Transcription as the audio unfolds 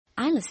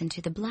I listen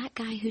to the Black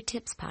Guy Who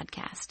Tips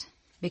podcast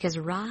because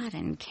Rod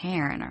and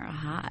Karen are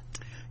hot.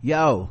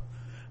 Yo,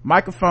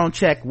 microphone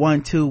check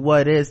 1 2.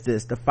 What is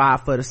this? The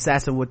 5-foot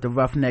assassin with the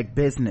roughneck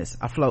business.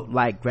 I float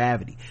like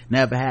gravity.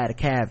 Never had a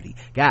cavity.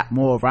 Got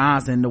more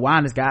rhymes than the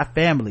winers got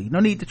family.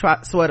 No need to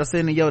try sweat or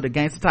sending yo the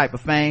gangster type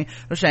of fame.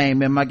 No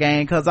shame in my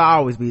game, cause I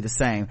always be the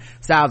same.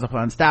 Styles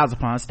upon styles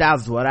upon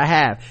styles is what I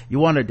have. You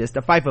wanted this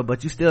the fifer,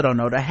 but you still don't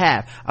know the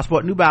half. I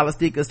sport New Balance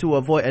sneakers to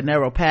avoid a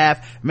narrow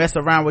path. Mess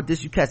around with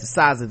this, you catch the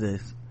size of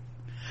this.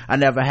 I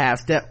never half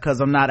step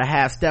cause I'm not a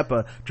half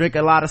stepper. Drink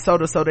a lot of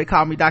soda so they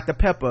call me Dr.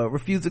 Pepper.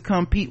 Refuse to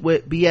compete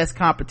with BS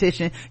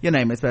competition. Your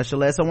name is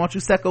Special Ed, so won't you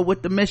second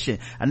with the mission?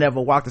 I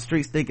never walk the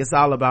streets think it's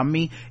all about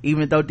me,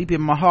 even though deep in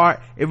my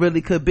heart it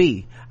really could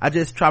be. I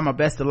just try my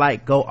best to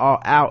like go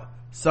all out.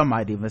 Some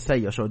might even say,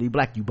 yo shorty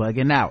black, you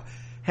bugging out.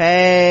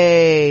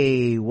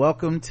 Hey,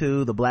 welcome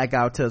to the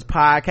Blackout Tips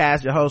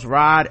podcast. Your host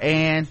Rod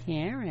and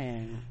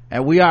Karen,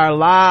 and we are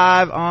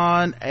live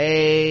on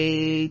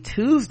a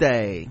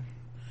Tuesday,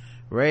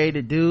 ready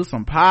to do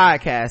some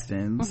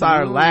podcasting. This is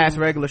our last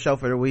regular show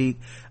for the week.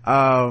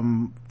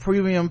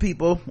 Premium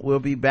people will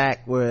be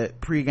back with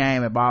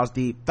pregame at Balls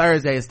Deep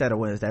Thursday instead of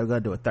Wednesday. We're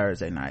gonna do it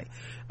Thursday night.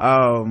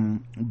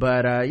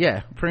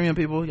 Yeah, premium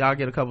people, y'all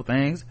get a couple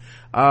things.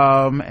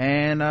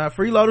 And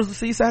freeloaders will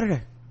see you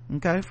Saturday,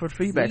 okay, for the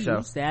feedback show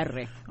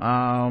Saturday.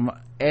 And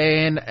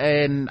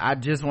I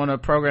just want to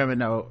program a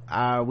note.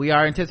 We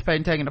are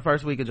anticipating taking the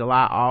first week of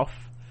July off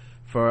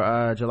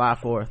for July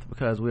 4th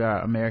because we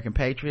are American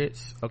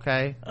patriots,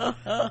 okay?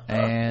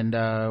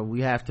 And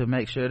we have to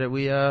make sure that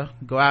we go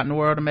out in the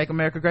world and make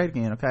America great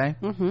again, okay?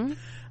 You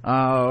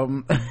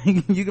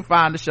can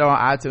find the show on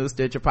iTunes,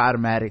 Stitcher,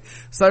 Podomatic.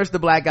 Search the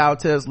Blackout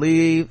Tips.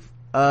 Leave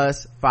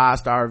us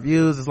 5-star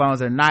reviews as long as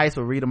they're nice.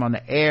 We'll read them on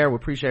the air. We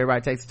appreciate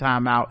everybody takes the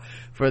time out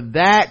for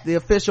that. The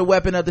official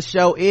weapon of the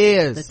show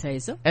is the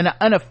taser, and the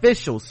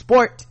unofficial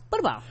sport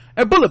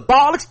and bullet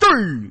ball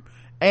extreme.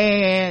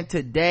 And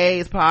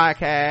today's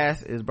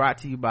podcast is brought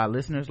to you by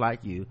listeners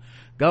like you.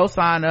 Go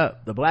sign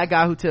up,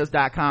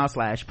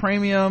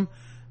 theblackguywhotips.com/premium.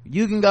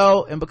 You can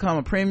go and become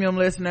a premium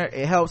listener.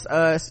 It helps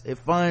us, it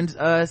funds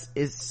us,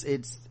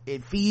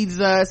 it feeds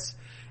us,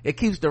 it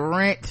keeps the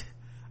rent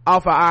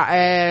off of our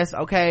ass,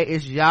 okay?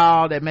 It's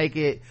y'all that make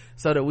it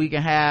so that we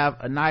can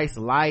have a nice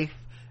life.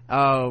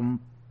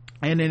 And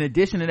in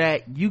addition to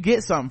that, you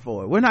get something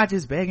for it. We're not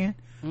just begging.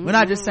 We're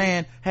not just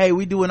saying, hey,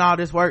 we doing all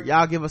this work,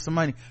 y'all give us some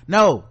money.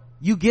 No,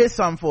 you get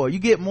something for it. You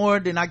get more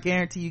than I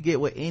guarantee you get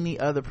with any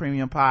other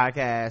premium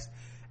podcast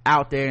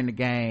out there in the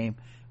game.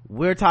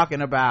 We're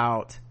talking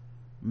about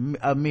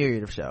a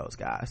myriad of shows,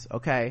 guys,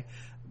 okay?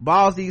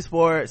 Balls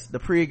Esports, the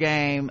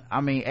pregame,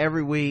 I mean,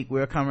 every week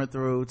we're coming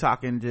through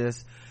talking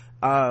just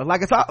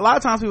like it's a lot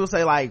of times people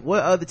say like,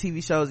 what other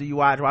TV shows do you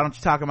watch? Why don't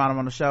you talk about them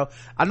on the show?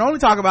 I normally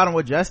talk about them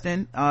with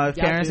Justin. If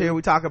Karen's here,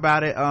 we talk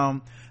about it.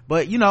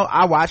 But you know,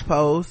 I watch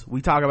Pose.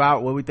 We talk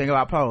about what we think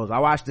about Pose. I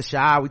watch The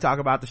Shy. We talk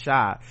about The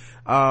Shy.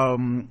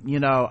 You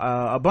know,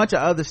 a bunch of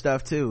other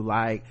stuff too,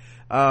 like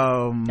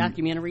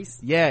documentaries.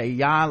 Yeah,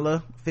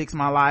 Iyanla, Fix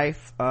My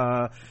Life,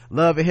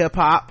 Love and Hip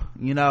Hop,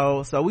 you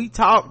know. So we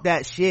talk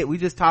that shit. We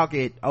just talk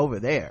it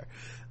over there.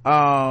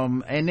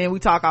 And then we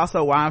talk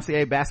also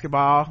YMCA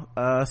basketball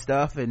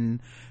stuff and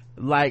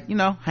like, you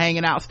know,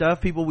 hanging out stuff,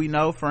 people we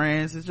know,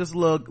 friends. It's just a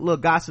little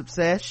gossip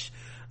sesh.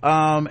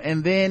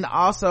 And then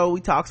also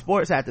we talk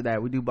sports after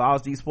that. We do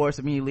Balls D Sports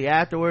immediately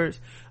afterwards.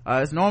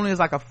 It's normally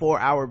like a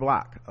 4-hour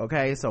block,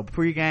 okay? So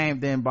pregame,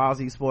 then Balls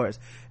D Sports.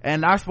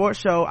 And our sports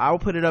show, I will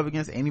put it up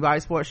against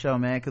anybody's sports show,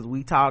 man, because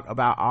we talk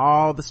about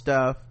all the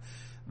stuff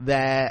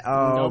that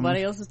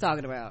nobody else is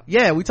talking about.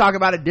 Yeah, we talk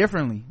about it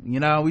differently, you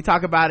know. We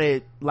talk about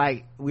it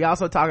like, we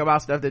also talk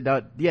about stuff that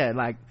don't, yeah,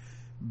 like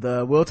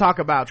we'll talk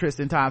about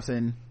Tristan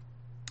Thompson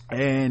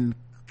and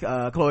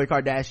Khloe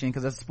Kardashian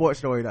because it's a sports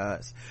story to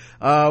us.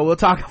 We'll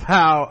talk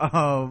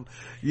about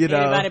you know,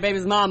 everybody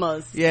baby's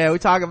mamas. Yeah, we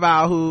talk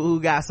about who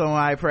got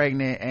somebody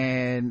pregnant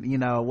and you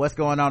know what's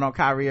going on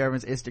Kyrie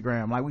Irving's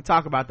Instagram. Like we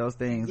talk about those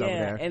things over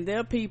there. And there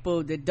are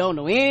people that don't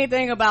know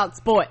anything about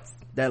sports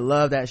that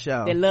love that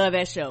show.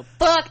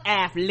 Fuck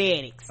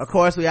athletics. Of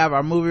course, we have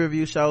our movie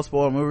review show,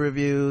 Spoiled Movie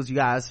Reviews. You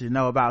guys should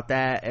know about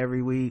that.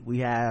 Every week we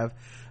have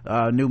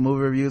new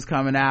movie reviews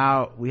coming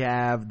out. We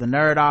have the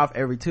Nerd Off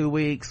every 2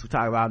 weeks. We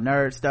talk about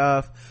nerd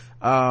stuff.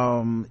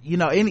 You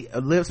know, any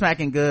Lip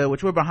Smacking Good,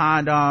 which we're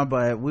behind on,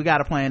 but we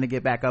got a plan to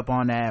get back up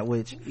on that,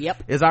 which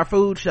is our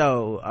food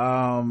show.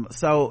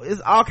 So it's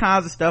all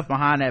kinds of stuff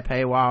behind that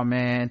paywall,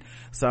 man.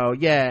 So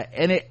yeah,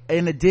 and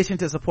in addition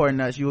to supporting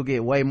us, you will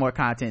get way more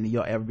content than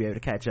you'll ever be able to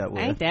catch up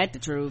with. Ain't that the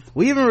truth?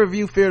 We even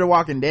review Fear the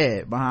Walking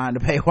Dead behind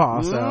the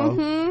paywall.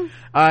 So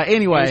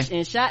anyway,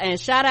 and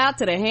shout out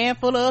to the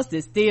handful of us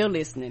that's still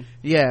listening.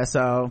 Yeah,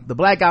 so the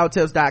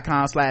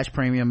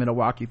blackouttips.com/premium, it'll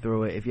walk you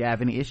through it. If you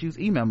have any issues,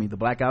 email me,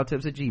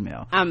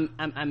 theblackoutttips@gmail.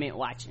 I meant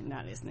watching,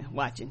 not listening.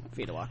 Watching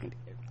Fear the Walking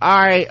Dead. All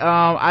right,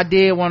 I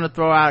did want to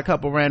throw out a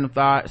couple random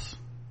thoughts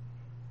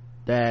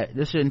that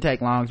this shouldn't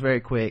take long. It's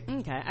very quick.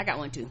 Okay, I got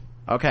one too.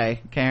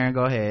 Okay, Karen,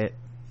 go ahead.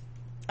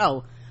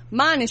 Oh,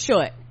 mine is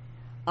short.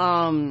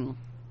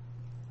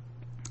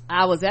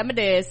 I was at my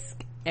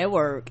desk at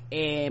work,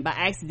 and by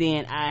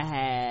accident I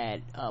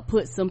had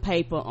put some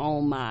paper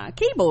on my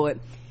keyboard,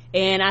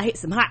 and I hit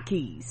some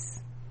hotkeys.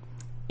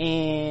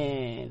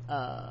 And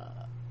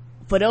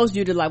for those of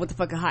you that like, what the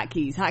fuck are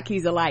hotkeys?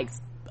 Hotkeys are like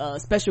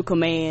special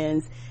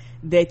commands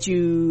that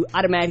you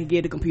automatically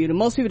give the computer.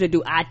 Most people that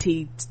do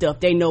IT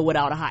stuff, they know what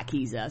all the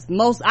hotkeys are.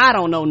 I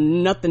don't know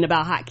nothing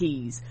about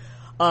hotkeys.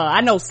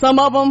 I know some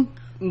of them,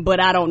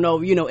 but I don't know,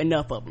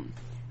 enough of them.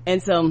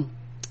 And so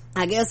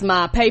I guess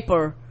my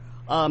paper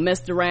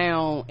messed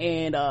around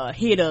and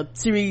hit a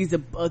series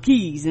of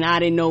keys, and I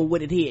didn't know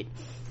what it hit.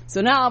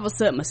 So now all of a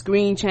sudden my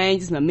screen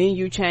changes, my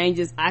menu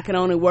changes. I can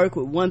only work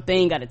with one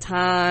thing at a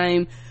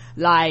time.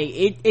 Like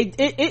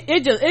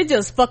it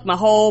just fucked my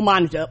whole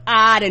monitor up.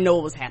 I didn't know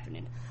what was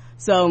happening.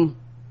 So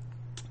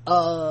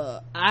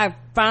I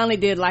finally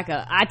did like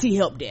a IT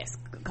help desk.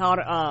 Got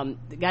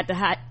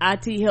the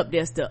IT help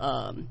desk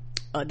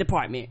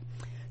department.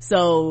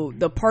 So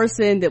the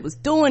person that was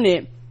doing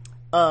it,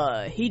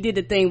 he did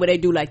the thing where they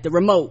do like the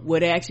remote, where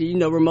they actually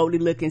remotely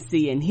look and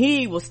see, and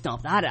he was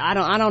stumped. I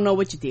don't know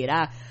what you did.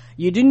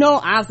 You do know?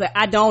 I was like,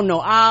 I don't know.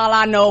 All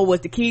I know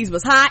was the keys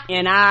was hot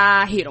and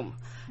I hit them.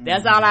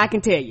 That's all I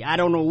can tell you. I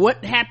don't know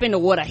what happened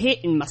or what I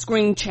hit, and my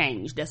screen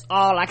changed. That's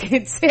all I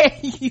can tell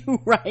you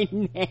right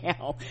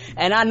now.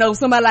 And I know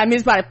somebody like me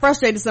is probably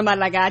frustrated, somebody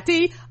like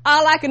IT.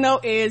 All I can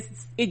know is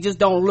it just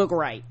don't look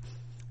right.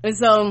 And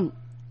so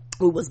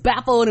we was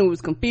baffled and we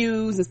was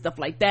confused and stuff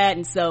like that.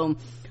 And so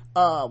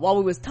while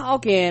we was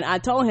talking, I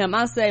told him,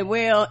 I said,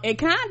 well, it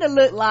kind of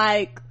looked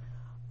like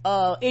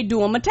it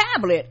do on my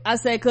tablet. I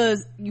said,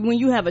 cause when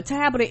you have a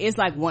tablet, it's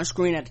like one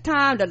screen at a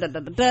time, da da da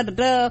da da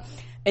da.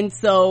 And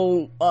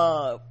so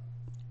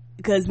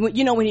because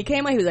when he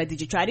came out, he was like,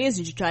 did you try this,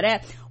 did you try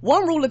that?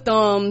 One rule of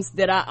thumbs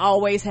that I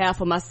always have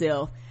for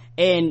myself,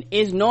 and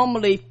it's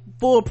normally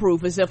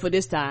foolproof except for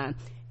this time: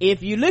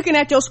 if you're looking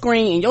at your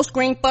screen and your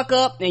screen fuck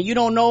up and you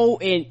don't know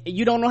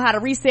how to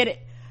reset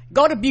it,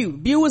 go to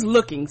view is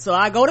looking. So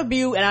I go to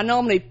view, and I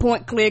normally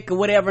point click or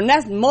whatever, and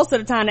that's most of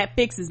the time that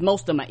fixes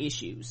most of my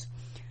issues.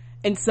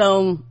 And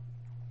so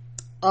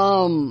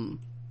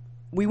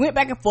we went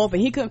back and forth,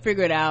 and he couldn't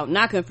figure it out and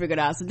I couldn't figure it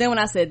out. So then when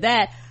I said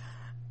that,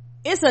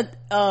 it's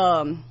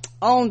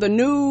on the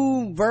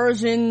new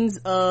versions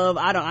of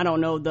I don't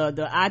know,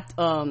 I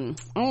don't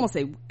want to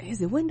say,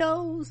 is it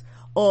Windows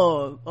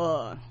or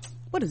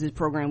what is this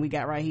program we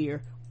got right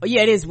here? Oh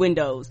yeah, it is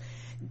Windows.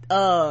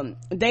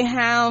 They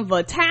have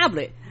a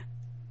tablet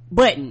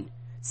button.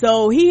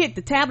 So he hit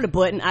the tablet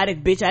button. I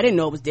didn't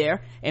know it was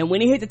there. And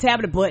when he hit the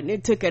tablet button,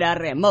 it took it out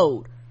of that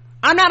mode.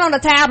 I'm not on the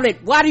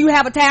tablet. Why do you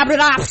have a tablet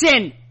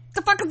option? What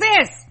the fuck is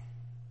this?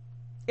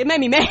 It made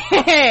me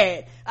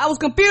mad. I was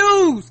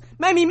confused.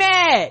 Made me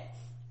mad.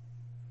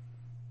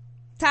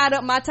 Tied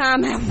up my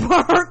time at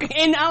work,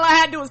 and all I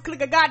had to do was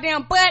click a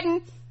goddamn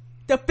button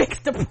to fix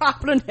the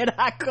problem that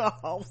I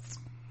caused.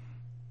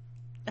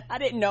 I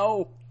didn't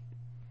know.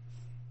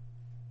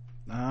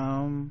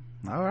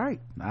 All right.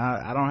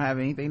 I don't have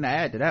anything to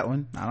add to that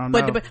one. I don't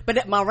know.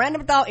 But my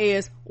random thought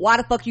is, why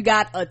the fuck you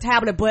got a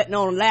tablet button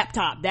on a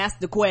laptop? That's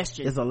the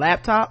question. It's a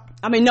laptop?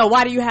 I mean, no,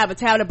 why do you have a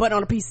tablet button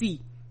on a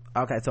PC?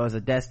 Okay, so it's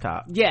a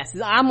desktop. Yes,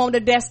 I'm on the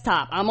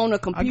desktop. I'm on a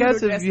computer. I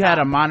guess if you had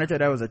a monitor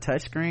that was a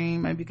touch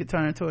screen, maybe you could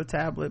turn it into a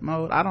tablet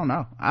mode. I don't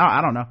know.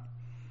 I don't know.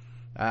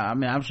 I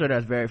mean, I'm sure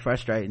that's very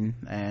frustrating,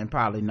 and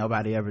probably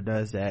nobody ever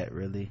does that,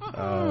 really.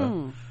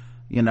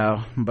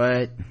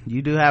 But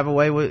you do have a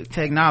way with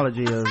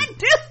technology of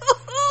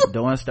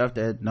doing stuff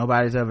that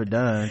nobody's ever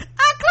done.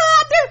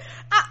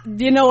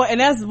 And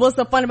that's what's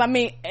so funny about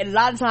me. A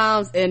lot of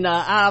times, and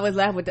I always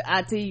laugh with the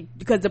IT,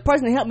 because the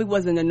person that helped me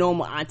wasn't a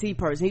normal IT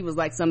person. He was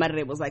like somebody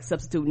that was like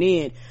substituting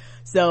in.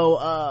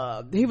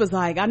 So he was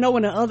like, I know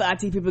when the other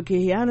IT people get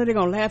here, I know they're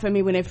gonna laugh at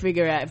me when they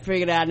figure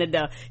it out.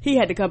 And he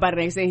had to come by the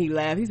next day and he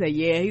laughed. He said,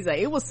 yeah. He's like,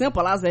 it was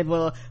simple. I said,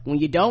 well, when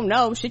you don't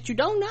know shit, you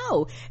don't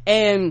know.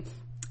 And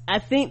I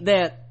think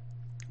that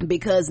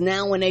because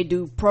now when they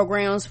do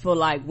programs for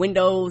like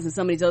Windows and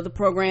some of these other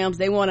programs,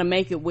 they want to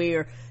make it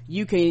where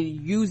you can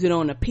use it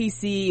on a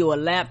PC or a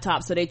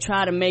laptop. So they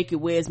try to make it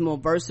where it's more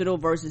versatile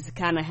versus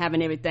kind of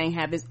having everything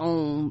have its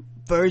own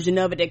version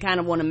of it. They kind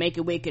of want to make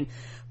it where it can,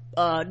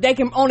 they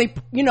can only,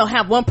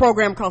 have one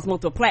program across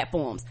multiple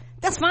platforms.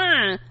 That's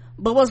fine.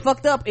 But what's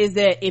fucked up is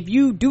that if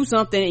you do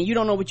something and you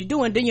don't know what you're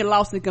doing, then you're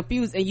lost and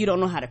confused and you don't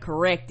know how to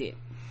correct it.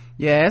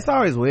 Yeah, it's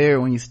always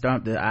weird when you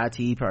stump the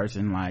IT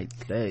person,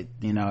 like they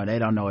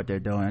don't know what they're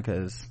doing,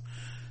 because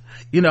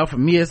for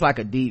me it's like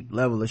a deep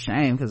level of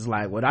shame, because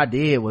like what I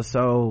did was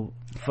so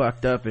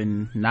fucked up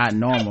and not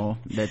normal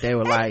that they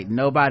were like,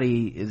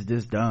 nobody is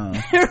this dumb.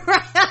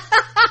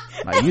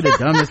 Like, you the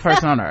dumbest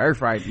person on the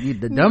earth, right? You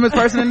the dumbest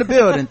person in the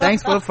building.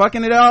 Thanks for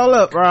fucking it all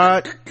up,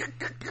 Rod.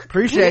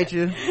 Appreciate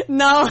you.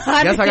 No,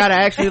 guess I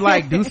gotta actually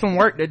like do some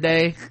work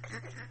today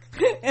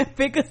and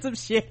figure some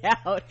shit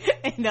out.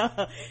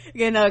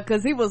 And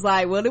because he was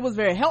like, well, it was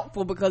very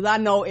helpful because I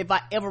know if I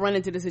ever run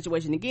into the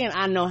situation again,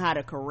 I know how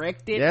to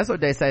correct it. Yeah, that's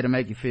what they say to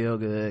make you feel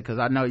good, because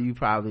I know you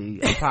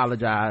probably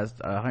apologized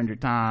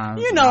 100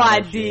 times. I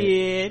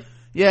did.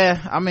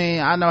 Yeah, I mean,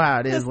 I know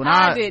how it is. When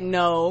I didn't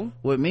know.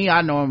 With me,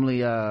 I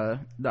normally,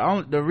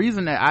 the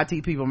reason that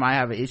IT people might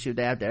have an issue if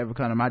they have to ever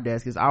come to my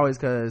desk is always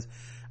because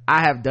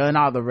I have done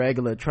all the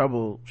regular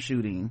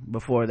troubleshooting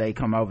before they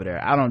come over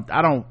there. I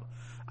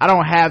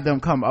don't have them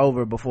come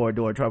over before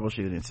doing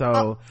troubleshooting.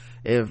 So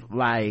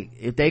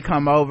if they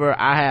come over,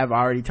 I have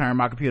already turned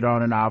my computer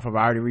on and off. I've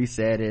already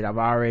reset it. I've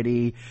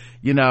already,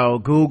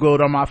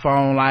 Googled on my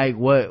phone, like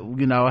what,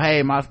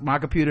 hey, my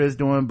computer is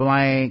doing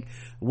blank.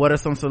 What are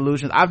some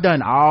solutions? I've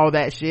done all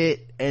that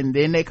shit, and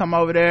then they come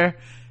over there,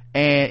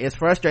 and it's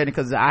frustrating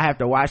because I have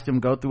to watch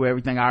them go through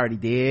everything I already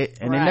did,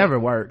 and it never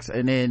works.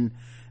 And then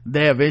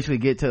they eventually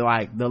get to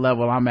like the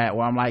level I'm at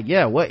where I'm like,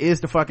 yeah, what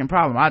is the fucking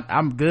problem?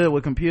 I'm good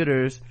with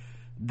computers.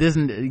 This,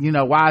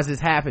 why is this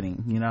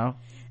happening?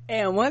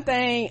 And one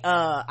thing,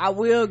 I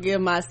will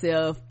give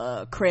myself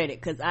credit,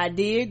 because I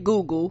did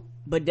Google,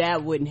 but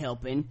that wasn't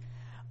helping.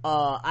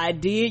 I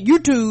did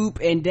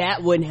YouTube, and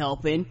that wasn't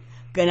helping.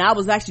 And I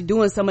was actually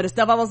doing some of the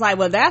stuff. I was like,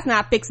 well, that's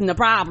not fixing the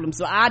problem,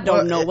 so I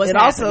don't know what's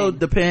happening. It also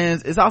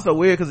depends. It's also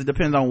weird because it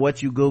depends on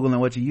what you Google and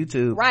what you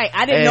YouTube. Right.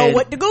 I didn't know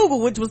what to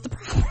Google, which was the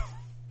problem.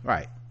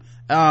 Right.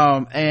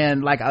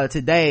 And like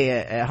today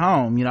at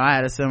home, I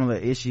had a similar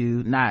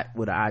issue, not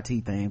with the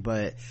IT thing,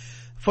 but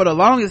for the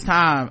longest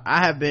time,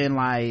 I have been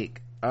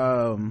like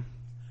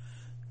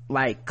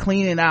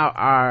cleaning out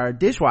our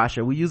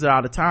dishwasher. We use it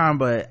all the time,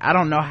 but I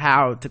don't know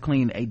how to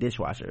clean a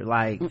dishwasher.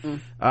 I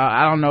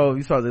don't know if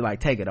you're supposed to like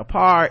take it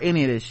apart,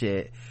 any of this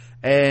shit.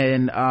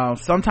 And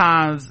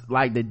sometimes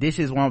like the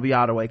dishes won't be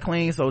all the way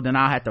clean, so then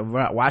I'll have to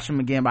wash them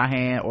again by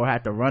hand, or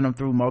have to run them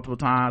through multiple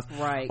times.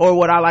 Right. Or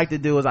what I like to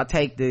do is I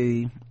take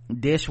the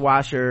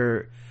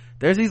dishwasher,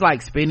 there's these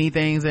like spinny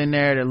things in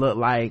there that look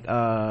like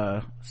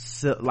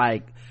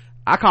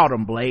I call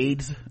them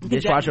blades,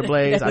 dishwasher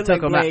blades. I took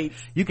them out.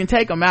 You can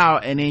take them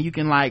out, and then you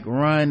can like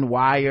run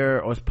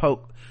wire or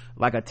poke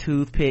like a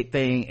toothpick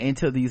thing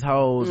into these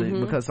holes,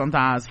 because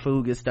sometimes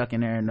food gets stuck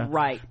in there and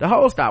the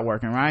holes stop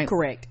working, right?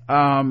 Correct.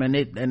 And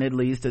it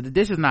leads to the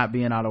dishes not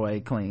being all the way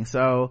clean.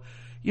 So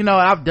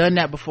I've done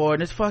that before,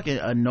 and it's fucking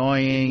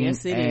annoying.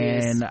 Yes, it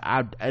is.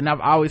 I've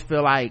always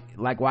feel like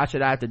why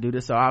should I have to do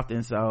this so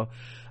often? So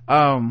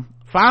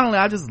finally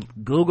I just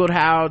Googled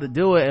how to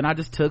do it, and I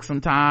just took some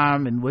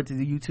time and went to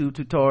the YouTube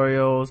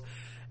tutorials,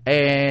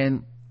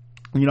 and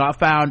I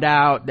found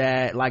out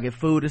that like if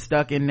food is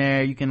stuck in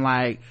there, you can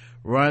like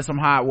run some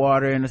hot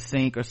water in the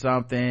sink or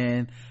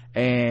something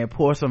and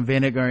pour some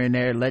vinegar in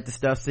there, let the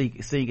stuff sink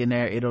in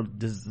there. It'll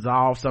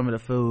dissolve some of the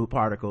food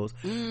particles.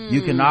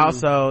 You can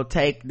also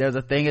there's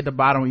a thing at the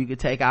bottom where you can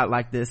take out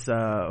like this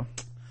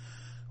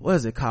what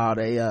is it called,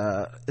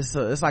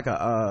 it's like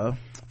a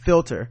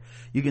filter.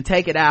 You can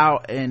take it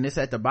out, and it's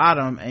at the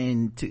bottom,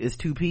 and it's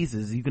two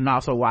pieces. You can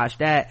also wash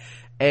that.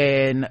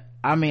 And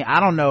I mean, I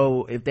don't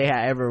know if they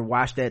had ever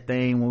washed that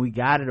thing when we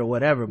got it or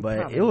whatever, but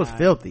probably it was not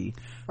filthy.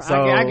 So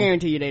I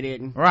guarantee you they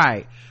didn't.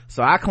 Right.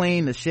 So I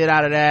cleaned the shit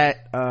out of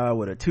that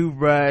with a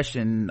toothbrush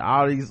and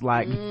all these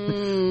like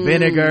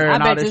vinegar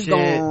and all this shit.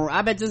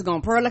 I bet it's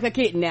gonna purr like a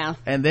kitten now.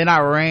 And then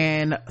I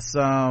ran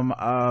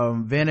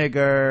some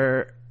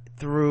vinegar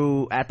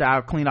through after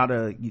I cleaned all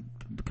the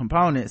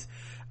components.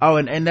 Oh,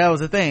 and that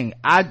was the thing.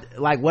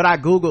 What I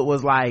Googled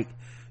was like,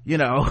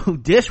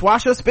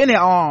 dishwasher spinning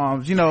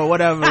arms,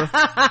 whatever.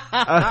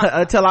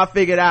 Until I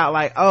figured out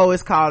like, oh,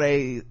 it's called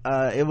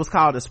it was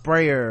called a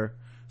sprayer,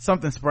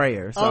 something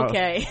sprayer. So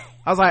okay.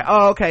 I was like,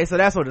 oh, okay, so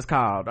that's what it's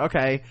called.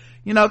 Okay.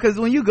 Cause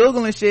when you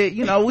Googling shit,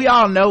 we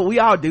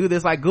all do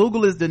this. Like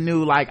Google is the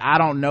new, like, I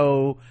don't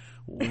know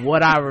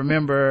what I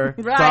remember.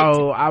 Right.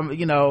 So I'm,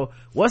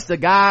 what's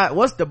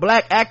the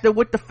black actor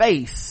with the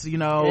face,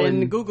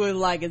 and Google is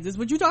like, is this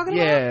what you talking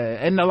about? Yeah.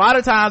 And a lot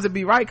of times it'd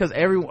be right, cause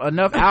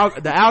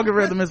the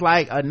algorithm is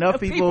like enough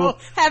people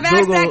have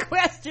asked that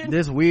question,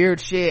 this weird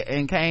shit,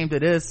 and came to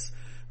this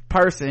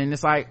person.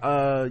 It's like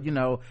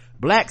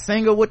black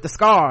singer with the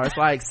scars,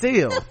 like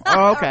Seal.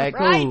 Oh, okay,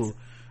 cool.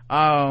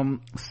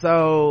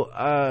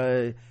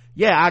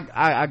 Yeah,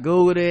 I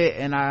Googled it,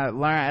 and I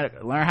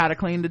learned how to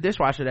clean the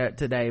dishwasher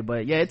today.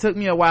 But yeah, it took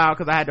me a while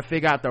because I had to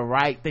figure out the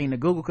right thing to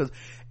Google, because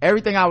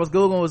everything I was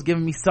Googling was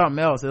giving me something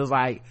else. It was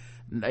like,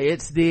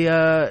 it's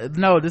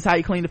no, this is how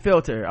you clean the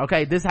filter.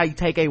 Okay, this is how you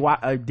take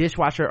a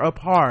dishwasher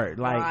apart,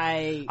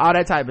 like all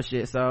that type of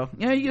shit. So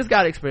you just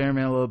gotta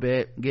experiment a little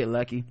bit, get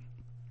lucky.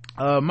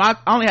 I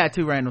only had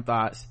two random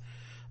thoughts.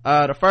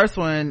 The first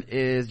one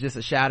is just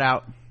a shout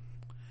out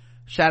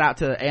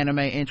to anime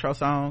intro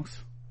songs,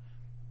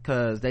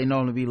 because they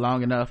normally be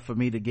long enough for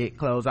me to get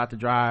clothes out the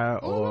dryer,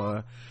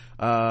 or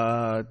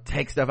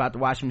take stuff out the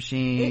washing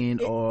machine,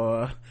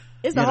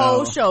 it's the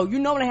whole show. You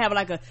normally have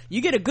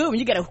you get a good one,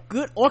 you get a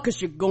good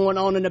orchestra going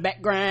on in the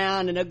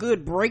background and a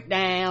good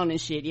breakdown and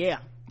shit. Yeah,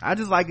 I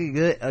just like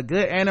a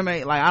good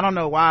anime. Like, I don't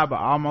know why, but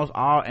almost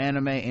all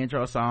anime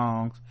intro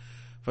songs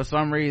for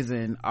some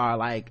reason are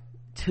like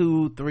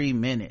 2-3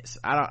 minutes.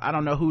 I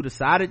don't know who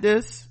decided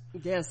this.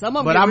 Yeah, some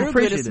of them are real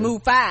good at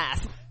smooth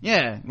 5.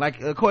 Yeah,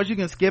 like, of course you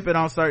can skip it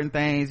on certain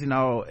things,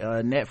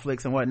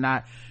 Netflix and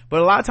whatnot,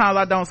 but a lot of times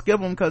I don't skip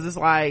them, because it's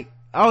like,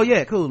 oh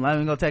yeah, cool, let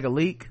me go take a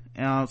leak.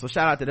 So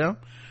shout out to them.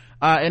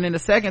 And then the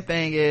second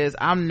thing is,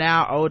 I'm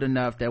now old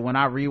enough that when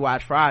I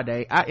rewatch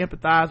Friday, I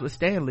empathize with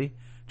Stanley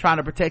trying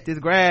to protect his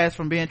grass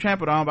from being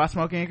trampled on by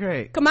Smokey and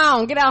Craig. Come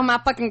on, get out of my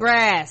fucking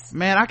grass.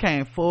 Man, I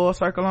came full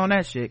circle on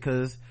that shit,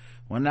 cause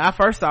when I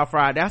first saw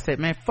Friday, I said,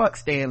 man, fuck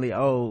Stanley,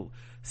 old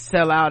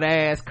sellout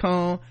ass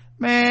coon.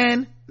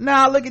 Man,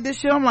 now look at this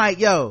shit, I'm like,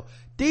 yo,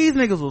 these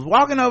niggas was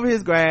walking over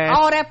his grass.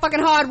 All that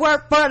fucking hard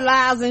work,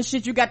 fertilizer and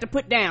shit you got to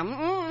put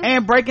down.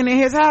 And breaking in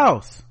his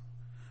house.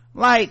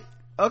 Like,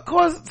 of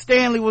course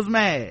Stanley was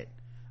mad.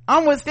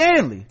 I'm with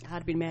Stanley.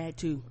 I'd be mad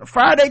too.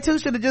 Friday 2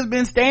 should have just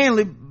been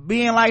Stanley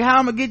being like, how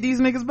I'm gonna get these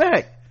niggas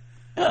back?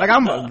 Like,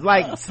 I'm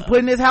like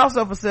putting his house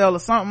up for sale or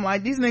something.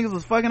 Like, these niggas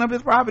was fucking up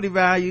his property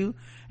value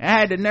and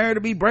had the nerve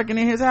to be breaking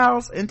in his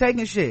house and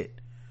taking shit.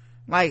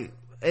 Like,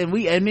 and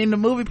then the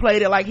movie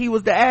played it like he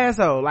was the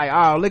asshole. Like,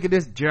 oh, look at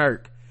this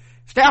jerk.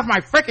 Stay off my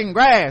freaking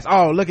grass.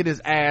 Oh, look at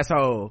this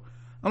asshole.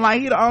 I'm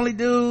like, he the only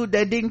dude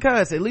that didn't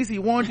cuss. At least he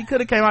warned. He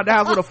could have came out the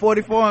house with a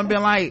 44 and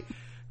been like,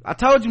 I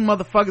told you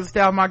motherfuckers to stay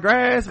off my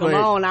grass. Come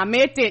on, I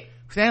meant it.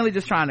 Stanley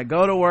just trying to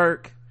go to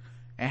work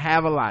and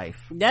have a life.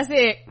 That's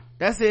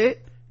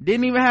it.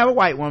 Didn't even have a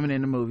white woman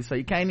in the movie, so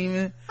you can't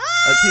even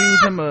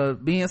accuse him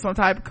of being some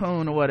type of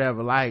coon or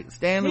whatever. Like,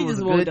 Stanley was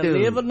a good dude. He just wanted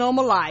to live a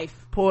normal life.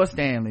 Poor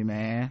Stanley,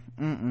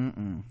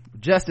 man.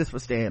 Justice for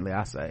Stanley,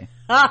 I say.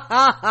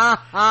 All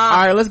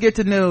right, let's get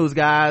to news,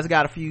 guys.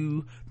 Got a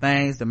few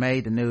things that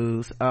made the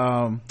news.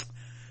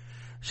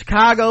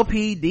 Chicago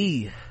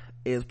PD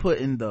is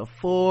putting the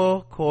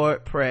full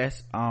court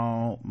press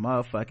on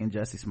motherfucking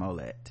Jussie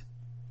Smollett.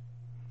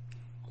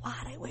 Why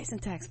are they wasting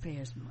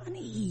taxpayers'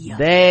 money?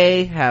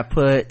 They have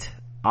put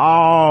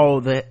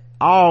all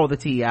the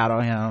tea out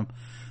on him.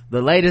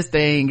 The latest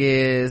thing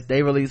is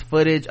they released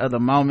footage of the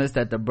moments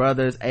that the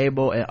brothers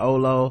Abel and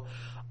Olo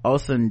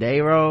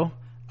Osundero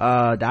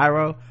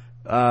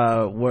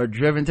were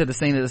driven to the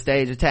scene of the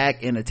stage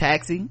attack in a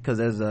taxi, because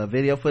there's a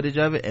video footage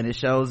of it and it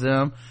shows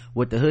them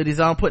with the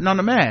hoodies on putting on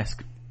the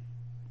mask,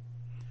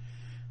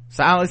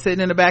 silently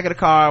sitting in the back of the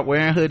car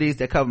wearing hoodies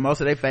that cover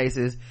most of their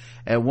faces,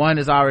 and one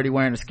is already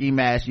wearing a ski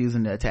mask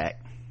using the attack.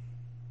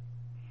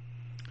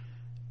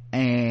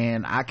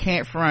 And I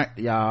can't front,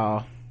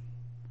 y'all,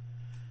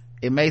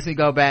 it makes me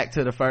go back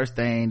to the first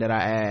thing that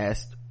I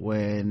asked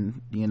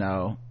when, you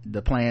know,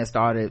 the plan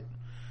started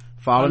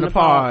falling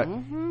apart.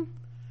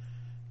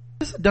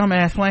 This is a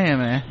dumbass plan,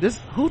 man.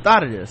 Who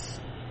thought of this?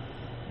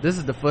 This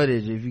is the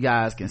footage, if you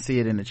guys can see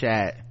it in the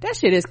chat. That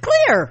shit is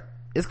clear.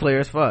 It's clear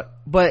as fuck.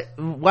 But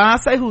when I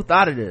say who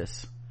thought of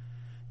this,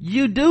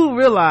 you do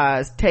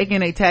realize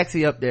taking a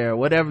taxi up there,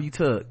 whatever you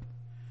took,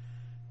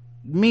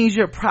 means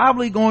you're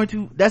probably going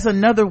to, that's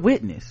another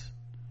witness.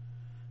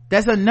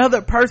 That's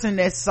another person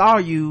that saw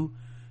you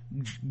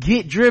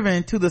get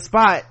driven to the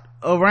spot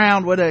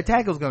around where the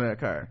attack was going to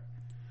occur.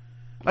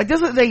 Like,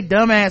 this is a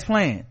dumbass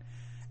plan.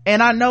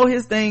 And I know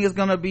his thing is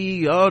going to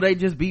be, oh, they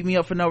just beat me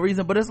up for no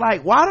reason. But it's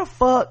like, why the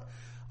fuck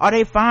are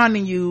they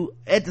finding you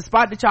at the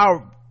spot that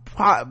y'all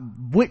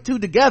went to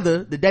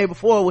together the day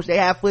before, which they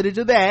have footage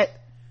of that,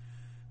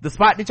 the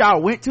spot that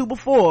y'all went to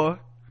before?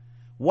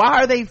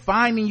 Why are they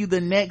finding you the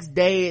next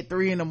day at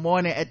 3 a.m.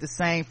 at the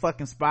same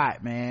fucking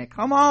spot, man?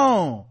 Come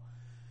on,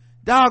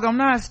 dog. I'm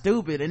not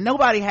stupid, and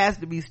nobody has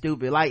to be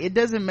stupid. Like, it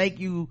doesn't make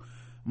you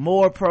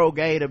more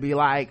pro-gay to be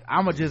like,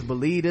 I'ma just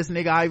believe this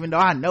nigga even though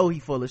I know he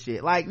full of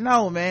shit. Like,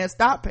 no, man,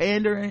 stop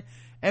pandering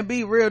and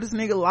be real. This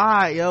nigga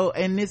lied, yo.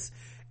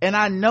 And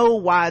I know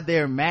why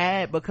they're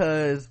mad,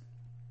 because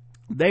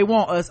they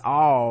want us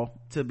all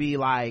to be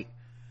like,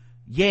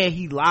 yeah,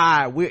 he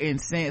lied, we're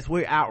incensed,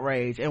 we're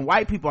outraged. And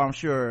white people, I'm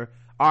sure,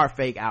 are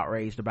fake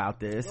outraged about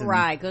this, and,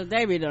 right, because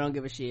they really don't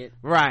give a shit.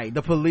 Right,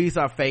 the police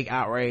are fake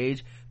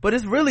outraged, but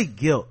it's really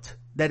guilt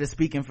that is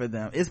speaking for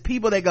them. It's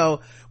people that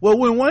go, well,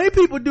 when white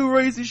people do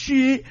racist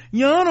shit,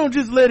 y'all don't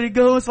just let it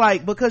go. It's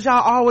like, because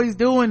y'all always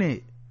doing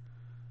it,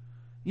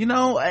 you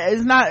know.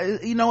 It's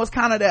not, you know, it's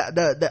kind of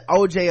the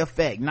OJ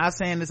effect. Not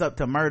saying it's up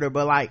to murder,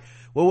 but like,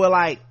 well, we're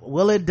like,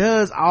 well, it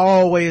does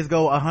always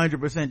go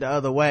 100% the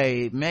other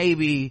way.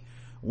 Maybe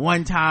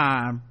one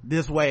time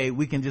this way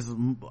we can just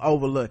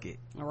overlook it.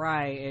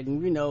 Right.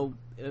 And, you know,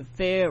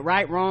 fair,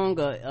 right, wrong,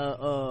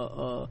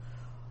 or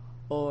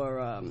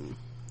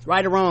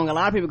right or wrong, a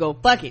lot of people go,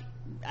 fuck it,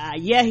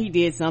 yeah, he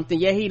did something,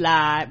 yeah, he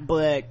lied,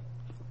 but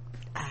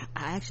I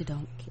actually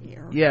don't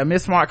care. Yeah,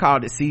 Miss Smart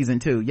called it season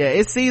 2. Yeah,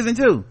 it's season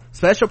 2.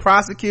 Special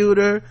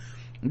prosecutor,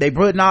 they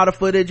putting all the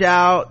footage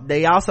out.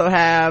 They also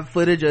have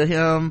footage of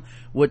him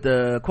with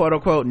the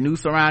quote-unquote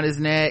noose around his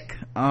neck.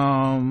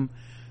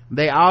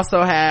 They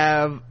also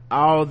have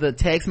all the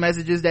text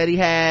messages that he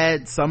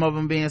had, some of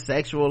them being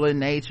sexual in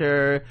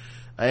nature,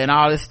 and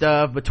all this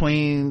stuff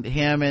between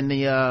him and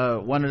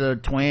the one of the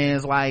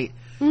twins. Like,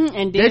 and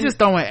then, they're just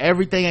throwing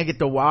everything at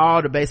the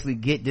wall to basically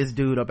get this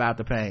dude up out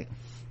the paint.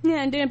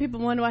 Yeah, and then people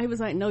wonder why he was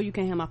like, no, you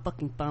can't have my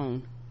fucking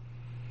phone.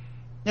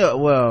 Yeah,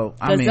 well,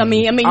 I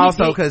mean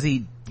also because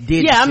he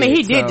did, yeah,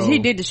 the shit, he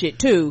did the shit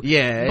too.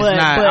 Yeah,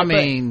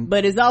 it's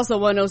but it's also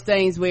one of those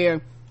things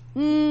where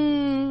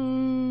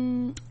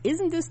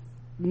isn't this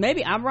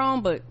maybe I'm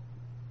wrong, but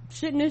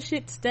shouldn't this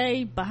shit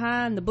stay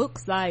behind the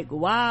books? Like,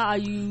 why are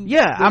you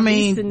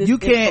you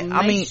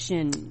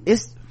can't,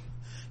 it's,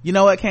 you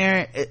know what,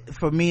 Karen,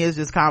 for me it's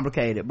just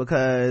complicated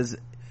because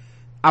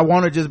I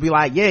want to just be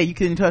like, yeah, you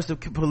couldn't trust the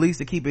police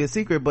to keep it a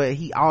secret, but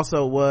he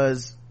also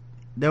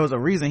there was a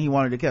reason he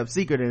wanted it kept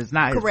secret, and it's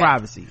not his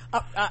privacy.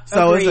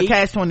 So agreed. It's a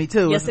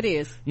catch-22. Yes, it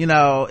is. You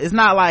know, it's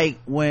not like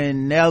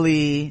when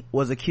Nelly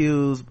was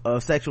accused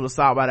of sexual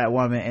assault by that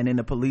woman, and then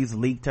the police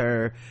leaked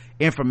her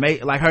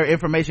information, like her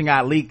information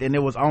got leaked, and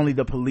it was only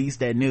the police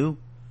that knew.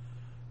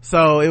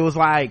 So it was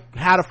like,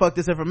 how the fuck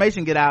this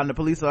information get out? And the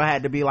police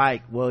had to be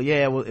like, well,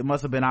 yeah, it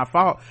must have been our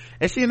fault.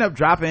 And she ended up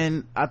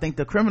dropping, I think,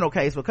 the criminal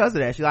case because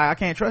of that. She's like, I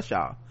can't trust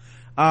y'all.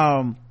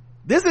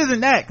 This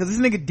isn't that, because this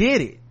nigga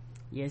did it.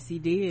 Yes, he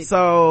did.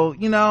 So,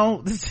 you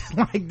know, this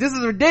is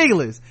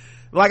ridiculous.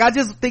 Like, I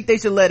just think they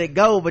should let it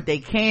go, but they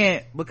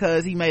can't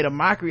because he made a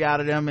mockery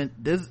out of them. And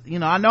this, you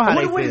know, I know how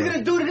they feel. I wonder what he's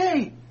gonna do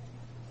today.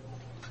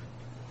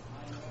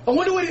 I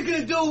wonder what he's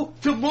gonna do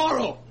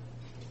tomorrow.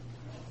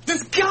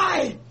 This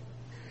guy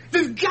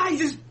just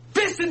he's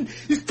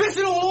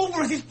pissing all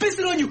over us. He's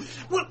pissing on you.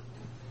 What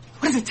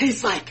does it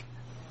taste like?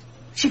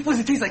 Chief, what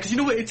does it taste like? Because you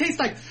know what? It tastes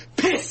like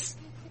piss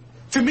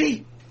to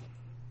me.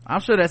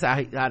 I'm sure that's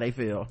how they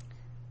feel.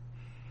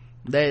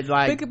 They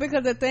like,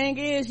 because the thing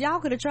is, y'all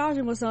could have charged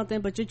him with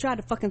something, but you tried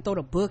to fucking throw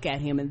the book at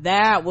him, and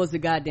that was the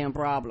goddamn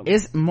problem.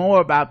 It's more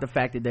about the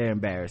fact that they're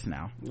embarrassed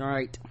now.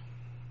 Right.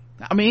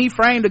 I mean, he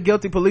framed a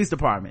guilty police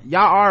department.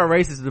 Y'all are a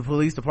racist, the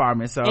police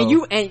department, so. And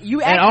you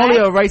only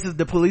a racist,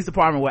 the police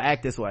department will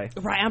act this way.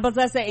 Right, I'm about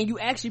to say, and you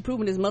actually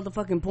proving this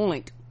motherfucking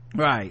point.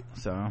 Right,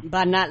 so.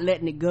 By not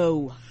letting it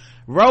go.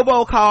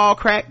 Robocall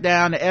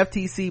crackdown. The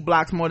FTC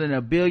blocks more than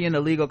 1 billion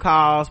illegal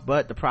calls,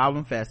 but the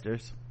problem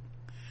festers.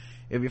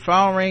 If your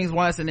phone rings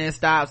once and then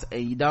stops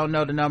and you don't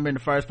know the number in the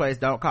first place,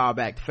 don't call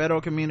back. The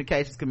Federal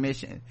Communications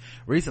Commission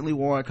recently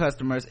warned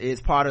customers it's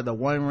part of the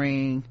One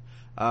Ring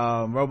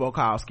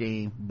robocall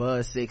scheme,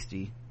 Buzz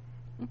 60.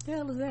 What the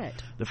hell is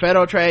that? The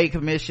Federal Trade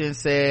Commission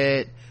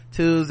said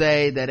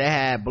Tuesday that it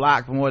had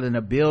blocked more than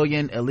 1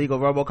 billion illegal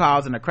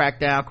robocalls in a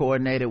crackdown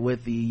coordinated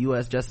with the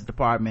U.S. Justice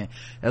Department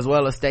as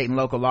well as state and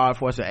local law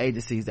enforcement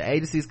agencies. The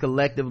agencies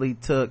collectively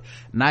took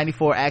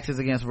 94 actions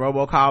against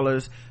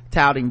robocallers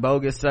touting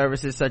bogus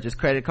services such as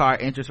credit card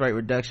interest rate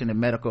reduction and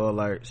medical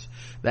alerts.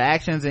 The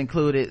actions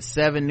included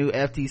 7 new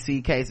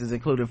FTC cases,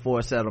 including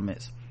 4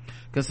 settlements.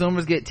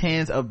 Consumers get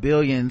tens of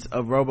billions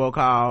of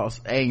robocalls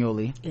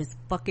annually. It's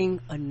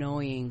fucking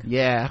annoying.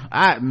 Yeah,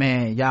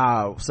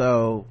 y'all.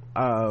 So,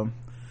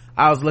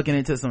 I was looking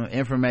into some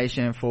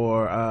information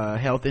for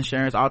health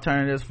insurance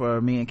alternatives for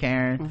me and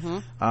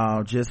Karen,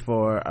 just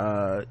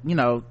for you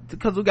know,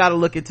 because we got to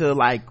look into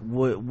like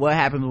what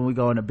happens when we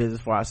go into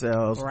business for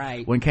ourselves,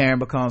 right? When Karen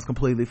becomes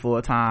completely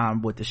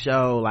full-time with the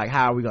show, like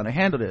how are we going to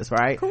handle this,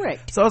 right?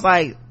 Correct. So it's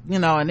like, you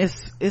know, and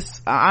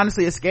it's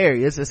honestly, it's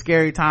scary. It's a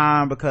scary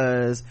time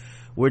because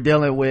we're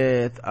dealing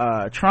with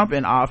Trump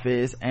in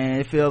office, and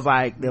it feels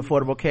like the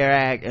Affordable Care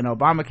Act and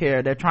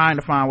Obamacare, they're trying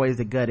to find ways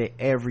to gut it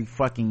every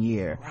fucking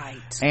year,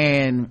 right?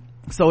 And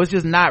so it's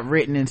just not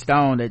written in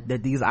stone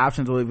that these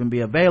options will even be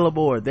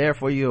available or there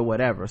for you or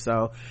whatever.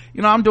 So,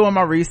 you know, I'm doing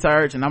my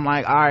research and I'm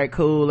like, all right,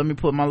 cool, let me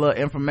put my little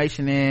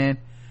information in,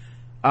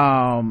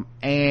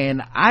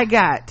 and I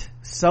got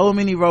so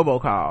many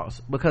robocalls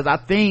because I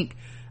think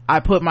I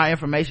put my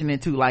information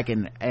into like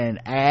an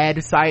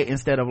ad site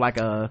instead of like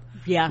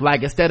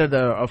instead of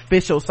the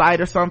official site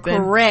or something.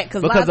 Correct.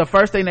 Because the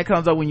first thing that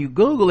comes up when you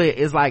Google it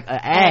is like an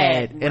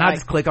ad, and I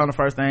just click on the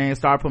first thing and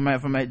start putting my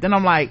information. Then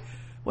I'm like,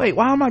 wait,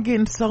 why am I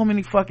getting so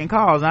many fucking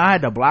calls? And I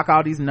had to block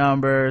all these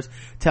numbers,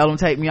 tell them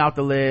take me off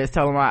the list,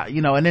 tell them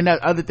you know, and then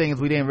that other thing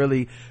is we didn't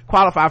really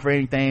qualify for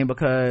anything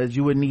because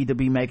you would need to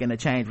be making a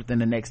change within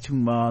the next 2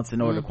 months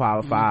in order to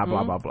qualify,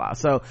 blah blah blah.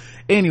 So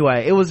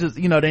anyway, it was just,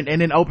 you know,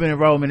 and then open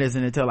enrollment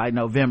isn't until like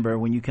November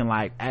when you can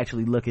like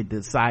actually look at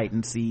the site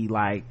and see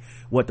like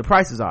what the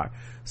prices are.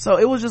 So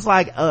it was just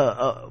like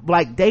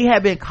they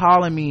had been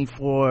calling me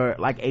for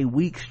like a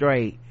week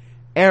straight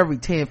every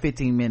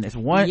 10-15 minutes.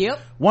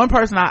 One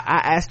person I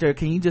asked her,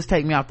 can you just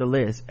take me off the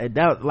list? And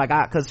that like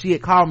because she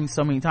had called me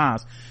so many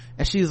times,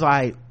 and she's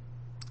like,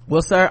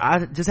 well sir,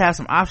 I just have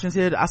some options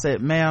here. I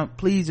said, ma'am,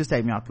 please just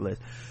take me off the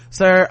list,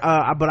 sir.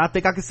 But I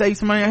think I can save you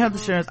some money on health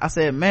insurance. I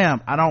said,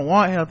 ma'am, I don't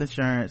want health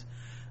insurance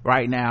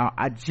right now.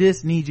 I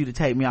just need you to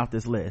take me off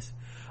this list.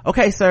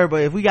 Okay sir,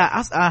 but if we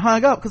got, I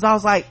hung up because I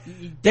was like,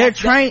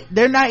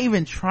 they're not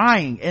even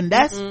trying, and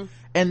that's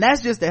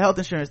just the health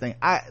insurance thing.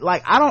 I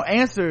don't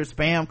answer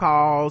spam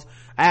calls.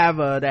 I have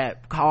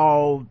that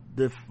call,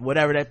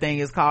 whatever that thing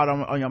is called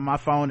on my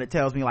phone that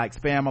tells me like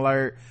spam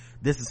alert,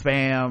 this is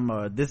spam,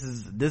 or this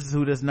is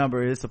who this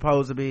number is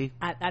supposed to be.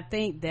 I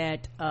think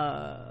that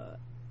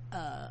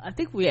I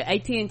think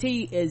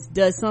AT&T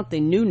does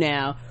something new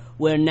now,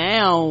 where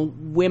now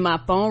when my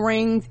phone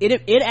rings,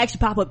 it actually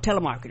pop up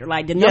telemarketer,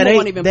 like the number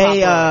won't even pop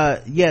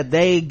up.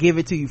 They give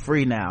it to you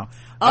free now.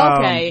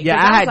 Okay.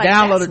 I had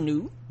downloaded. That's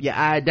new. Yeah,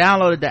 I had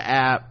downloaded the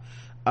app.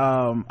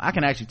 I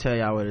can actually tell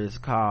y'all what it's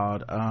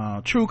called.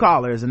 True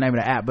Caller is the name of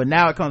the app, but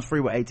now it comes free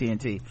with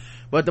AT&T.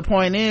 But the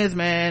point is,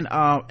 man,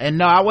 and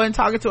no, I wasn't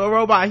talking to a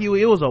robot,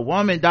 Huey. It was a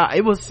woman, dog.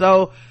 It was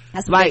so,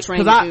 that's like,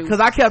 cause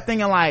I kept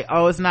thinking like,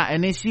 oh, it's not,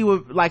 and then she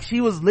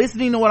was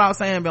listening to what I was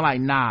saying and being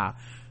like, nah.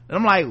 And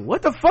I'm like,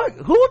 what the fuck?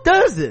 Who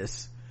does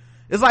this?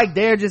 It's like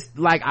they're just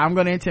like, I'm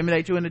gonna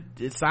intimidate you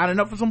into signing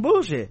up for some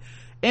bullshit.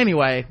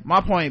 Anyway,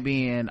 my point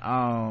being,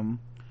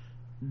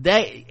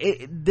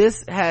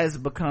 this has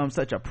become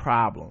such a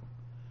problem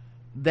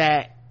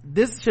that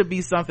this should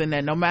be something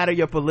that no matter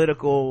your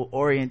political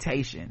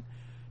orientation,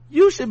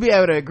 you should be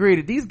able to agree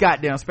that these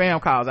goddamn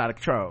spam calls out of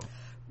control.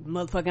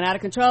 Motherfucking out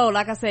of control.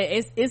 Like I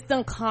said, it's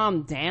done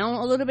calmed down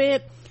a little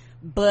bit,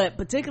 but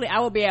particularly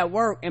I would be at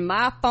work and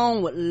my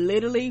phone would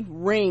literally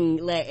ring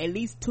like at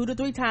least 2 to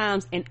 3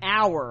 times an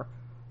hour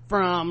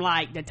from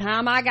like the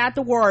time I got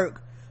to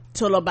work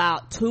till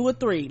about 2 or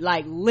 3.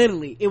 Like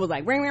literally it was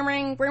like ring ring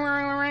ring ring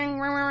ring ring ring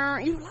ring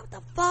ring. You like, what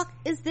the fuck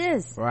is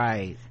this?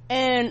 Right.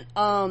 And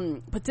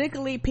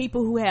particularly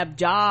people who have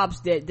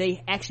jobs that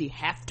they actually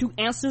have to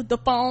answer the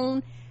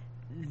phone,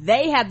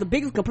 they have the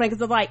biggest complaint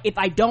because they're like, if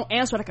I don't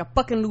answer it, I can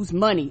fucking lose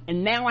money,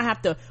 and now I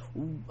have to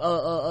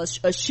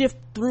shift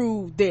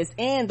through this.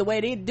 And the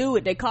way they do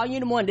it, they call you in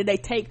the morning, then they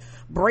take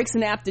breaks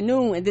in the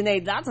afternoon, and then a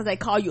lot of times they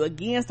call you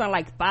again starting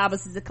like 5 or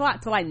 6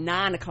 o'clock till like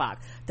 9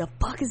 o'clock. The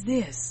fuck is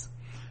this?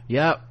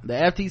 Yep. The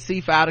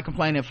FTC filed a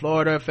complaint in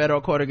Florida federal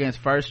court against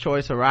First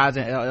Choice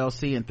Horizon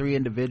LLC and 3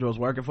 individuals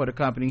working for the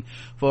company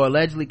for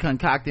allegedly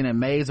concocting a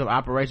maze of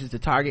operations to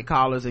target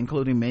callers,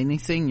 including many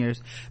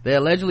seniors. They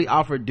allegedly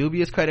offered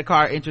dubious credit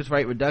card interest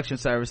rate reduction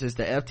services.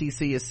 The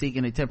FTC is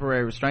seeking a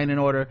temporary restraining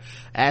order,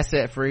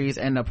 asset freeze,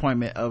 and the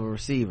appointment of a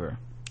receiver.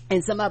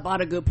 And somebody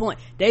brought a good point.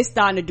 They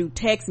starting to do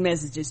text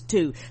messages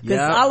too, because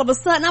all of a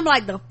sudden I'm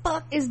like, the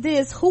fuck is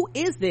this? Who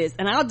is this?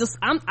 And I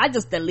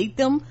just delete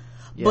them.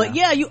 Yeah. But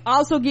yeah, you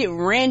also get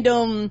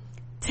random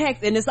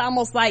text, and it's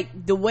almost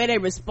like the way they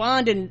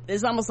respond, and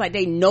it's almost like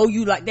they know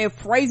you, like they're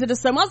phrasing it or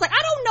something. I was like,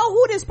 I don't know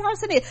who this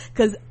person is,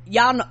 because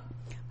y'all know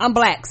I'm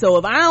black, so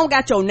if I don't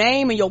got your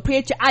name and your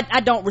picture,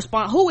 I don't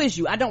respond. Who is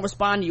you? I don't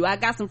respond to you. I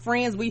got some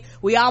friends,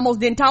 we almost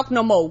didn't talk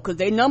no more because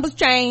their numbers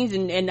changed,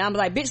 and I'm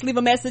like, bitch, leave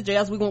a message or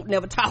else we won't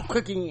never talk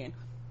again.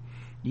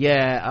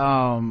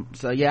 Yeah,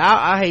 so yeah,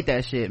 I hate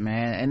that shit,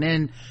 man. And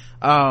then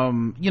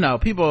you know,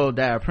 people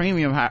that are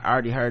premium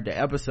already heard the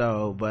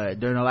episode, but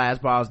during the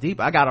last Balls Deep,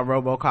 I got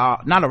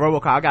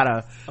I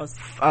got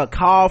a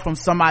call from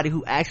somebody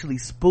who actually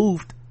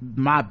spoofed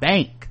my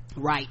bank.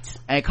 Right.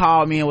 And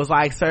called me and was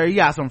like, sir, you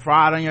got some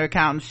fraud on your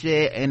account and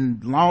shit.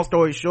 And long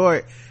story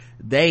short,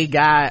 they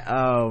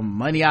got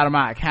money out of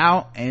my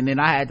account, and then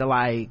I had to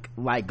like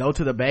go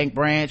to the bank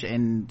branch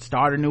and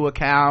start a new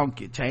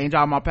account, change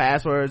all my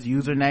passwords,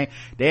 username.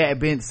 They had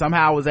been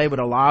somehow was able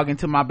to log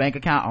into my bank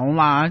account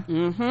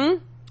online.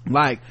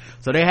 Like,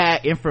 so they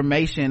had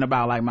information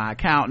about like my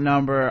account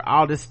number,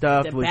 all this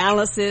stuff, the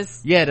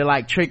balances. Yeah, to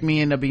like trick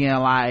me into being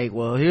like,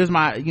 well, here's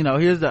my, you know,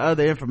 here's the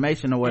other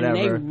information or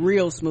whatever. And they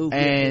real smooth.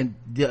 And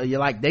you're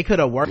like, they could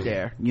have worked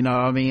there, you know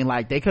what I mean?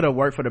 Like, they could have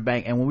worked for the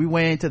bank. And when we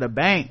went into the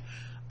bank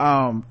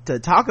to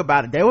talk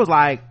about it, they was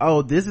like,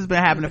 oh, this has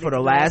been happening for the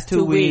last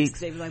 2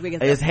 weeks. Like,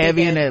 it's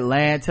heavy in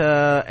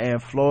Atlanta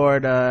and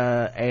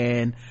Florida,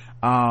 and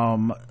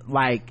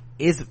like,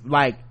 it's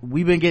like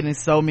we've been getting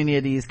so many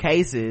of these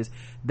cases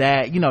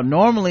that, you know,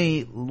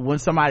 normally when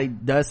somebody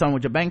does something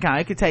with your bank account,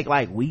 it could take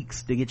like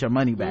weeks to get your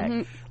money back.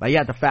 Like, you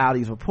have to file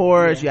these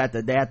reports, they have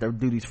to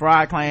do these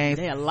fraud claims.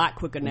 They're a lot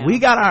quicker now. We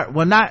got our,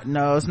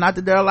 it's not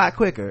that they're a lot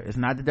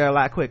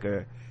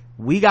quicker.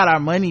 We got our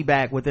money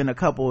back within a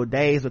couple of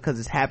days because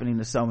it's happening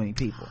to so many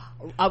people.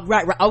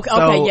 Right. Okay.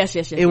 So okay.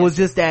 Yes. It was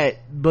just that,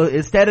 but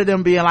instead of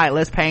them being like,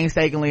 let's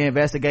painstakingly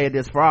investigate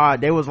this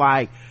fraud, they was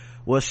like,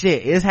 well,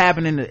 shit, it's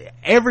happening.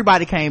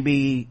 Everybody can't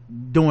be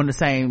doing the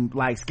same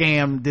like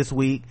scam this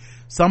week.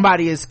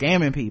 Somebody is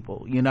scamming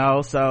people, you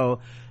know. So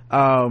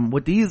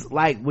with these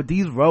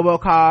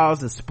robocalls,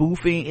 the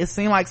spoofing, it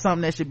seemed like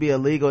something that should be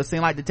illegal. It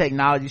seemed like the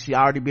technology should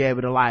already be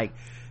able to like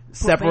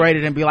separate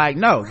it and be like,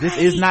 no, this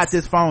is not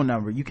this phone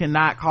number. You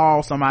cannot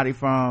call somebody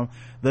from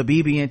the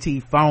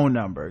BB&T phone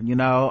number, you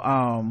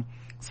know.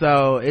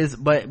 So it's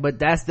but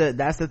that's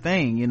the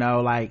thing, you know,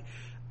 like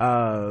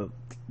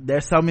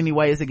there's so many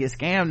ways to get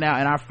scammed now,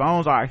 and our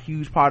phones are a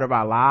huge part of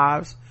our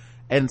lives.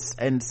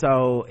 And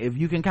so if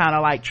you can kind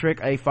of like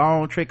trick a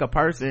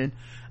person,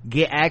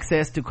 get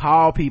access to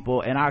call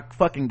people, and our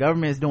fucking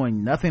government is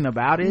doing nothing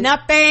about it.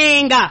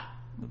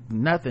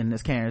 Nothing,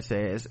 as Karen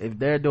says. If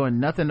they're doing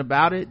nothing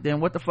about it, then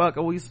what the fuck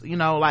are we, you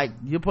know, like,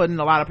 you're putting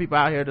a lot of people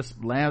out here to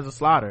lambs of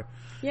slaughter.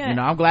 Yeah. You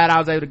know, I'm glad I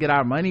was able to get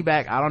our money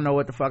back. I don't know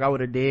what the fuck I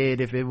would have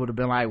did if it would have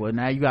been like, well,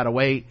 now you gotta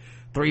wait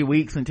 3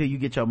 weeks until you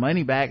get your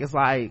money back. It's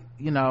like,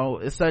 you know,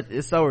 it's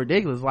so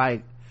ridiculous.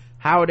 Like,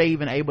 how are they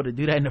even able to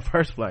do that in the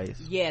first place?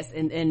 Yes.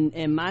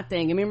 And my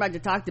thing, I remember I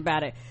just talked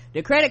about it,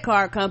 the credit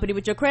card company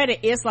with your credit,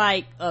 it's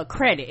like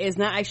credit, it's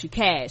not actually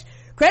cash.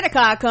 credit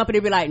card company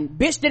be like,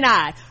 bitch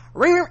denied.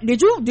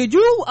 Did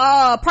you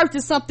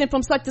purchase something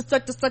from such and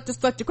such and such and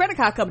such? The credit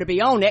card company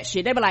be on that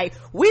shit. They be like,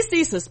 we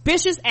see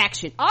suspicious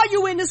action. Are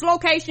you in this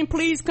location?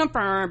 Please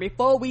confirm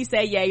before we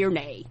say yay or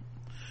nay.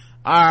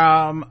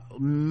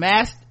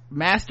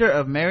 Master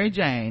of Mary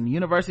Jane,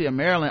 University of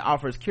Maryland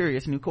offers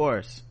curious new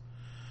course.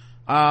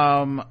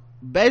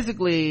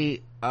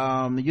 Basically,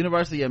 the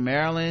University of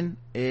Maryland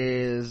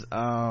is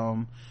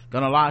gonna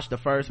launch the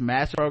first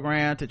master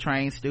program to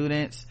train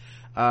students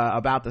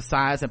about the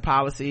science and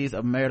policies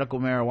of medical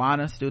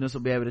marijuana. Students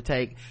will be able to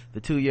take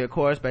the 2-year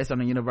course based on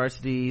the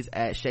universities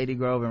at Shady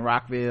Grove and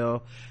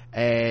Rockville,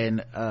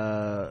 and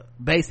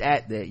based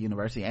at that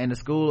university. And the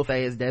school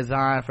is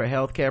designed for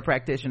healthcare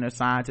practitioners,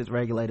 scientists,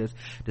 regulators,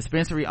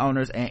 dispensary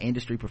owners, and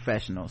industry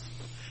professionals.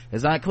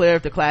 It's unclear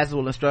if the classes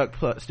will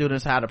instruct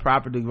students how to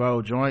properly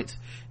grow joints,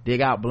 dig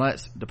out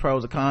blunts, the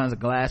pros and cons of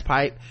glass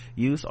pipe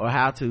use, or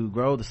how to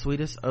grow the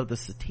sweetest of the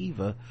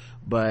sativa,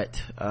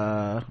 but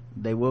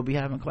they will be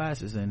having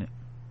classes in it.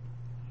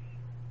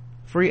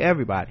 Free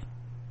everybody.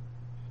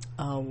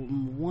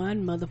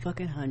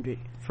 100.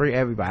 Free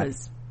everybody.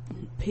 Because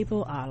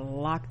people are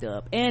locked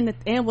up. And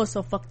what's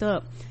so fucked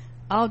up,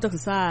 all jokes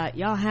aside,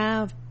 y'all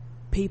have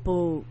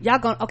people,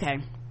 okay,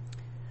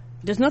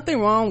 there's nothing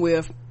wrong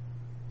with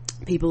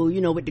people,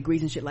 with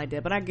degrees and shit like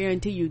that, but I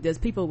guarantee you there's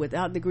people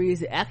without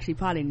degrees that actually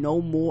probably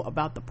know more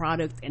about the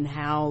product and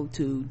how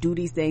to do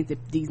these things than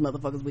these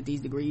motherfuckers with these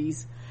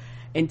degrees.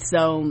 And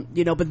so,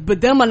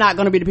 but them are not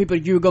going to be the people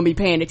you're going to be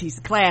paying to teach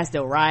the class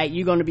though, right?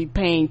 You're going to be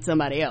paying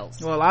somebody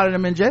else. Well, a lot of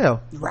them in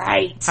jail.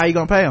 Right. How you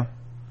going to pay them?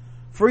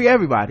 Free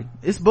everybody.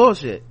 It's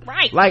bullshit.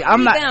 Right. Like,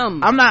 I'm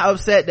not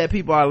upset that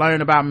people are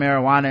learning about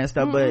marijuana and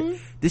stuff, but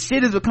the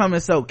shit is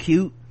becoming so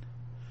cute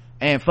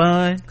and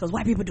fun. Cause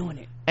white people doing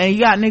it. And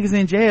you got niggas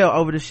in jail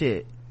over the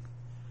shit.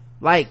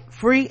 Like,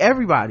 free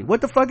everybody.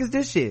 What the fuck is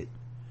this shit?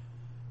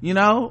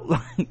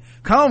 Like,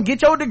 come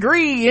get your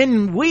degree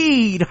in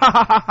weed. Ha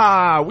ha ha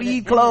ha.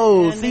 Weed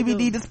clothes,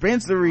 CBD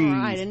dispensaries.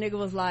 Right, and nigga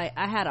was like,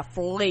 I had a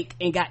flake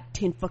and got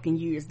 10 fucking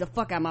years. The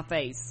fuck out my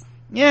face.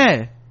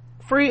 Yeah.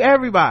 Free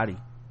everybody.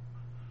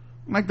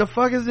 Like, the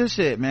fuck is this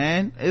shit,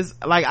 man? It's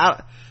like,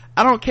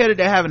 I don't care that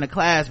they're having a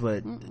class,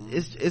 but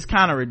it's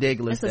kind of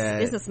ridiculous.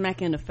 It's a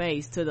smack in the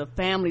face to the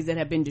families that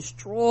have been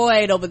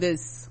destroyed over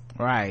this.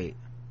 Right.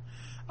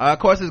 Of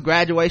course, it's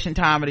graduation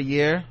time of the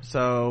year,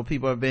 so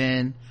people have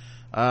been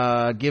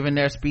giving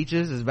their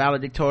speeches as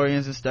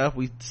valedictorians and stuff.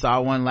 We saw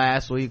one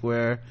last week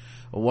where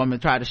a woman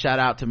tried to shout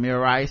out to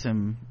Tamir Rice,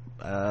 and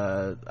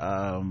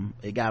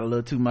it got a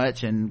little too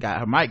much and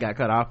her mic got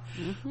cut off.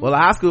 Well, a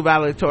high school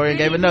valedictorian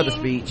gave another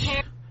speech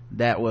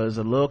that was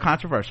a little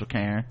controversial,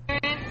 Karen.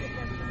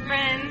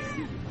 Friends,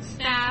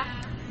 staff,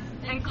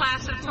 and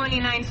class of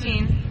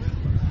 2019.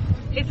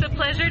 It's a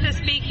pleasure to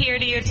speak here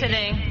to you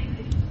today.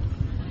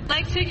 I'd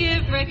like to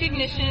give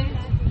recognition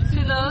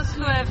to those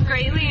who have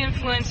greatly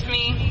influenced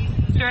me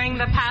during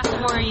the past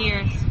 4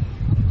 years.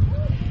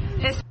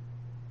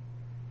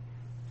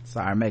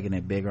 Sorry, I'm making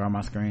it bigger on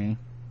my screen,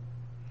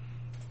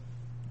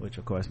 which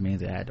of course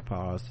means I had to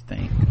pause to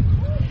think.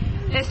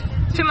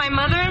 To my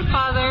mother and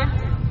father,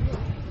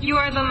 you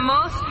are the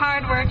most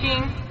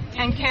hardworking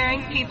and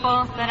caring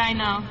people that I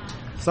know.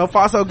 So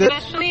far, so good.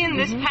 Especially in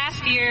this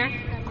past year,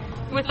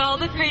 with all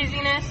the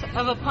craziness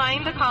of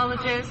applying to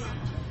colleges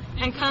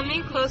and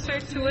coming closer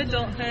to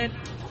adulthood,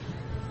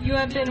 you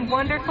have been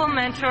wonderful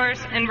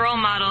mentors and role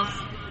models.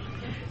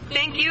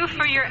 Thank you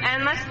for your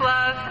endless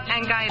love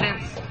and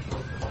guidance.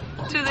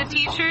 To the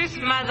teachers,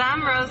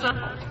 Madame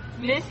Rosa,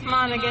 Miss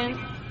Monaghan,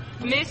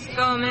 Miss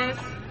Gomez,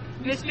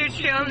 Mr.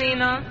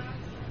 Triolino,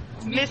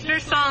 Mr.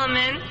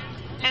 Solomon,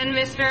 and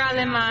Mr.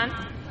 Aleman,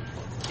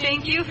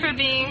 thank you for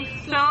being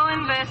so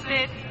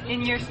invested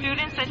in your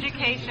students'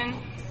 education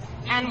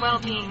and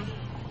well-being.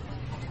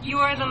 You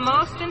are the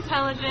most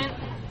intelligent,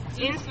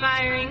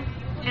 inspiring,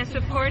 and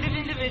supportive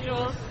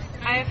individuals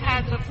I have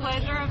had the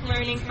pleasure of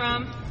learning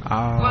from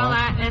while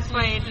at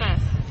SYHS.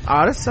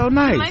 Oh, that's so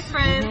nice. To my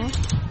friends,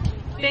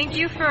 thank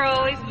you for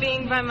always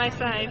being by my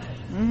side.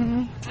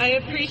 I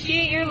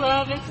appreciate your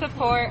love and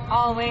support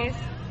always,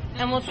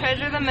 and will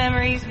treasure the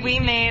memories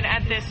we made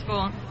at this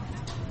school.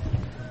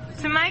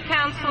 To my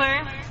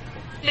counselor,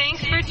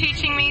 thanks for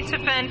teaching me to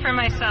fend for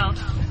myself.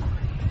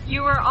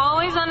 You were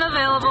always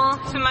unavailable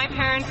to my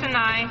parents and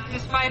I,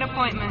 despite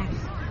appointments.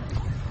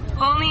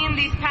 Only in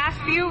these past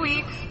few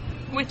weeks,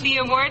 with the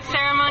award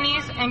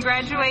ceremonies and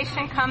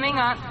graduation coming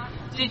up,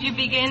 did you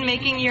begin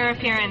making your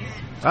appearance.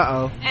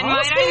 And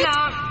might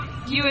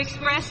I note, you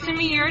expressed to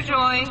me your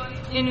joy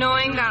in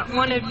knowing that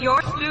one of your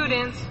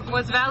students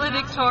was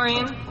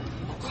valedictorian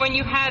when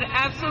you had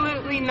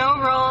absolutely no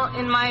role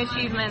in my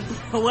achievements.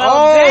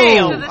 Well,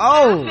 damn. To the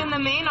staff in the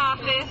main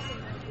office,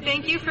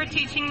 thank you for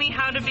teaching me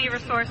how to be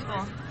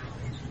resourceful.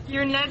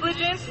 Your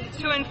negligence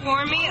to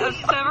inform me of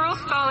several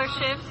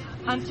scholarships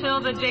until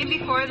the day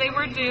before they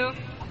were due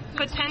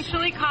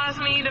potentially caused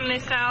me to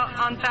miss out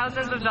on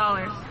thousands of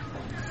dollars.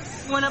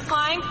 When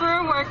applying for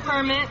a work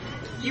permit,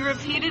 you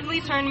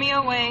repeatedly turned me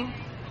away,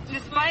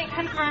 despite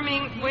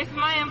confirming with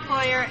my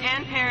employer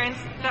and parents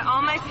that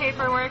all my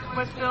paperwork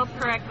was filled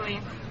correctly.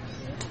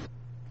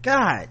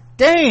 God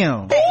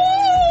damn. Okay,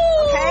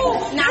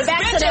 now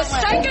back to this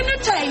taking the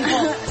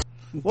table.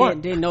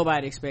 What? Didn't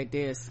nobody expect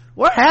this.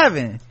 What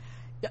happened?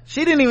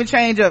 She didn't even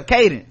change up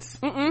cadence.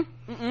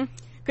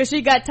 Cause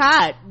she got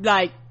tired.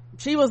 Like,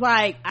 she was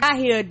like, I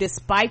here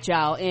despite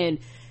y'all. And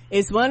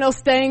it's one of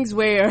those things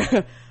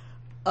where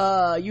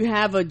you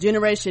have a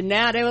generation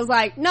now, they was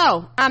like,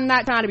 no, I'm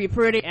not trying to be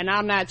pretty and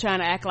I'm not trying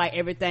to act like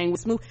everything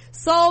was smooth.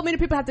 So many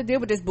people have to deal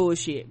with this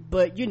bullshit,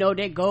 but you know,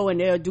 they go and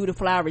they'll do the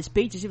flowery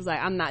speech, and she was like,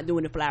 I'm not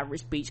doing the flowery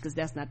speech because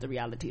that's not the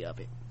reality of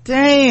it.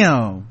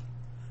 Damn,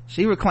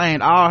 she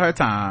reclaimed all her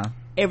time,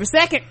 every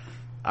second.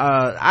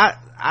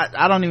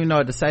 I don't even know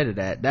what to say to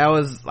that. That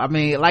was, I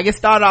mean, like, it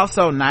started off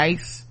so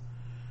nice,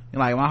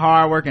 like my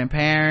hardworking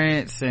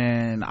parents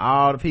and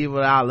all the people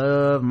that I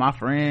love, my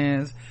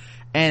friends.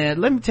 And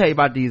let me tell you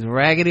about these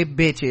raggedy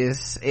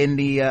bitches in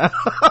the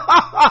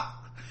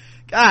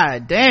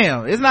God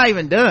damn, it's not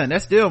even done.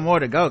 There's still more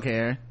to go,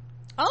 Karen.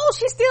 Oh,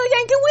 she's still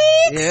yanking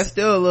wigs? Yeah, it's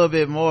still a little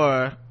bit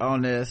more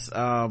on this,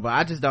 but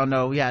I just don't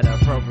know. We had the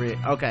appropriate,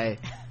 okay,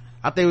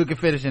 I think we can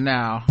finish it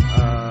now.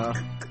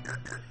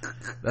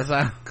 That's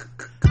how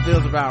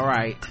feels about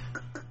right.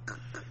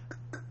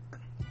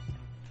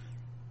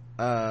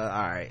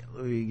 Alright,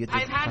 let me get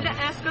this. I've had to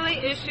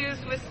escalate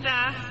issues with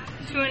staff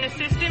to an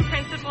assistant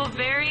principal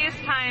various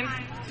times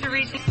to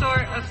reach a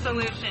sort of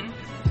solution.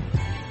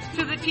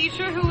 To the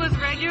teacher who was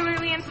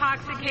regularly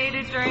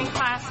intoxicated during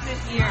class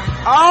this year.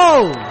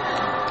 Oh!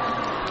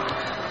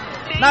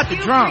 Not the Thank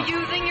you drunk. for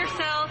using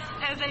yourself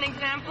as an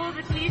example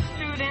to teach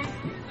students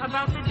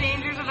about the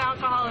dangers of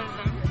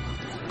alcoholism.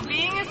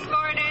 Being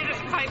escorted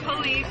by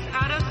police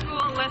out of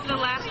school left a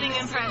lasting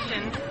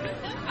impression.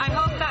 I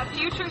hope that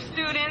future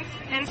students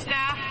and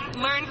staff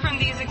learn from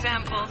these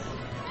examples.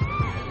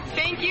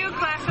 Thank you,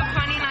 class of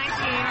 2019.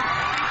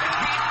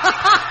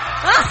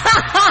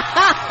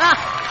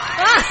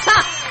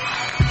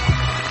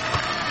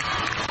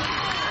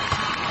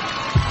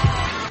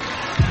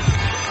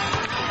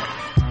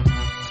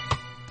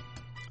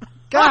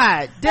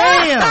 God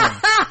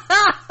damn.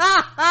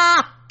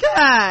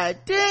 God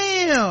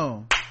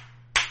damn.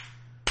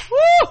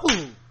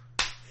 Woo!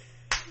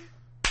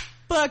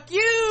 Fuck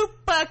you,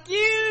 fuck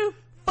you,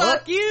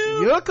 fuck you.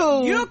 You're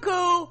cool. You're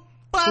cool.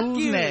 Fuck Who's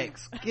you.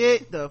 next?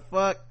 Get the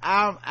fuck,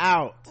 I'm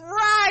out.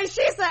 Right,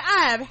 she said,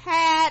 I have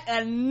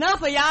had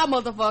enough of y'all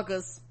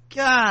motherfuckers.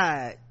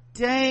 God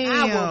damn.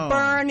 I will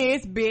burn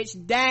this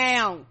bitch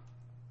down.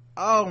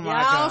 Oh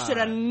my God. Y'all should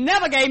have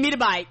never gave me the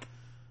bike.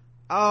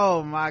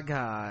 Oh my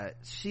God.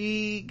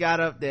 She got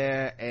up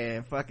there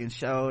and fucking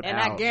showed And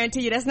out. I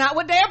guarantee you that's not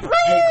what they approved.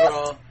 Hey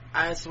girl,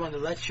 I just wanted to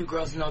let you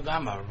girls know that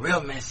I'm a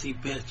real messy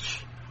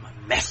bitch. I'm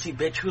a messy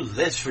bitch who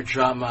lives for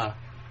drama.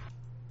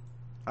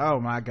 Oh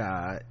my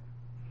God.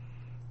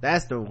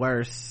 That's the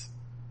worst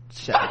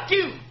shot.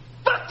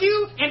 Fuck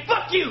you, and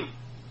fuck you.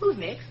 Who's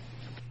next?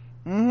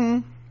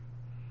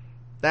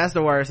 That's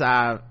the worst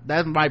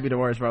that might be the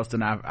worst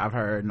roasting I've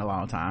heard in a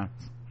long time.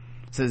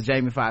 Since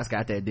Jamie Foxx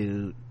got that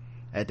dude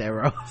at that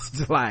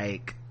roast.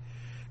 Like,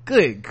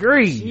 good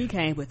grief. She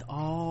came with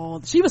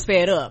she was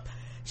fed up.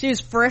 She was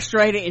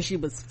frustrated and she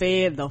was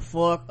fed the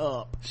fuck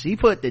up. She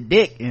put the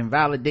dick in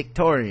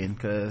valedictorian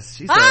because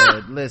she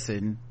said,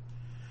 listen,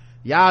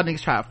 y'all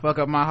niggas try to fuck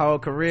up my whole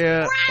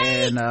career, right.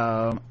 And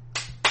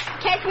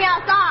Catch me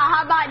outside,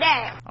 how about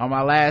that? on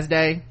my last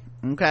day,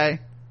 okay.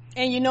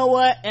 And you know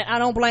what? And I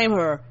don't blame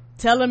her.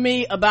 Telling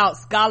me about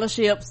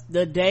scholarships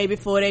the day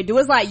before they do.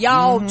 It's like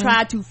y'all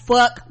tried to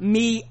fuck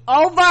me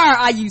over.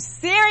 Are you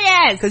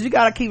serious? Because you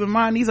gotta keep in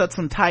mind, these are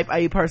some type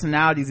A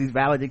personalities, these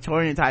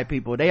valedictorian type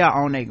people. They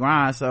are on their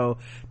grind, so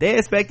they're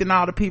expecting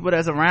all the people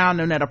that's around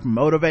them that are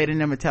motivating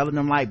them and telling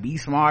them, like, be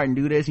smart and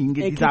do this and you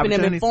can get And these keeping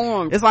opportunities. them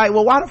informed. It's like,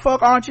 well, why the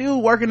fuck aren't you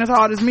working as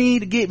hard as me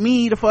to get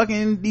me to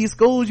fucking these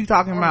schools you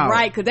talking about?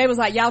 Right, because they was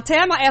like, y'all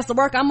tell my ass to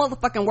work. I'm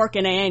motherfucking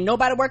working and ain't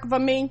nobody working for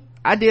me.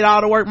 I did all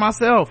the work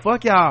myself.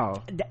 Fuck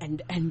y'all.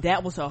 And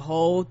that was her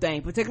whole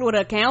thing, particularly with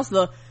her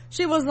counselor.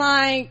 She was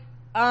like,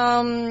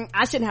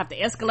 I shouldn't have to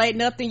escalate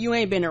nothing. You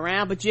ain't been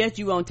around, but yet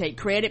you won't take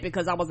credit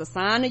because I was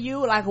assigned to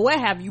you. Like, where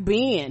have you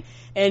been?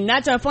 And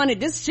not trying funny,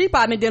 she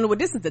probably been dealing with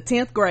this since the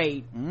 10th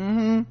grade.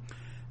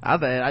 I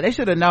think they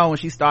should have known when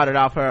she started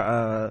off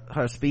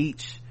her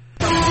speech.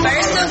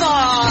 First of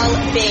all,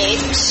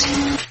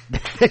 bitch.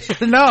 They should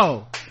have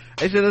known.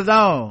 They should have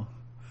known.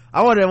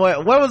 I wonder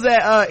what was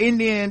that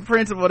Indian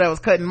principal that was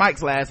cutting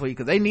mics last week,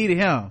 because they needed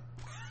him.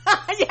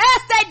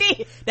 Yes, they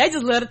did. They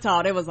just let her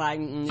talk. They was like,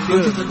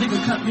 Because if a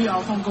nigga cut me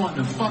off, I'm going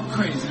to fuck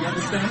crazy. You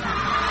understand?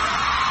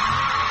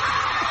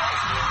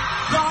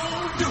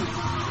 Gon' do it.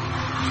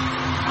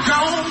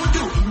 Gon'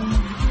 do it.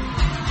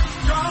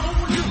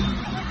 Gon' do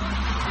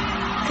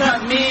it.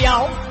 cut me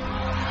off.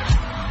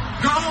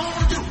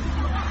 Gon' do it.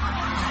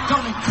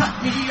 Gonna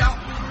cut me off.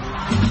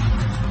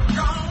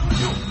 Gon'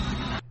 do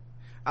it.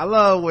 I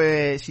love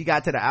when she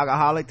got to the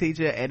alcoholic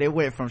teacher and it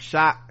went from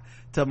shock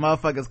to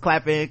motherfuckers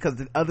clapping because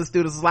the other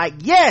students was like,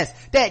 yes,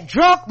 that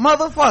drunk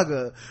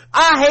motherfucker,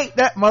 I hate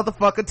that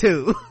motherfucker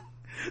too.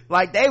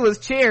 Like they was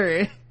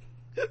cheering.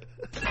 Cook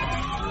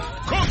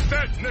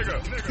that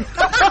nigga.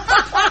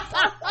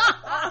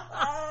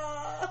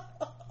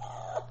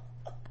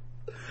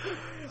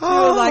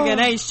 I was like, it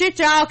ain't shit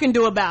y'all can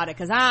do about it,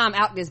 cause I'm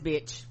out this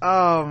bitch.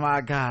 Oh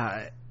my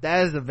god,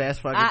 that is the best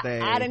fucking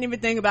thing. I didn't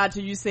even think about it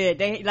till you said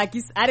they, like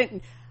you, I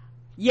didn't.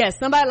 Yes,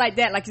 somebody like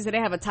that, like you said, they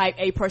have a type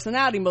A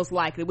personality most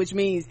likely, which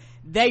means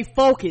they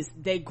focus,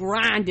 they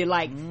grinded,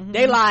 like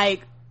they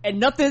like, and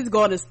nothing's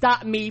going to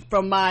stop me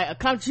from my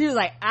accomplishment. She was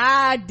like,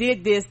 I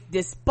did this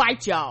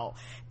despite y'all,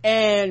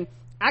 and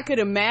I could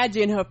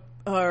imagine her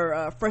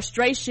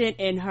frustration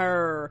and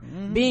her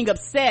being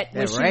upset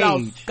when she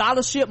lost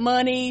scholarship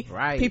money,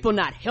 people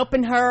not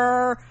helping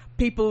her,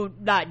 people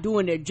not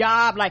doing their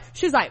job. Like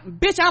she's like,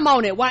 bitch, I'm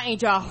on it, why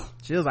ain't y'all?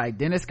 She was like,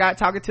 Dennis Scott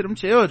talking to them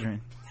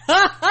children. Do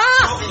not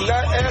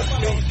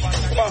ask me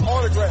for my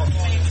autograph.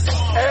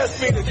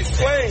 Ask me to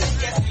explain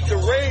the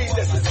rage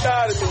that's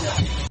inside of me.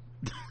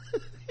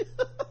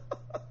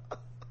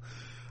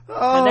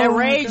 Oh, that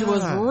rage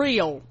was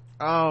real.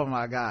 Oh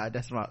my god,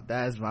 that's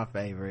my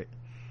favorite.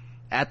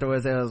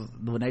 Afterwards, it was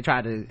when they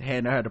tried to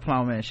hand her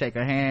diploma and shake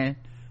her hand,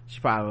 she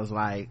probably was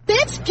like,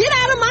 bitch, get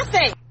out of my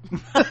face.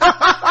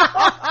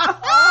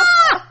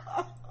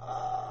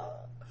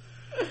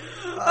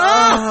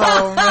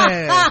 Oh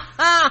man.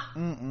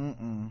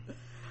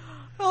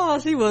 Oh,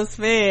 she was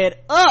fed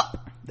up.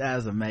 That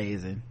was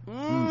amazing.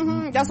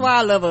 That's why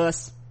I love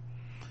us.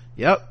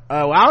 Yep.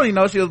 Well, I don't even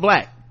know she was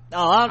black.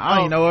 I don't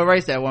even oh. know what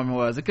race that woman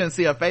was. I couldn't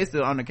see her face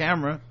on the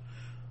camera.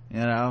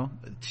 You know,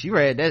 she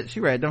read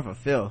them for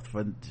filth.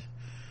 For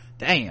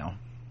damn.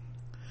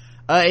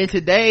 In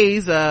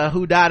today's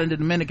who died in the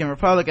Dominican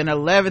Republic, an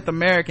 11th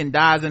American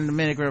dies in the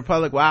Dominican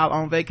Republic while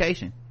on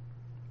vacation.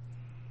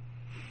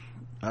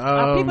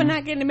 Are people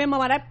not getting the memo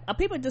about that? Are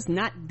people just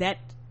not that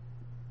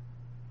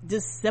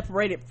just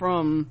separated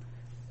from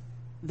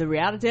the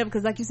reality of it?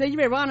 Because like you said, you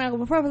read Ron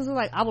Uncle Purpose,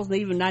 like I was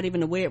not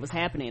even aware it was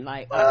happening.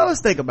 Like, well,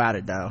 let's think about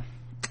it though.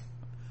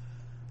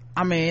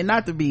 I mean,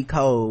 not to be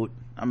cold,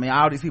 I mean,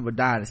 all these people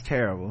dying is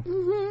terrible,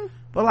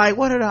 but like,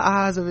 what are the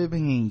odds of it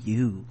being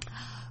you?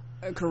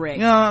 Correct.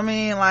 You know what I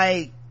mean?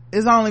 Like,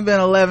 it's only been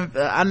 11.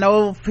 I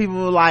know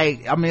people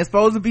like, I mean, it's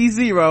supposed to be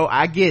 0,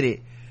 I get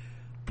it,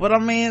 but I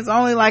mean, it's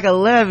only like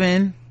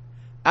 11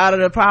 out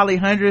of the probably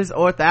hundreds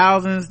or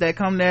thousands that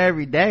come there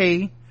every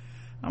day.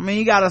 I mean,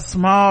 you got a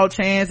small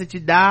chance that you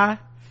die.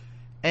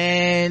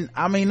 And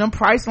I mean, them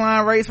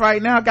Priceline rates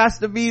right now got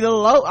to be the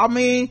low. I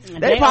mean,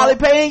 they probably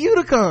paying you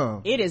to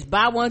come. It is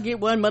buy one get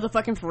one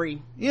motherfucking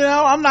free. You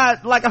know, I'm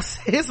not, like I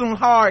said, it's some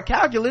hard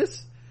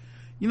calculus.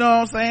 You know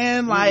what I'm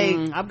saying? Like,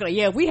 I'm gonna,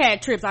 if we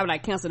had trips, I would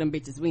like cancel them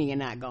bitches. We ain't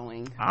not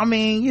going. I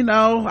mean, you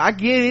know, I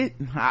get it.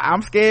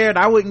 I'm scared.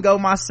 I wouldn't go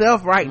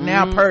myself right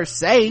now per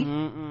se.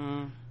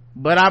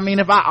 But I mean,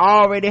 if I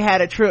already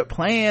had a trip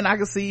planned, I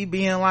could see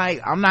being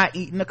like, I'm not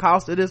eating the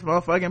cost of this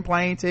motherfucking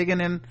plane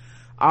ticket and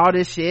all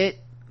this shit.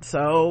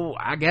 So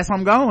I guess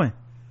I'm going.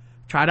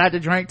 Try not to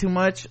drink too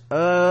much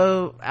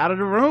out of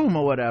the room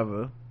or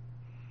whatever,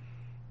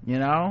 you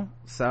know.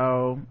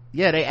 So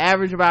yeah, they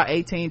average about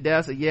 18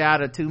 deaths a year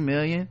out of 2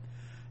 million.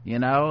 You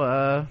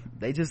know,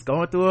 they just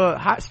going through a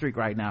hot streak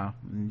right now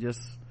and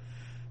just,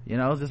 you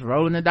know, just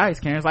rolling the dice.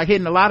 Karen's like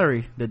hitting the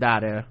lottery to die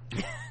there.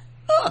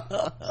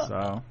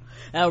 So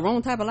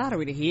wrong type of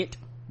lottery to hit.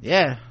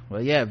 Yeah,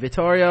 well, yeah,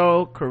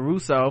 Vittorio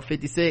Caruso,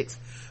 56,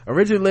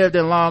 originally lived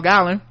in Long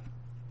Island,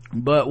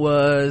 but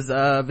was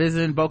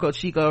visiting Boca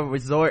Chica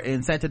Resort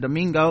in Santo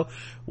Domingo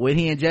when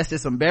he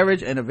ingested some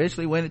beverage and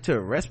eventually went into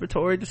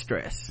respiratory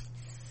distress.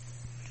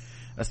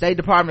 A State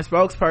Department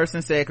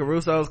spokesperson said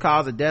Caruso's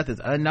cause of death is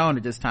unknown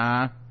at this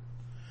time.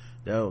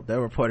 They'll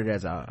report it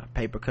as a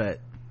paper cut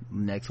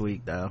next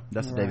week, though.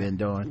 That's what they've been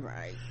doing.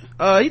 Right.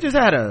 He just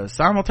had a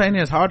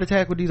simultaneous heart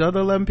attack with these other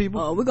 11 people.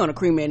 Oh, we're gonna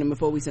cremate him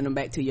before we send him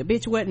back to you.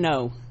 Bitch, what?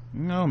 No,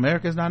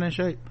 America's not in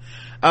shape.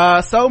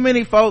 So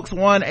many folks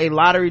won a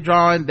lottery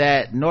drawing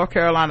that North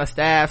Carolina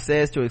staff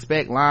says to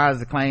expect lines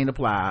to claim the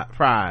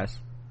prize.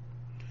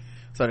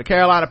 So the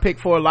Carolina Pick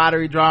 4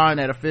 lottery drawing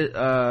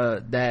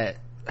that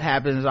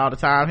happens all the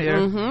time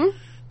here.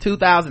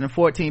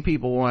 2014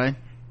 people won.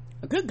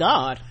 Good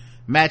God.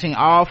 Matching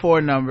all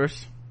 4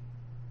 numbers,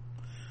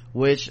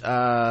 which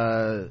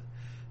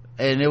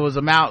and it was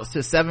amounts to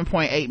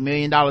 $7.8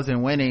 million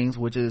in winnings,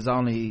 which is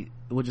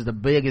the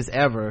biggest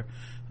ever.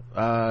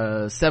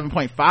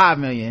 7.5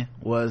 million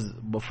was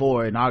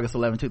before in August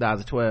 11,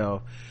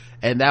 2012,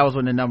 and that was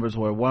when the numbers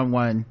were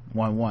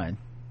 1111.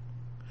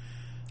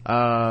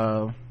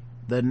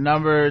 The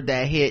number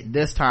that hit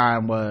this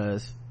time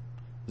was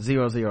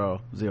 0000.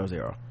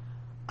 Are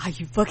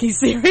you fucking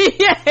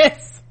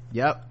serious?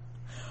 Yep.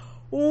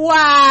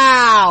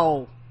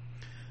 Wow.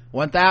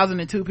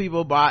 1,002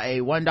 people bought a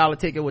 $1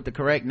 ticket with the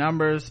correct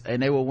numbers,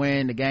 and they will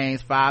win the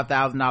game's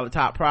 $5,000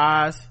 top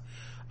prize.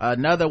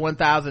 Another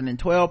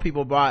 1,012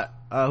 people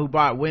who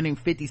bought winning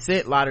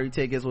 50-cent lottery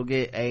tickets will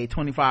get a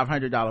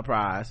 $2,500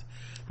 prize.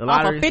 The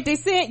lottery, off of 50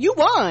 cent, you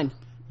won.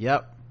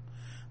 Yep.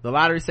 The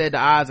lottery said the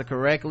odds are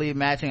correctly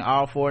matching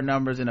all 4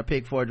 numbers in a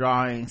pick 4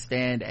 drawing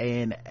stand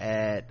in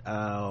at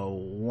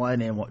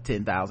 1 in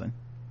 10,000.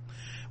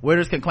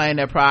 Winners can claim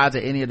their prize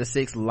at any of the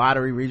 6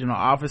 lottery regional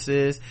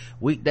offices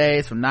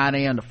weekdays from 9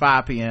 a.m. to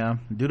 5 p.m.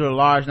 Due to the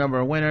large number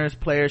of winners,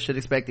 players should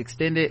expect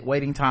extended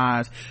waiting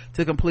times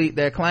to complete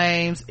their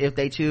claims if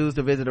they choose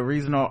to visit a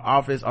regional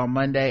office on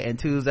Monday and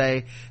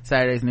Tuesday.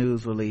 Saturday's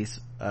news release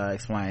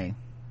explained.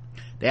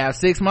 They have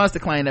 6 months to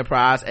claim their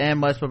prize and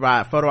must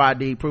provide photo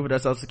ID, proof of their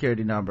social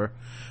security number.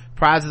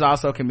 Prizes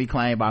also can be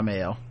claimed by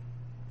mail.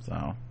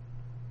 So,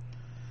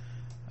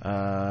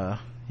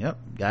 yep,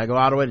 gotta go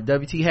all the way to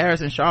WT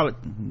Harris in Charlotte.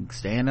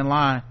 Stand in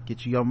line,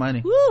 get you your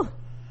money. Woo!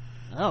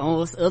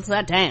 Oh, it's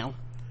upside down.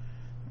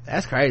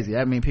 That's crazy.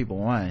 That means people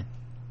won.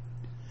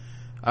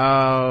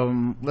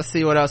 Let's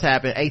see what else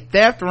happened. A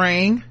theft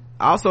ring,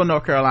 also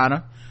North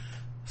Carolina,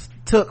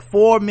 took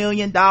 $4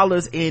 million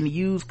in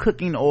used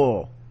cooking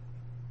oil.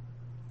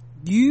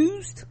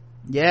 Used?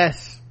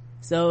 Yes.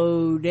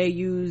 So they're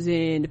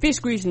using the fish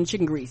grease and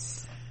chicken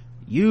grease.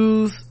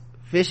 Used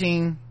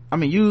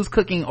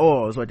cooking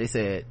oil is what they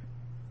said.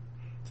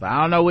 So I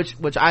don't know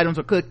which items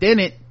were cooked in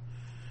it,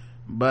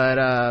 but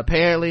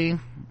apparently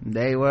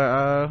they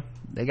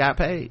got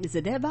paid. Is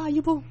it that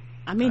valuable?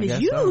 I mean, it's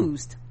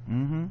used.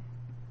 So.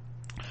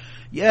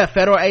 Yeah,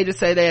 federal agents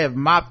say they have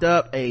mopped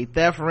up a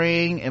theft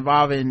ring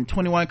involving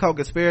 21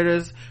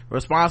 co-conspirators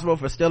responsible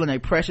for stealing a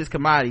precious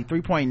commodity,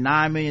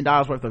 $3.9 million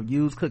worth of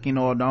used cooking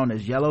oil known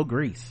as yellow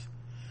grease.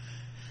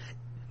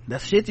 The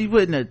shit you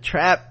put in a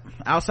trap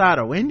outside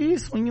of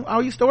Wendy's when you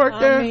used to work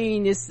there?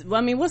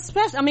 What's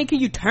special? I mean,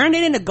 can you turn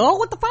it into gold?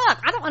 What the fuck?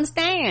 I don't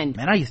understand.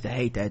 Man, I used to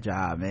hate that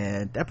job,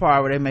 man. That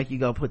part where they make you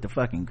go put the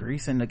fucking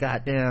grease in the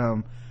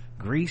goddamn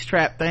grease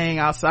trap thing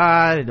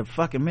outside in the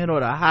fucking middle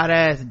of the hot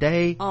ass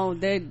day. Oh,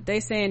 they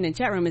saying in the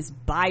chat room it's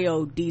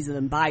biodiesel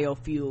and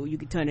biofuel. You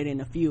can turn it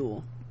into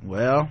fuel.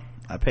 Well,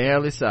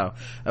 apparently so.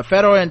 A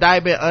federal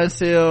indictment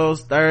unsealed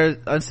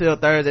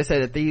Thursday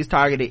said that thieves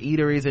targeted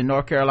eateries in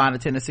North Carolina,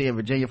 Tennessee, and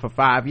Virginia for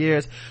 5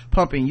 years,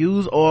 pumping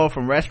used oil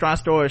from restaurant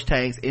storage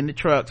tanks into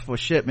trucks for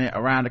shipment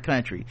around the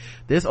country.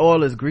 This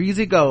oil is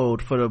greasy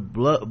gold for the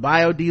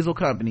biodiesel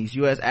companies.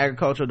 U.S.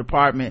 Agricultural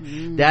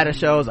Department data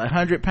shows a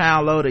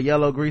 100-pound load of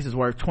yellow grease is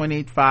worth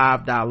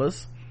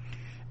 $25.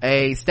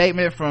 A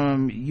statement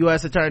from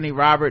U.S. Attorney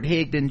Robert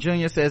Higdon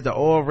Jr. says the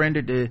oil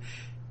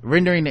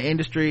rendering the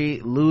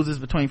industry loses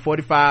between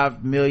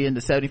 45 million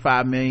to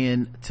 75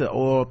 million to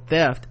oil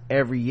theft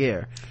every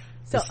year.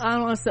 So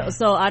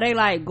are they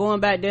like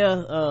going back there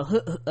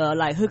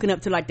like hooking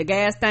up to like the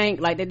gas tank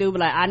like they do,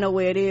 but like I know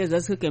where it is,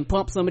 let's hook and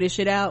pump some of this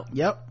shit out?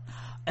 Yep.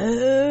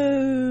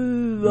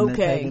 Oh,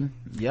 okay.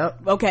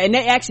 Yep. Okay, and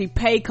they actually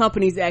pay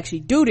companies to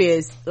actually do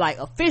this like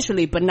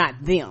officially, but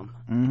not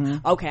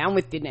them. Okay, I'm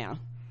with you now.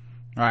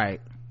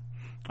 Right.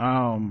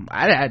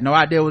 I had no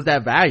idea it was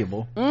that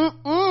valuable.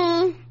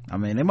 I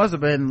mean, they must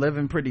have been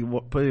living pretty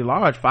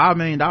large. $5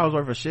 million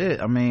worth of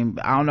shit. I mean,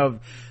 I don't know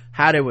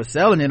how they were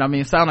selling it. I mean,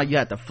 it sounded like you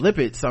had to flip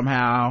it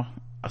somehow.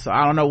 So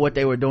I don't know what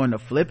they were doing to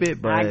flip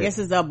it, but I guess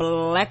it's a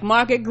black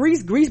market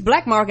grease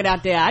black market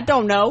out there. I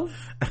don't know.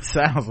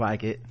 Sounds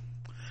like it.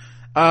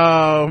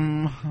 All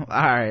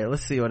right,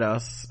 let's see what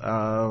else.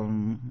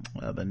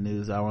 Other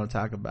news I want to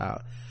talk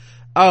about.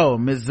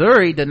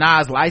 Missouri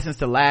denies license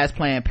to last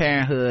Planned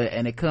Parenthood,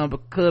 and it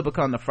could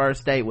become the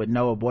first state with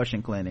no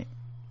abortion clinic.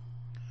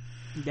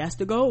 That's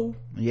the goal.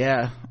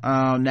 Yeah.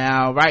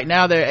 Right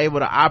now they're able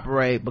to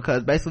operate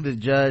because basically the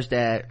judge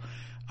that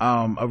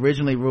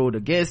originally ruled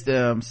against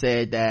them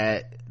said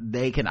that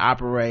they can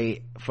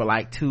operate for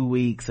like 2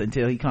 weeks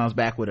until he comes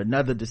back with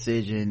another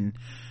decision,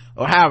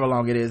 or however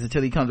long it is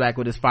until he comes back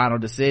with his final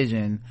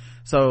decision.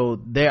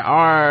 So there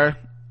are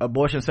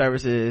abortion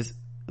services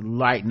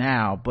right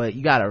now, but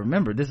you gotta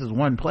remember this is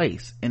one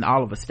place in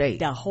all of a state,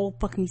 the whole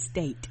fucking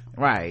state.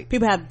 Right.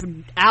 People have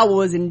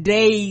hours and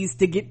days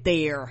to get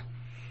there.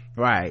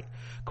 Right.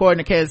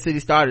 According to Kansas City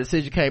Star, the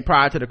decision came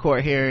prior to the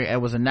court hearing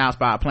and was announced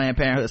by a Planned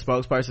Parenthood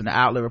spokesperson. The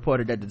outlet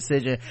reported that the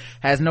decision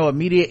has no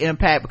immediate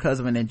impact because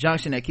of an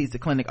injunction that keeps the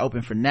clinic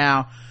open for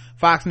now.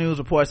 Fox News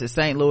reports that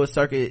St. Louis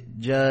Circuit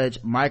Judge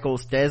Michael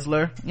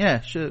Stelzler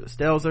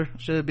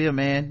should be a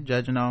man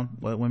judging on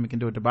what women can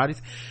do with their bodies,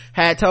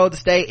 had told the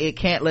state it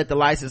can't let the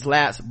license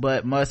lapse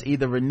but must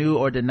either renew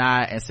or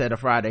deny and set a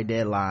Friday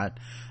deadline.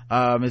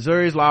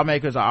 Missouri's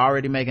lawmakers are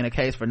already making a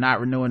case for not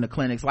renewing the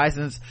clinic's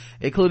license,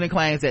 including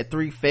claims that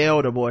 3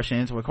 failed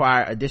abortions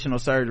require additional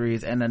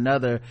surgeries and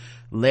another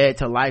led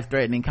to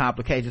life-threatening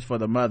complications for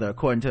the mother,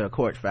 according to a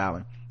court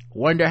filing.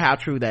 Wonder how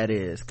true that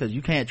is, because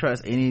you can't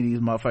trust any of these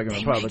motherfucking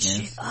Republicans.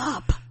 Make shit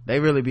up.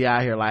 They really be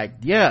out here like,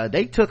 yeah,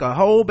 they took a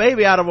whole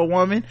baby out of a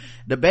woman,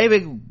 the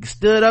baby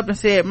stood up and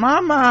said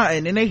mama,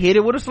 and then they hit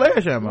it with a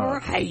sledgehammer.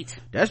 Right.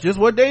 That's just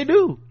what they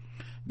do.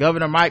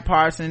 Governor Mike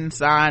Parson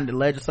signed the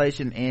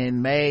legislation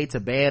in May to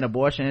ban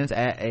abortions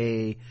at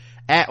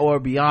or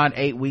beyond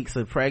 8 weeks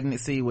of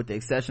pregnancy, with the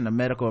exception of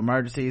medical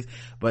emergencies,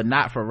 but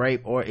not for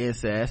rape or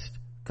incest,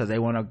 because they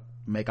want to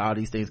make all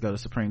these things go to the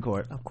Supreme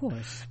Court. Of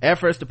course.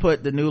 Efforts to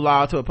put the new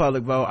law to a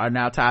public vote are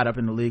now tied up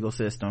in the legal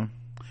system.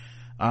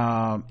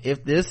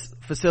 If this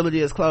facility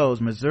is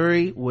closed,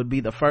 Missouri would be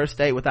the first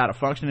state without a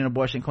functioning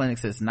abortion clinic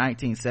since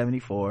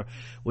 1974,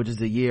 which is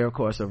the year, of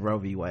course, of Roe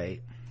v.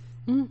 Wade.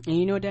 And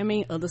you know what that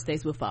means? Other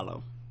states will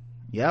follow.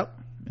 Yep,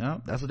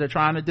 that's what they're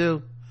trying to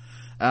do.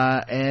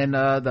 And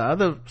the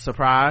other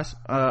surprise,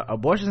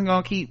 abortions are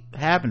gonna keep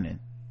happening.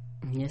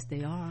 Yes,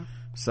 they are.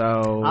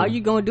 So all you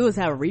gonna do is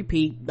have a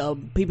repeat.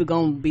 People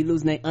gonna be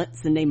losing their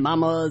aunts and their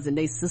mamas and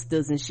their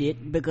sisters and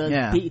shit because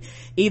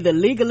either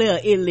legally or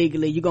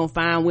illegally you're gonna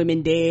find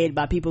women dead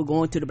by people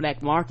going to the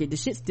black market. The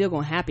shit's still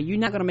gonna happen. You're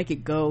not gonna make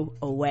it go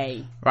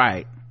away.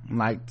 Right.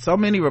 Like so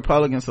many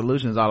Republican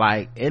solutions are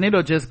like, and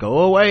it'll just go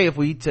away if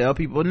we tell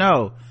people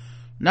no.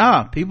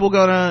 Nah, people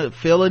gonna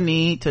feel a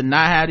need to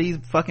not have these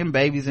fucking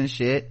babies and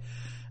shit,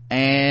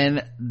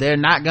 and they're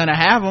not gonna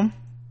have them.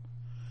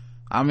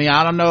 I mean,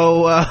 I don't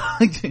know, I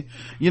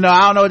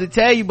don't know what to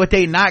tell you, but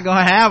they not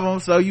gonna have them,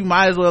 so you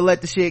might as well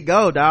let the shit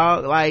go,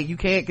 dog. Like, you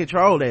can't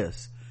control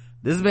this.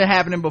 This has been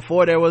happening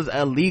before there was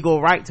a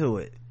legal right to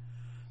it.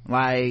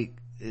 Like,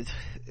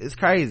 it's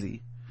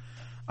crazy.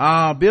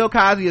 Bill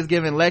Cosby is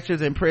giving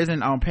lectures in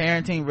prison on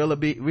parenting,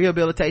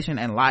 rehabilitation,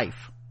 and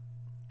life.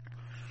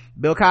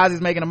 Bill Cosby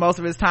is making the most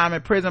of his time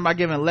in prison by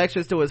giving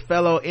lectures to his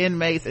fellow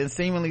inmates and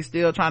seemingly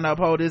still trying to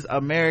uphold his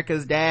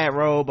America's Dad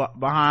role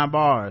behind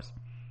bars.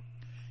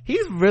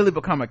 He's really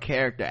become a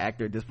character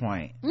actor at this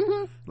point.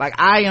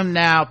 Like, I am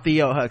now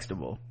Theo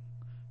Huxtable.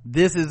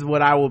 This is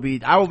what I will be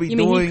doing. You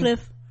mean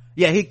Heathcliff?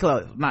 Yeah,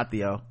 Heathcliff, not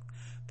Theo.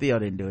 Theo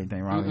didn't do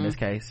anything wrong in this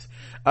case.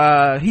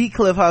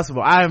 Cliff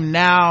Huxtable. I am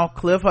now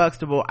Cliff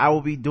Huxtable. I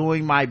will be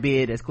doing my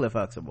bid as Cliff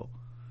Huxtable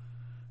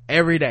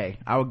every day.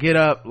 I will get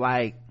up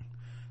like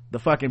the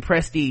fucking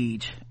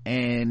Prestige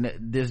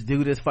and just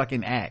do this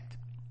fucking act.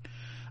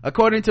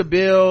 According to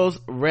Bill's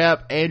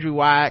rep Andrew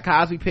Wyatt,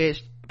 Cosby's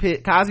pitch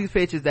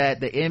is that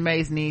the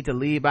inmates need to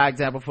lead by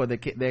example for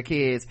their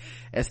kids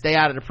and stay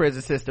out of the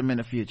prison system in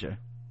the future.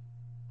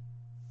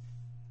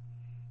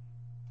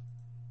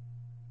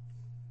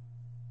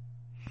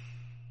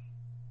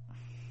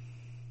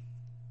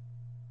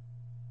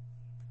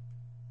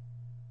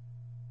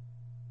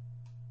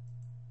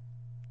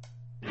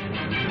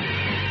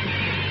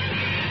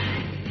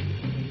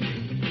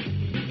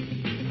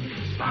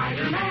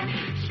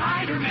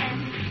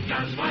 Spider-Man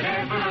does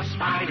whatever a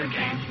spider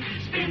can.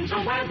 Spins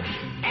a web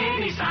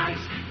any size,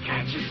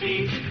 catches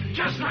thieves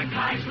just like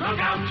flies. Look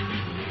out,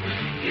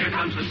 here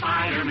comes the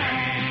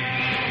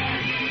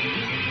Spider-Man.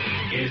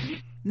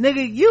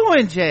 Nigga, you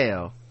in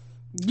jail.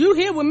 You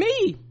here with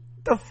me.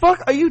 The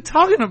fuck are you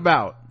talking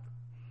about?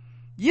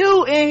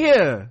 You in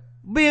here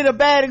being a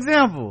bad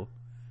example.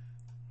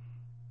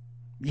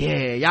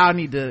 Yeah, y'all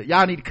need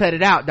to cut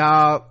it out,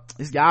 dog.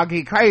 Y'all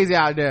get crazy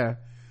out there.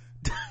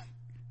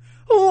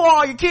 Who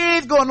are your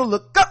kids going to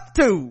look up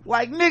to?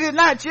 Like, nigga,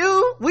 not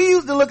you. We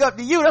used to look up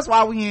to you. That's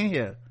why we in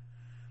here.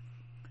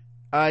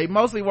 He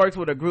mostly works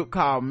with a group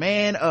called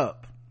Man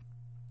Up,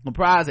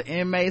 comprised of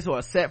inmates who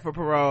are set for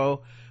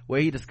parole, where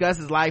he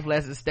discusses life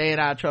lessons, staying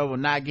out of trouble,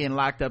 not getting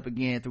locked up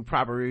again through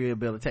proper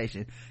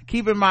rehabilitation.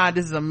 Keep in mind,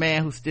 this is a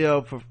man who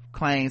still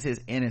proclaims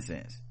his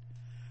innocence.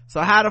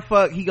 So how the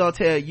fuck he gonna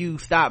tell you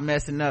stop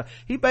messing up?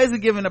 He basically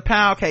giving a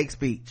pound cake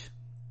speech.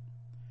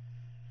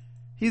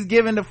 He's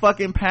giving the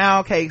fucking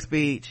pound cake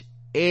speech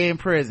in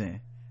prison.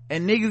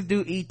 And niggas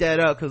do eat that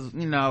up because,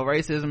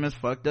 racism has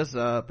fucked us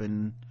up,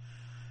 and,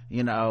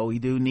 we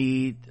do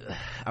need,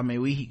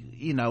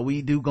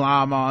 we do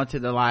glom on to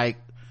the, like,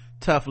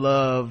 tough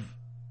love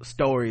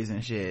stories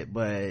and shit,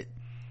 but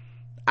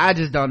I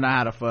just don't know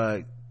how to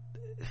fuck,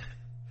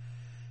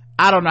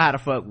 I don't know how to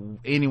fuck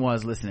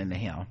anyone's listening to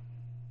him.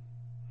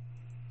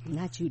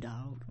 Not you,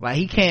 dog. Like,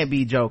 he can't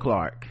be Joe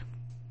Clark.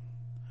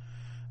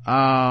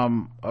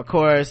 Of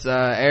course,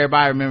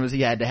 everybody remembers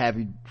he had the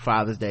Happy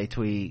Father's Day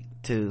tweet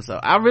too, so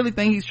I really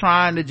think he's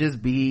trying to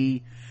just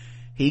be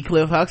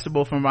Cliff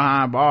Huxtable from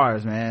behind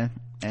bars, man.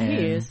 And he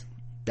is.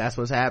 That's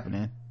what's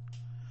happening.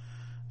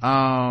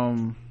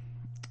 Yeah,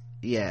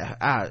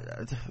 I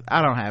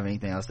don't have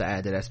anything else to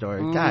add to that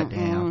story. God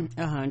damn.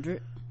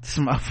 100. This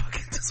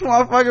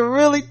motherfucker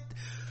really,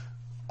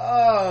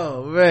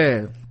 oh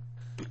man,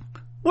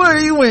 what are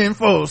you in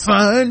for,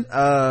 son?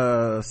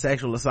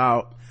 Sexual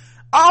assault.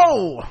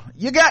 Oh,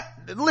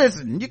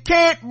 listen, you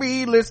can't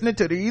be listening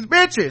to these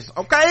bitches,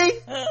 okay?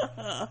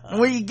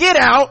 And when you get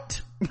out,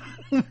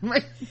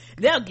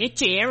 they'll get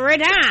you every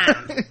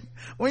time.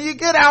 When you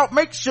get out,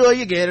 make sure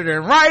you get it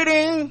in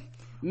writing.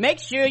 Make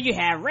sure you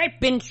have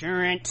rape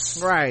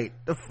insurance. Right.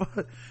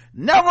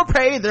 Never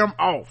pay them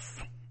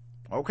off.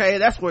 Okay,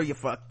 that's where you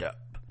fucked up.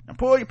 Now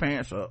pull your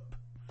pants up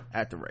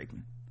after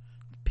raping.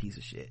 Piece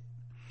of shit.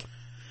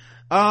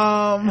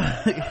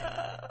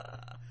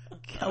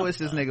 I wish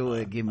this nigga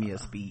would give me a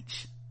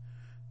speech.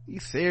 You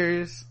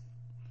serious?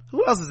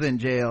 Who else is in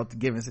jail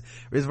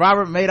is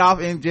Robert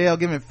Madoff in jail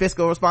giving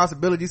fiscal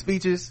responsibility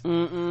speeches?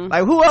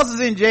 Like, who else is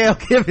in jail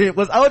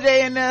was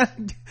OJ in there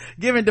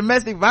giving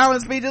domestic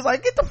violence speeches?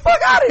 Like, get the fuck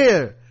out of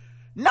here.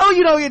 No,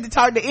 you don't get to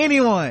talk to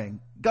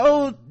anyone.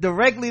 Go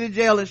directly to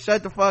jail and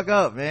shut the fuck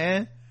up,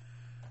 man.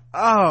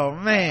 Oh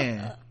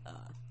man.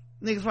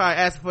 Niggas probably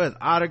asking for his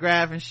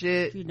autograph and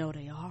shit. You know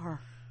they are.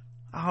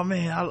 Oh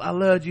man, I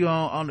loved you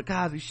on the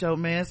Cosby Show,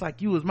 man. It's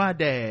like you was my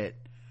dad.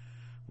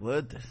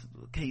 What?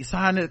 Can you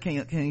sign it?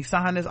 Can you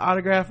sign this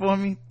autograph for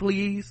me,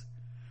 please?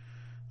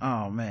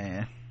 Oh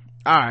man.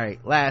 All right,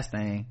 last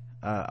thing.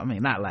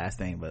 Not last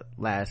thing, but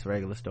last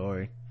regular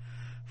story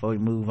before we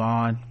move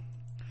on.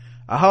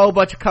 A whole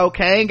bunch of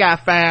cocaine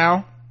got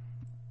found.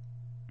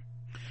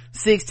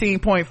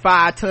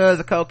 16.5 tons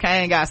of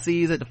cocaine got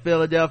seized at the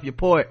Philadelphia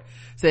port,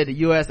 said the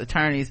U.S.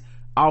 Attorney's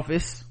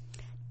Office.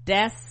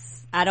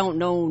 I don't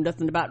know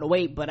nothing about the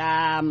weight, but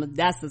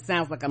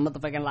sounds like a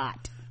motherfucking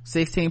lot.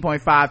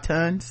 16.5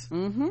 tons.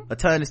 Mm-hmm. A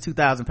ton is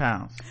 2,000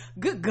 pounds.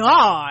 Good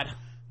God.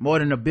 More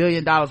than $1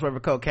 billion worth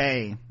of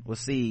cocaine was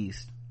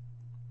seized.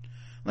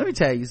 Let me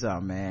tell you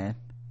something, man.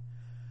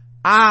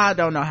 I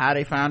don't know how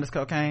they found this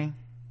cocaine.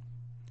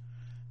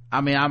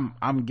 I mean,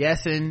 I'm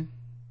guessing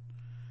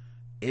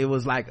it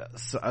was like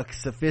a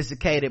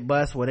sophisticated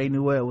bus where they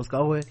knew where it was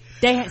going.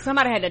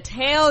 Somebody had to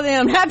tell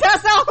them.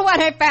 That's all why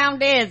they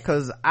found this.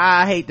 Cause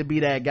I hate to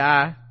be that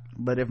guy,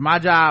 but if my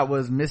job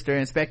was Mr.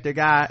 Inspector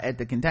guy at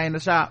the container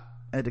shop,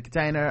 at the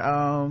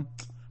container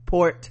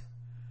port,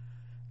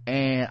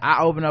 and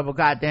I opened up a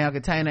goddamn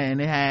container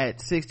and it had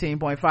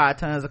 16.5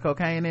 tons of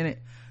cocaine in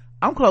it,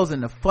 I'm closing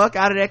the fuck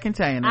out of that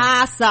container.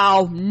 I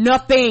saw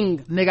nothing.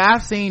 Nigga,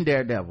 I've seen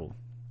Daredevil.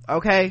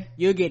 Okay,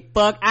 you get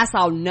fucked. I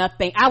saw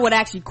nothing. I would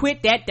actually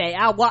quit that day.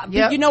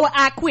 Yep. You know what?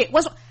 I quit.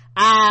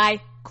 I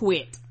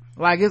quit.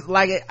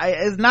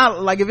 It's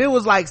not like if it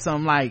was like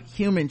some like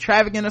human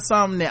trafficking or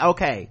something, then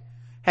okay,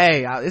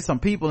 hey, it's some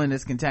people in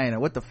this container.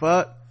 What the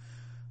fuck?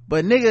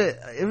 But nigga,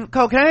 if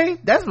cocaine,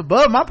 that's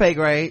above my pay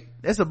grade.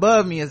 That's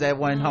above me, as that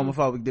one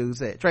transphobic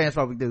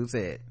dude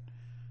said.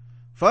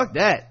 Fuck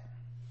that.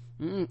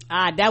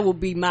 That would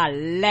be my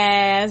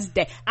last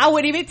day. I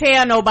wouldn't even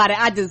tell nobody.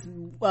 I just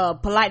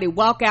politely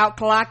walk out,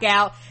 clock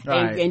out,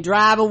 and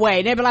drive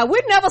away. They'd be like,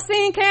 we've never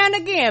seen Karen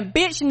again.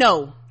 Bitch,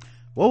 no.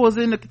 What was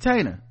in the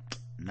container?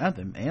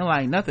 Nothing. Ain't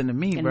like nothing to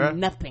me, bro.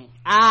 Nothing.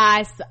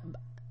 I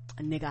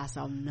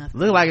saw nothing.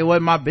 Looked like it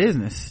wasn't my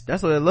business.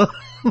 That's what it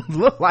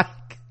looked like.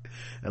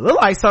 It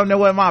looked like something that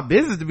wasn't my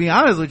business, to be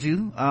honest with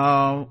you.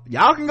 Y'all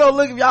can go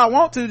look if y'all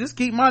want to. Just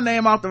keep my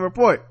name off the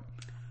report.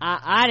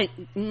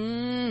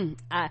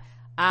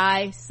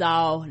 I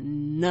saw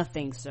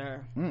nothing,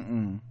 sir.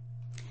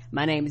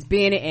 My name is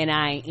Bennett,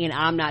 and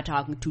I'm not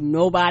talking to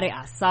nobody.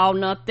 I saw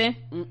nothing.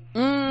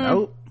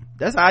 Nope.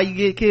 That's how you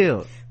get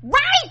killed.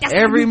 Right. That's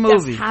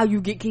how you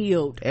get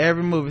killed.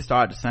 Every movie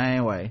starts the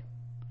same way.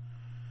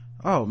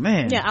 Oh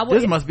man. Yeah,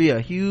 this must be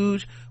a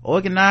huge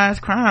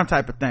organized crime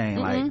type of thing.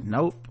 Like,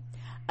 nope.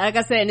 Like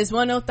I said, and it's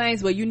one of those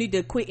things where you need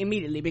to quit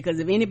immediately, because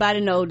if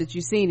anybody knows that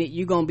you've seen it,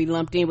 you're gonna be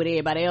lumped in with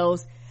everybody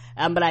else.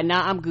 I'm like,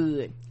 nah, I'm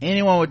good.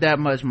 Anyone with that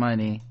much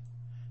money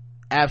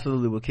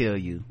absolutely will kill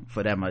you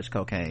for that much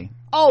cocaine.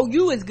 Oh,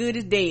 you as good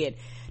as dead.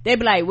 They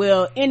be like,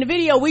 well, in the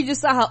video we just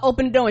saw her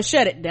open the door and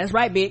shut it. That's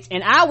right, bitch.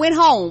 And I went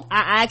home.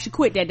 I actually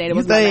quit that day. That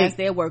was my last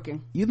day of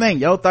working. You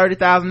think your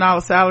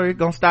 $30,000 salary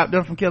gonna stop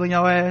them from killing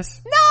your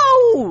ass?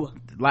 No.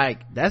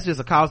 Like, that's just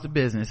a cost of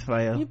business,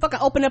 player. You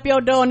fucking open up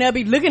your door and they'll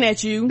be looking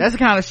at you. That's the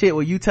kind of shit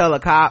where you tell a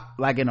cop,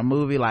 like in a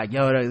movie, like,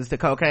 yo, it's the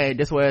cocaine,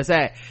 this where it's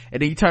at,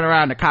 and then you turn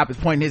around and the cop is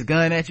pointing his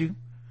gun at you.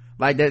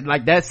 Like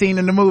that scene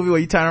in the movie where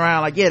you turn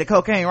around like, yeah, the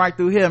cocaine right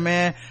through here,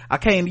 man. I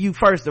came to you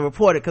first to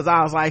report it because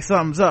I was like,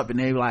 something's up. And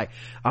they were like,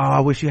 oh,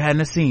 I wish you hadn't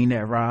have seen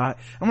that, Rod.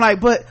 I'm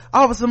like, but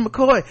Officer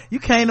McCoy, you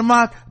came to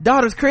my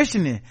daughter's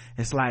christening.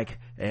 It's like,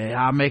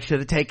 I'll make sure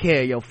to take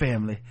care of your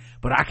family,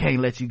 but I can't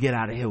let you get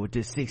out of here with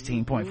this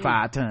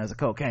 16.5 tons of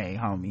cocaine,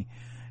 homie.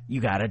 You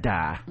gotta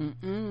die.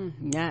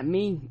 Not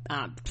me.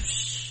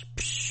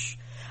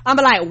 I'm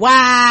like,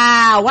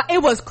 wow,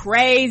 it was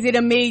crazy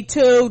to me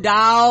too,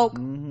 dog.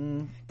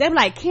 They be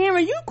like,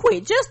 Karen, you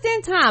quit just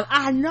in time.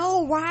 I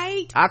know,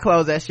 right? I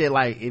close that shit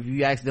like if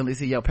you accidentally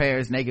see your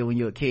parents naked when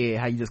you're a kid,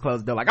 how you just close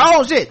the door like,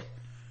 oh shit,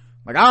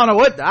 like I don't know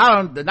what,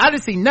 I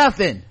didn't see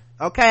nothing.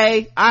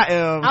 Okay,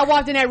 I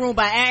walked in that room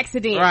by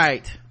accident.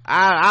 Right.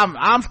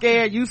 I'm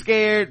scared, you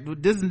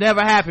scared, this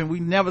never happened, we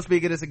never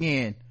speak of this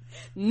again.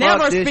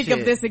 Never speak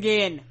of this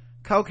again.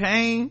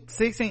 Cocaine,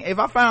 16, if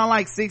I found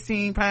like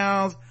 16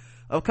 pounds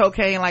of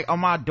cocaine like on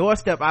my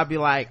doorstep, I'd be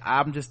like,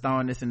 I'm just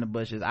throwing this in the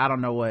bushes. I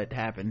don't know what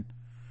happened.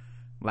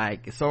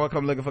 Like, if someone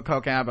come looking for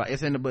cocaine, I'd be like,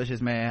 it's in the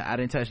bushes, man. I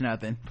didn't touch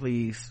nothing.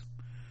 Please.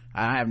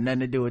 I have nothing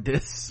to do with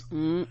this.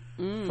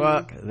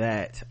 Fuck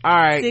that. All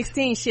right.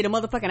 16 shit, a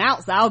motherfucking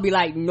ounce. I would be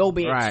like, no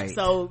bitch. Right.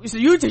 So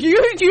you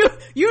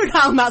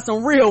talking about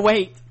some real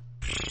weight.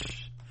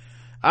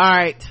 All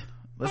right.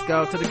 Let's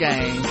go to the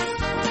game.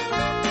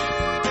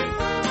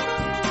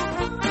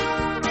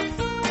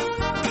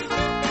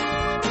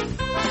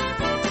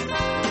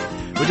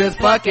 We're just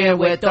fucking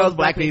with those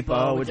black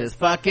people. We're just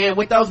fucking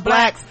with those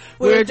blacks.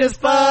 We're just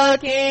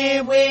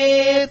fucking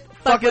with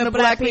the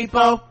black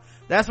people.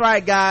 That's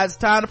right, guys.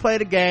 Time to play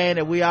the game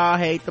that we all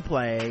hate to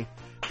play.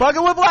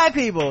 Fucking with black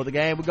people. The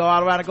game we go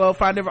all around the globe,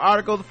 find different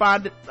articles,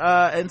 find it,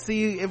 and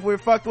see if we're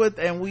fucked with,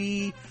 and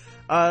we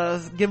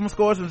Give them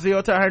scores from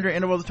 0 to 100,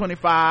 intervals of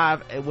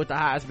 25, with the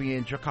highest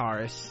being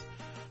Dracarys,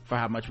 for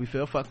how much we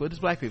feel fucked with as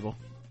black people.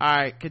 All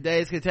right,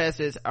 today's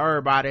contestants,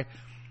 everybody.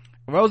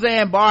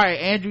 Roseanne Barr and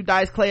Andrew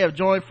Dice Clay have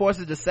joined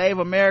forces to save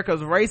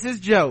America's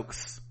racist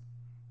jokes.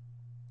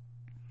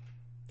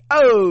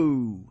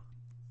 Oh.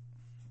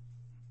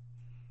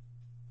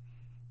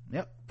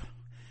 Yep.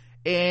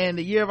 In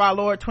the year of our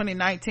Lord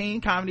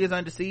 2019, comedy is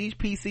under siege.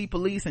 PC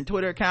police and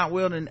Twitter account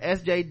wielding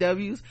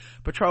SJWs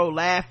patrol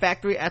Laugh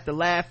Factory after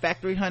Laugh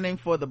Factory, hunting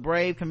for the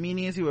brave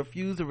comedians who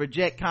refuse to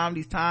reject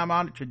comedy's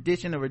time-honored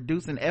tradition of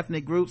reducing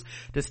ethnic groups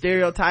to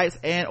stereotypes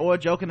and or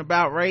joking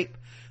about rape.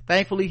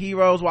 Thankfully,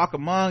 heroes walk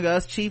among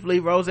us, chiefly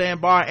Roseanne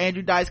Barr and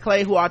Andrew Dice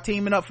Clay, who are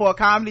teaming up for a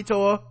comedy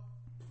tour.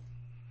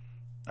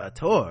 A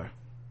tour?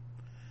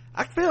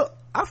 I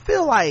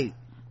feel like,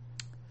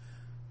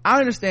 I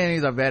understand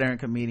these are veteran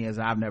comedians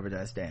and I've never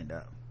done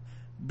stand-up,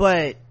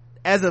 but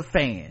as a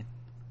fan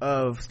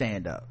of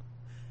stand-up,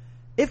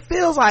 it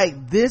feels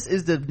like this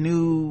is the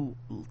new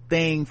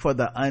thing for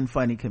the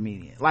unfunny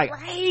comedian. Like,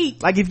 right.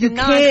 Like if you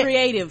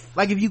non-creative.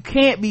 Like if you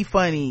can't be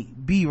funny,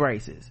 be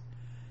racist.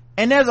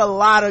 And there's a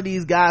lot of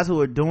these guys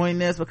who are doing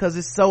this because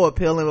it's so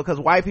appealing, because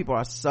white people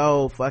are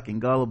so fucking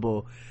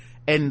gullible,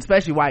 and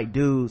especially white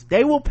dudes,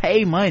 they will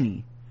pay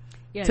money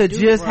to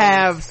just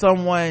have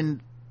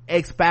someone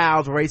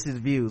espouse racist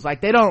views.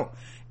 Like it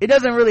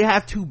doesn't really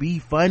have to be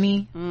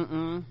funny.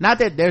 Not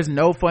that there's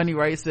no funny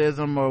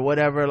racism or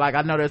whatever. Like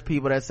I know there's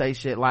people that say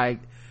shit like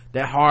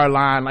that hard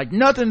line, like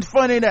nothing's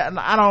funny. That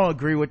I don't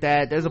agree with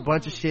that. There's a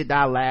bunch of shit that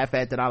I laugh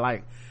at that I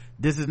like,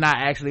 this is not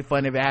actually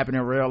funny if it happened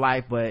in real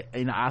life, but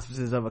in the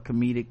auspices of a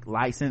comedic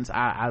license,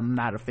 I'm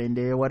not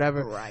offended or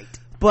whatever. Right.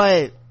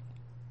 But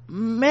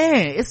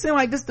man, it seems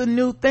like this is the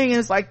new thing.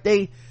 It's like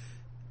they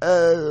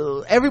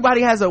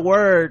everybody has a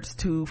words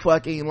to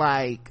fucking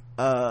like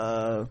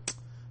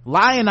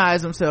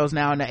lionize themselves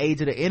now in the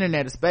age of the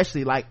internet,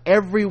 especially. Like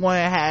everyone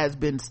has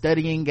been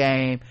studying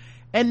game,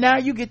 and now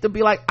you get to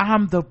be like,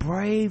 I'm the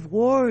brave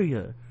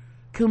warrior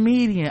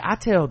comedian, I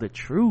tell the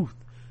truth,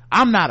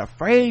 I'm not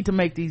afraid to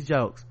make these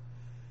jokes,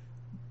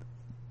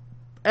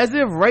 as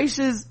if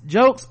racist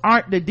jokes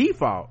aren't the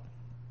default.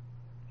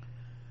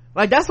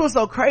 Like that's what's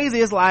so crazy.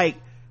 It's like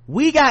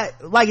we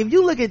got, like if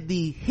you look at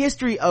the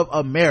history of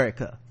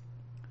America,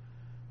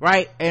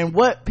 right, and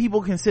what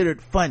people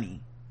considered funny,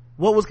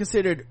 what was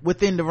considered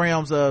within the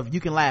realms of you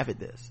can laugh at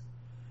this,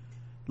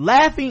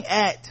 laughing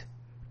at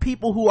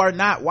people who are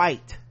not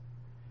white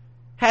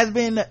has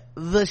been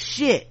the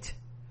shit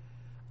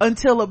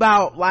until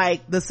about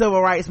like the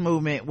civil rights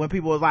movement, when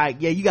people was like,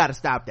 yeah, you got to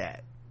stop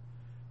that,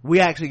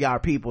 we actually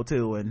got people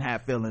too and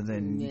have feelings,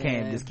 and you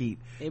can't just keep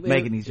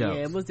making these jokes.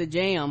 Yeah, it was the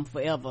jam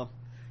forever.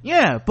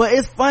 Yeah, but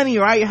it's funny,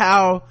 right,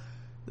 how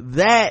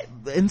that,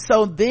 and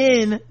so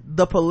then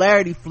the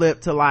polarity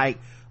flipped to like,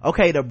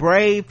 okay, the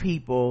brave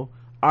people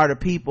are the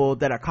people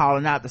that are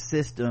calling out the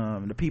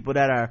system, the people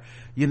that are,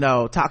 you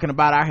know, talking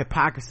about our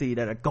hypocrisy,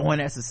 that are going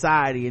at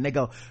society, and they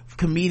go,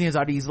 comedians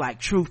are these like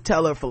truth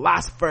teller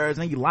philosophers,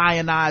 and you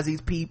lionize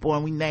these people,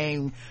 and we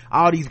name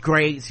all these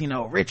greats, you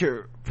know,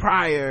 Richard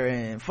Pryor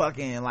and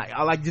fucking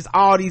like just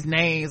all these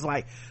names,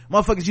 like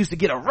motherfuckers used to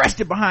get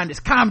arrested behind this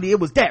comedy, it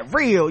was that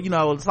real, you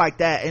know, it's like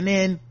that. And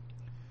then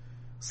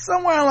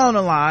somewhere along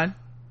the line,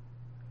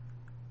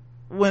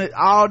 when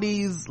all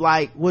these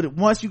like,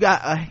 once you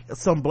got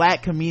some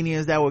black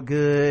comedians that were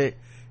good,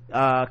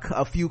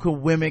 a few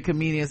women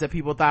comedians that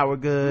people thought were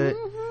good,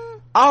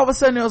 all of a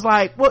sudden it was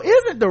like, well,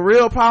 isn't the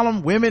real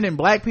problem women and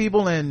black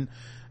people and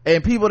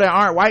people that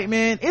aren't white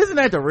men? Isn't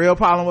that the real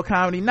problem with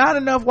comedy? Not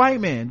enough white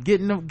men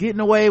getting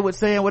away with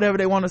saying whatever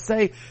they want to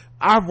say.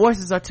 Our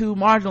voices are too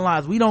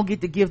marginalized. We don't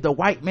get to give the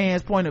white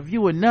man's point of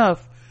view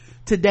enough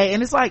today.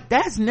 And it's like,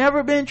 that's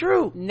never been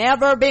true.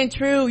 Never been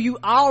true. You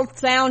all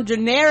sound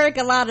generic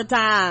a lot of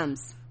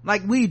times.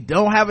 Like we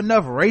don't have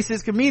enough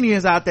racist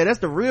comedians out there. That's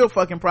the real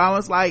fucking problem.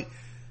 It's like,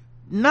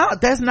 no,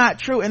 that's not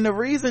true. And the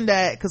reason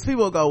that, because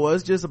people go, well,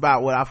 it's just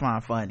about what I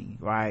find funny,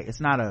 right? It's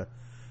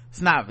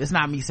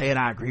not me saying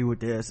I agree with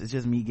this, it's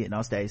just me getting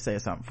on stage saying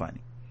something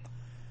funny.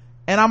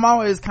 And I'm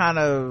always kind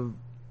of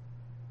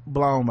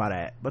blown by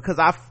that, because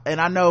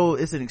I know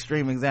it's an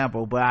extreme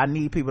example, but I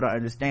need people to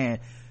understand,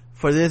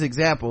 for this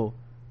example,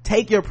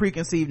 take your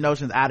preconceived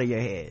notions out of your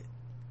head.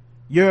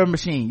 You're a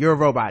machine, you're a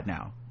robot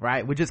now,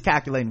 right? We're just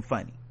calculating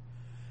funny.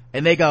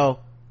 And they go,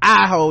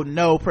 I hold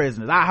no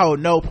prisoners, I hold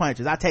no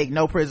punches, I take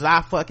no prisoners,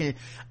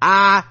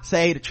 I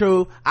say the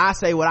truth, I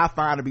say what I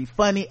find to be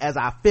funny as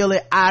I feel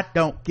it, I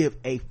don't give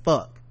a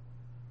fuck,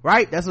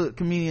 right? That's what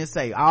comedians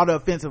say. All the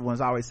offensive ones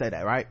always say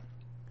that, right?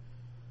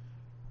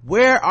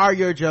 Where are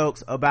your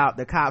jokes about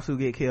the cops who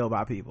get killed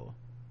by people?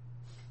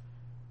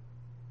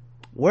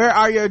 Where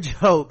are your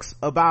jokes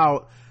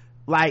about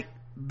like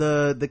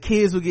the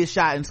kids who get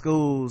shot in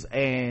schools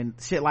and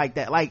shit like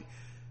that? Like,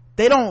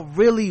 they don't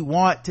really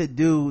want to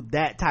do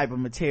that type of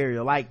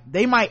material. Like,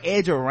 they might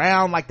edge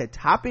around like the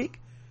topic,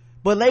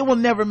 but they will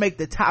never make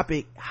the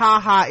topic,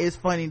 ha it's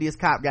funny this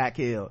cop got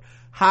killed,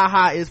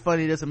 ha it's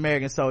funny this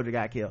American soldier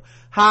got killed,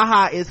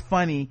 ha it's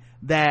funny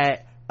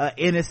that a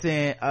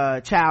innocent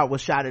child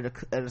was shot at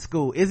a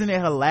school. Isn't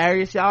it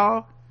hilarious,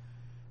 y'all?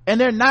 And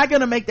they're not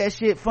gonna make that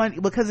shit funny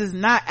because it's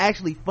not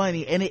actually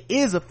funny, and it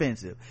is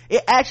offensive.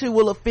 It actually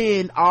will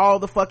offend all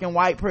the fucking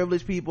white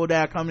privileged people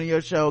that are coming to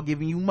your show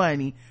giving you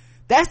money.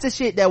 That's the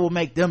shit that will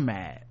make them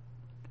mad.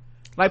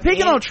 Like,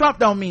 picking on Trump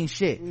don't mean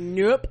shit.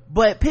 Nope.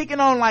 But picking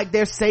on like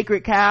their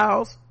sacred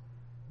cows,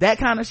 that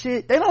kind of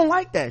shit, they don't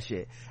like that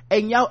shit.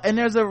 And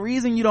there's a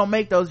reason you don't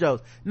make those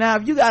jokes. Now,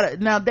 if you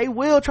now they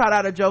will try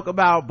out a joke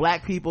about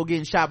black people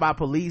getting shot by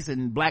police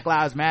and Black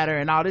Lives Matter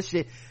and all this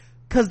shit,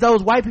 cause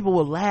those white people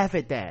will laugh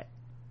at that.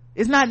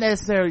 It's not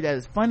necessarily that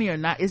it's funny or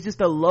not. It's just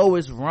the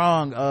lowest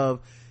rung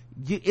of,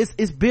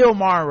 it's Bill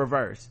Maher in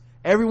reverse.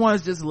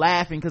 Everyone's just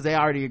laughing cause they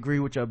already agree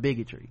with your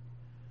bigotry.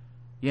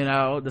 You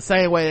know, the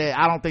same way that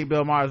I don't think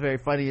Bill Maher is very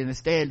funny in the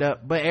stand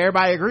up, but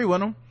everybody agree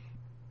with him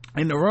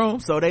in the room,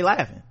 so they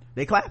laughing,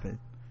 they clapping.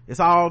 It's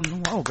all,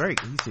 oh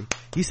great,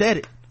 he said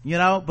it, you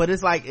know. But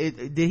it's like,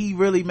 did he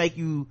really hit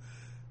you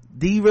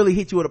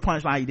with a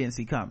punchline you didn't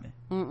see coming?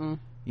 Mm-mm.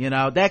 You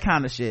know, that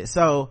kind of shit.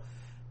 So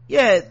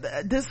yeah,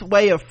 this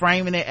way of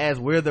framing it as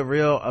we're the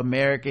real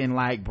American,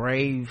 like,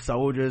 brave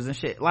soldiers and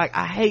shit, like,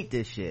 I hate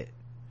this shit.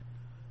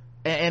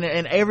 And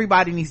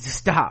everybody needs to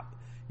stop.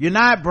 You're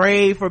not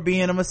brave for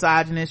being a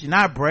misogynist. You're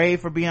not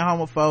brave for being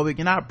homophobic.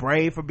 You're not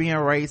brave for being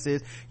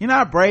racist. You're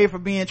not brave for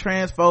being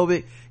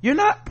transphobic. You're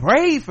not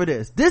brave for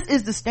this. This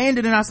is the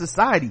standard in our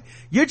society.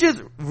 You're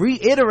just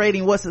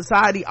reiterating what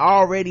society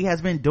already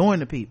has been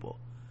doing to people.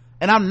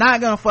 And I'm not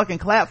gonna fucking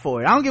clap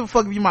for it. I don't give a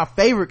fuck if you're my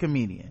favorite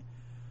comedian.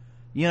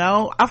 You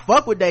know, I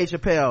fuck with Dave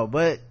Chappelle,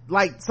 but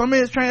like some of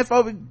his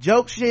transphobic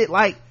joke shit,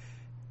 like,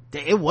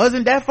 it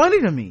wasn't that funny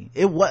to me.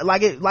 It was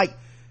like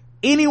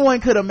anyone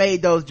could have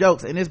made those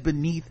jokes, and it's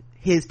beneath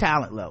his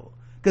talent level,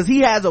 because he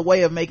has a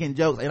way of making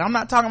jokes. And I'm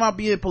not talking about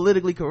being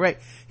politically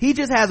correct. He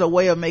just has a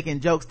way of making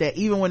jokes that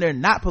even when they're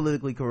not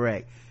politically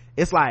correct,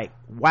 it's like,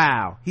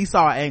 wow, he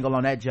saw an angle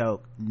on that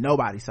joke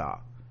nobody saw.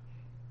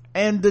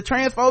 And the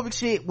transphobic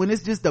shit, when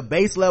it's just the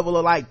base level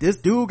of like, this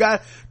dude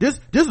got this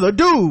is a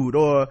dude,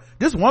 or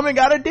this woman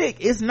got a dick,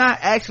 it's not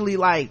actually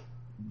like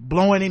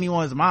blowing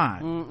anyone's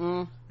mind.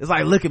 Mm-mm. It's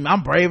like, look at me,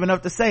 I'm brave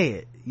enough to say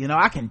it, you know,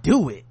 I can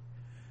do it.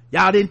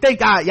 Y'all didn't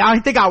think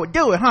I would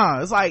do it, huh?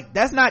 It's like,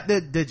 that's not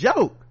the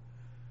joke.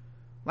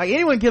 Like,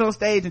 anyone get on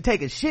stage and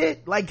take a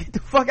shit, like, get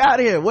the fuck out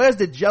of here. Where's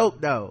the joke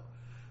though?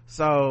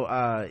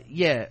 So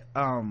yeah,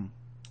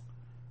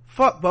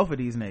 fuck both of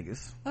these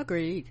niggas.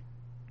 Agreed.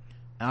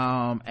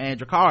 And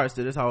Dracarys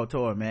to this whole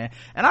tour, man.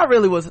 And I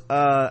really was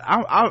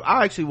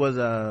I actually was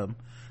a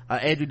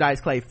Andrew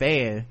Dice Clay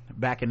fan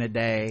back in the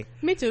day.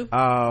 Me too.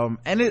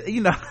 And it,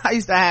 you know, I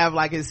used to have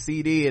like his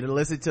CD and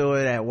listen to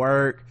it at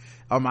work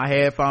on my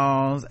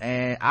headphones,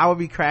 and I would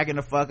be cracking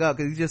the fuck up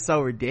because he's just so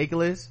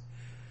ridiculous.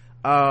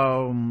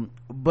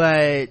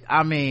 But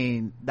I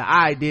mean, the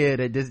idea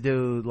that this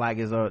dude like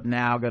is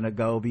now gonna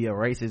go be a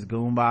racist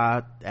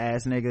goomba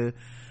ass nigga,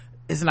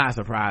 it's not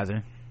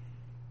surprising.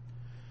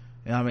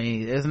 You know what I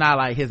mean? It's not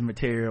like his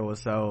material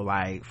was so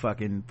like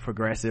fucking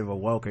progressive or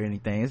woke or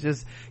anything. It's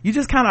just, you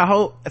just kind of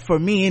hope, for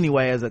me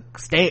anyway, as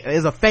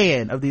a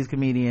fan of these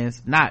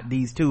comedians, not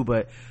these two,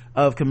 but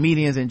of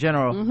comedians in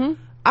general,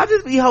 mm-hmm. I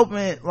just be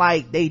hoping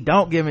like they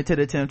don't give into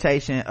the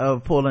temptation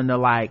of pulling the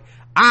like,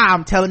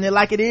 I'm telling it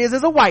like it is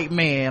as a white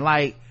man.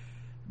 Like,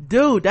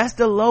 dude, that's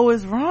the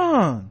lowest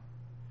rung.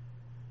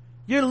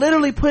 You're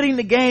literally putting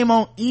the game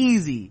on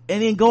easy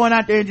and then going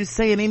out there and just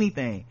saying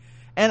anything.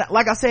 And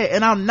like I said,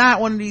 and I'm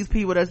not one of these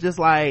people that's just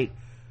like,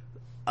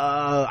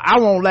 I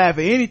won't laugh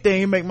at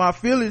anything and make my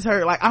feelings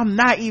hurt. Like, I'm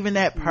not even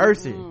that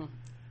person. Mm-hmm.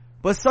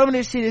 But some of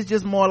this shit is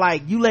just more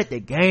like, you let the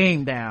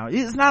game down.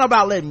 It's not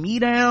about letting me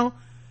down.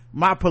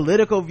 My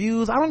political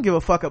views, I don't give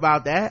a fuck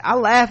about that. I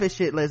laugh at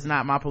shit that's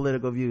not my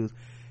political views.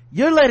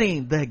 You're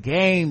letting the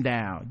game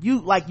down.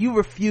 You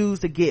refuse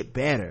to get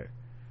better.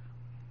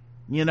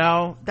 You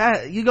know,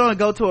 that you're gonna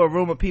go to a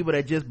room of people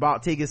that just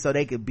bought tickets so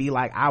they could be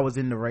like, I was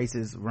in the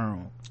racist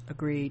room.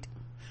 Agreed.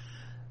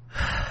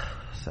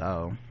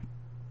 So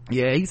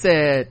yeah, he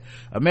said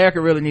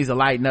America really needs to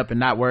lighten up and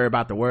not worry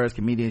about the words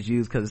comedians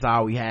use, because it's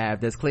all we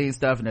have. There's clean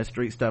stuff and there's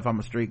street stuff. I'm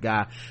a street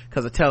guy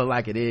because I tell it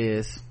like it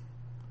is.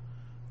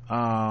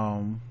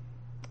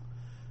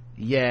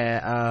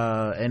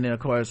 Yeah, and then of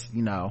course,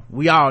 you know,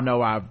 we all know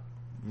why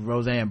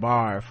Roseanne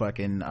Barr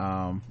fucking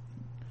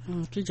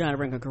she's trying to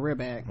bring her career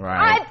back.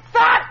 Right. I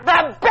thought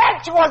the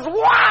bitch was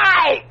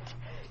white!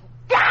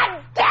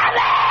 God damn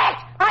it!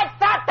 I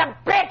thought the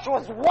bitch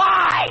was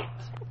white!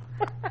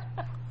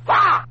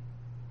 Fuck!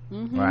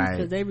 Mm-hmm, right.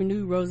 Because they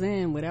renewed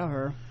Roseanne without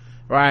her.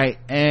 Right.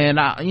 And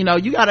you know,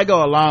 you gotta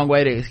go a long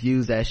way to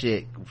excuse that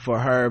shit for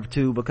her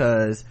too,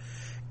 because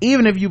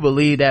even if you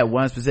believe that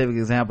one specific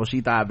example,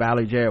 she thought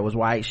Valerie Jarrett was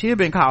white, she had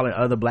been calling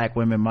other black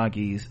women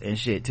monkeys and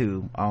shit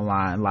too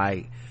online.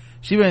 Like,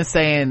 she been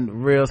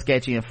saying real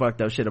sketchy and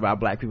fucked up shit about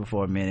black people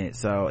for a minute.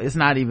 So it's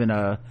not even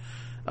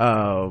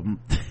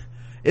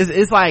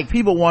it's like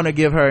people want to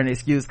give her an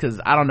excuse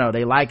because, I don't know,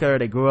 they like her,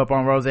 they grew up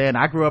on Roseanne.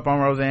 I grew up on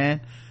Roseanne,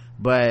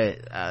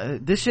 but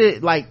this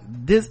shit, like,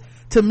 this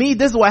to me,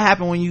 this is what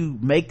happened when you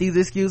make these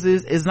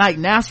excuses. It's like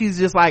now she's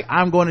just like,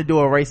 I'm going to do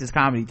a racist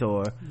comedy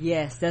tour.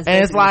 Yes, that's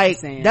and it's like,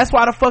 that's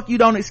why the fuck you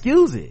don't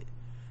excuse it.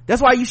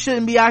 That's why you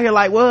shouldn't be out here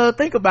like, well,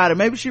 think about it.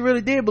 Maybe she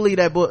really did believe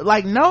that, but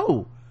like,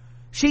 no,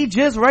 she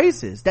just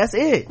racist. That's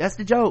it. That's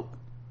the joke.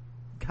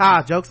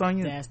 Ha, joke's on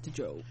you. That's the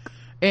joke.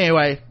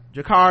 Anyway,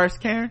 Jakars,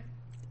 Karen?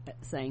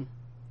 Same.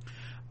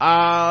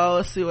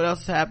 Let's see what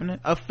else is happening.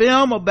 A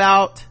film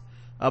about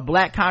a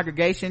black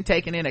congregation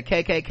taking in a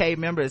KKK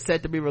member is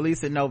set to be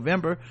released in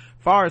November.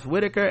 Forrest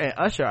Whitaker and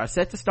Usher are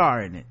set to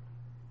star in it.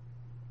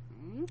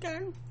 Okay.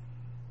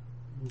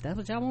 That's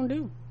what y'all want to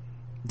do.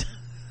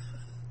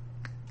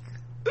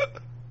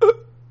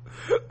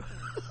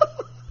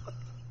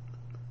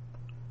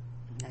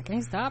 I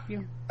can't stop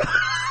you.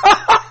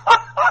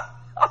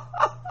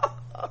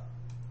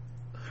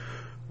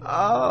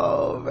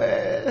 Oh,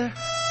 man.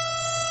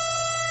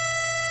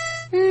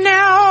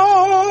 No.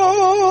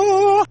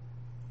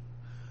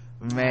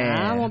 Man,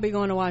 I won't be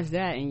going to watch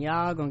that, and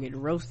y'all gonna get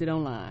roasted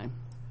online.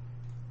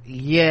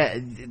 Yeah,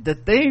 the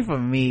thing for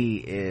me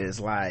is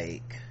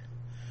like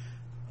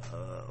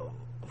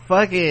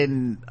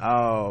fucking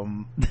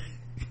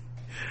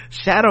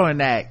Shadow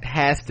and Act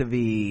has to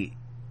be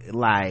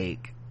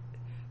like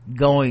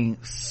going,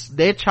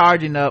 they're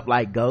charging up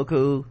like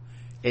Goku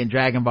in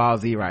Dragon Ball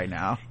Z right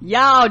now.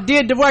 Y'all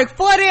did the work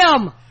for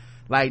them.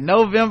 Like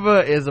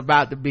November is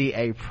about to be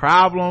a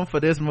problem for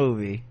this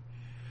movie,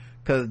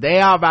 cause they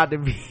are about to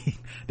be,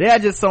 they are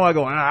just someone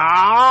going,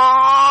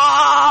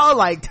 ah,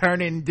 like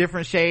turning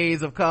different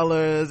shades of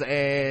colors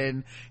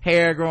and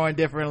hair growing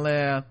different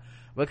length,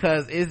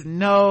 because it's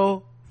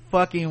no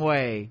fucking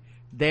way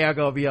they are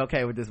gonna be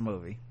okay with this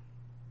movie.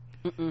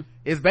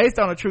 It's based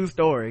on a true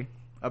story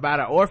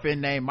about an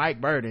orphan named Mike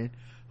Burden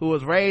who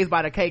was raised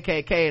by the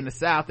KKK in the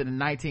South in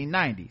the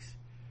 1990s.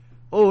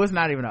 Oh, it's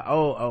not even an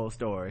old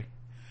story.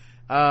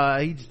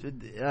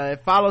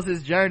 It follows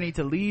his journey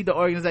to lead the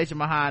organization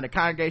behind the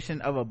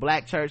congregation of a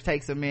black church,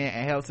 takes him in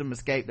and helps him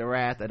escape the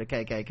wrath of the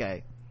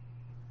KKK.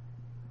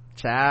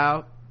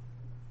 Child.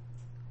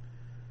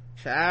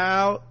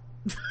 I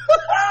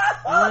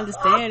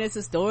understand it's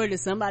a story that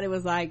somebody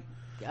was like,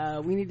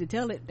 we need to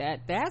tell it.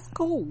 That's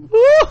cool.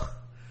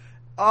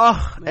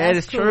 Oh, that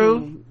is cool.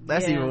 True.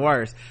 That's even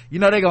worse. You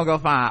know they're gonna go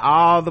find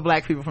all the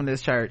black people from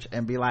this church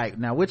and be like,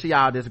 now which of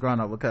y'all just grown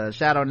up, because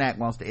Shadow Knack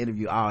wants to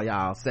interview all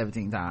y'all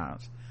 17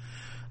 times.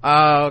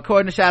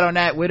 According to Shadow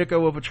Knack, Whitaker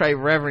will portray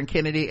Reverend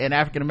Kennedy, an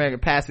African-American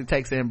pastor who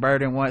takes in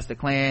Burden once the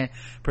Klan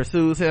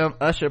pursues him.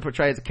 Usher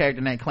portrays a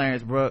character named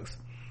Clarence Brooks.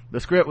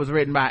 The script was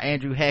written by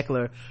Andrew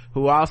Heckler,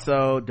 who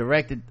also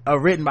directed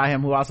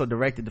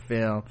the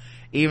film.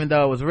 Even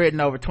though it was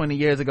written over 20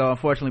 years ago,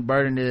 unfortunately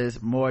Burden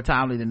is more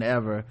timely than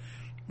ever.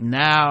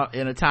 Now,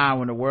 in a time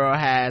when the world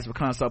has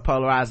become so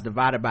polarized,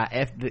 divided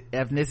by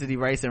ethnicity,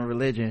 race, and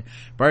religion,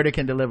 Burden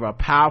can deliver a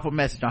powerful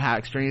message on how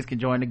extremes can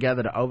join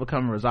together to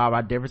overcome and resolve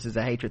our differences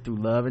and hatred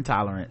through love and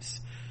tolerance.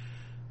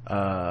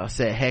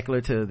 Said Heckler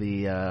to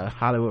the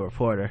Hollywood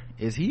Reporter.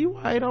 Is he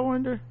white, I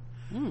wonder?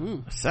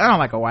 Sound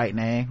like a white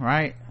name,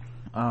 right?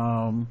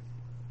 Let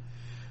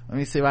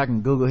me see if I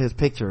can Google his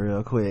picture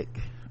real quick.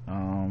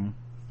 And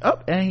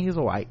he's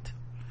a white.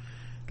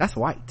 That's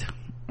white.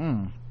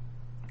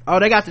 Oh,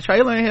 they got the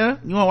trailer in here.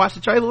 You want to watch the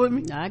trailer with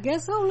me? I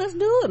guess so. Let's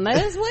do it. May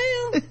as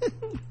well.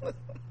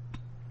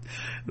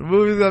 The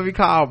movie's gonna be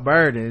called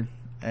Burden,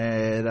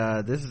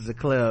 and this is a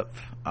clip.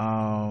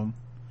 Oh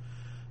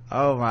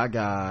my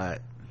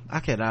god, I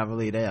cannot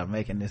believe they are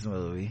making this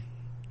movie.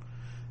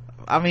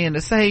 I mean,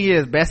 the same year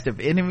as Best of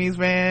Enemies,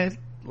 man.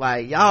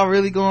 Like, y'all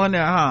really going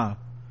there, huh?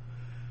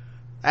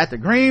 At the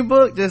Green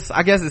Book?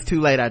 I guess it's too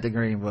late at the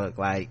Green Book.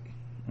 Like,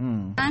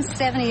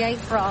 $9.78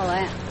 for all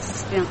that.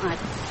 Spent like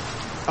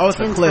it's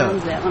 10 a clip.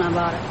 times that when I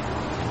bought it.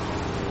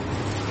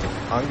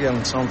 I'm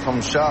getting some from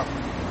the shop.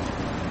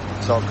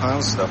 There's all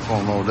kinds of stuff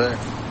on them over there.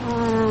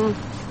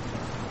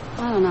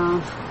 I don't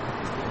know.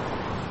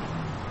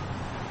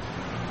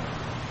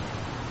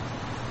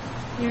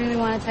 You really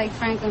want to take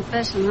Franklin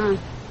fishing, huh?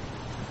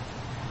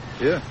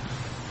 Yeah.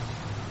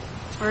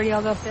 Where do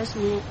y'all go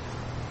fishing at?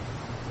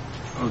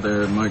 Oh,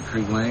 there at Mud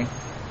Creek Lane.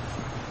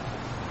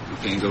 You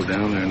can't go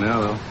down there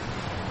now, though.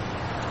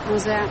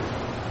 What's that?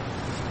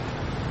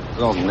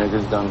 All the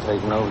niggers done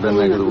taking over that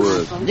neck of the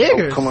woods.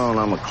 Niggers? Oh, come on,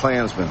 I'm a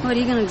Klansman. What, are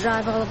you going to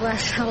drive all the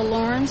blacks out of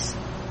Lawrence?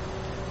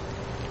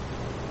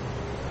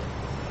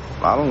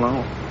 I don't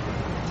know.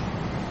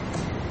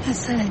 Let's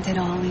say they did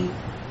all we...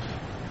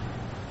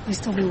 We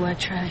still be wet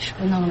trash,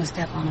 but no one will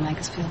step on to make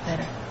us feel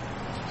better.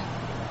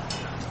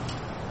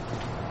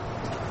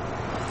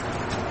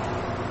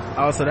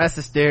 Oh, so that's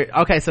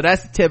the okay, so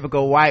that's the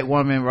typical white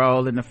woman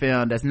role in the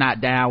film that's not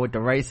down with the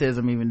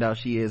racism, even though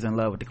she is in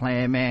love with the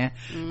Klan man.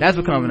 That's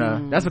becoming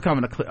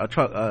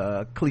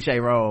a cliche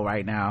role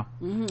right now.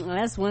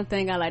 That's one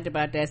thing I liked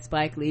about that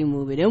Spike Lee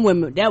movie.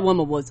 That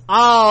woman was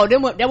all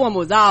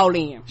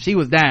in. She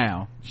was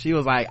down. She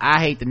was like, I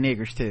hate the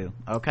niggers too.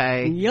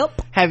 Okay.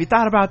 Yep. Have you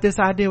thought about this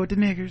idea with the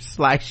niggers?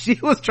 Like, she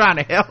was trying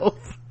to help.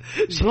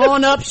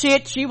 Blowing up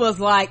shit. She was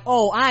like,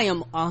 oh, I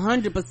am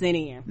 100%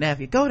 in. Now, if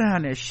you go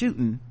down there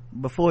shooting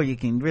before you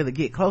can really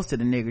get close to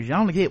the niggers. You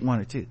only get one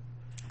or two.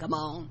 Come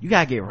on. You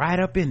gotta get right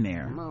up in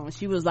there. Come on.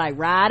 She was like,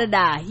 ride or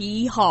die,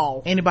 hee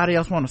haw. Anybody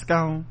else want a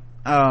scone?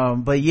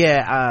 But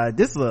yeah,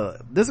 this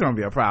is gonna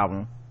be a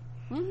problem.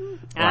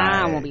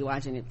 I won't be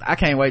watching it. I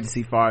can't wait to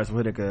see Forrest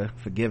Whitaker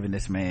forgiving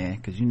this man,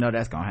 because you know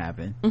that's gonna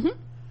happen.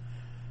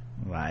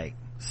 Like,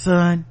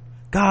 son,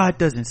 God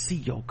doesn't see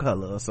your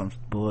color or some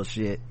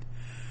bullshit.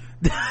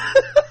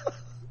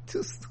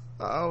 Just,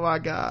 oh my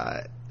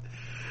God,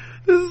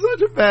 this is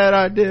such a bad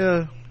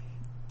idea.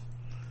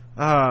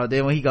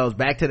 Then when he goes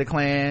back to the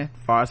Klan,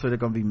 Forrest Whitaker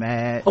gonna be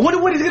mad. I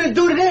wonder what he's gonna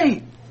do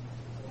today.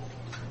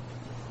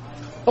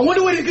 I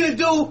wonder what he's gonna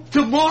do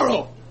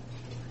tomorrow.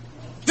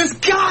 This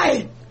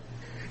guy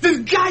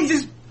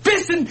just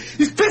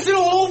he's pissing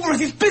all over us.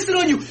 He's pissing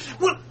on you.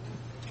 What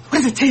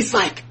does it taste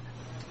like?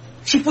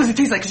 Chief, what does it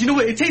taste like? Because you know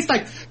what? It tastes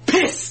like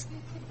piss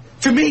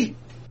to me.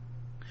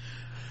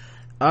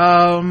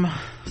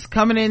 It's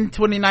coming in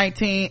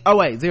 2019. Oh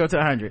wait, 0 to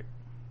 100.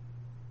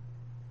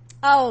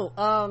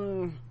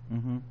 Oh,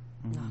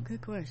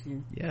 good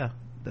question. Yeah,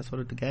 that's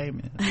what the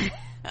game is.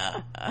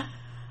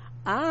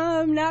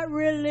 I'm not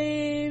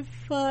really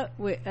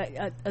with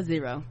a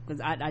 0,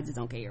 because I just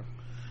don't care.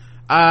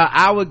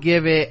 I would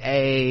give it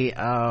a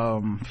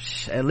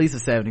at least a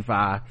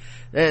 75.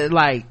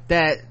 Like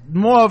that,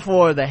 more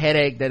for the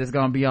headache that is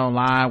going to be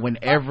online when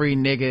every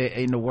nigga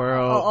in the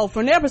world.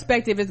 From their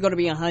perspective it's going to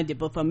be 100,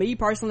 but for me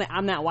personally,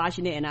 I'm not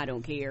watching it and I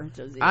don't care.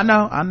 I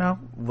know.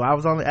 Well, I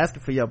was only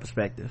asking for your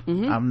perspective.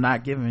 I'm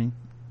not giving.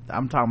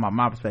 I'm talking about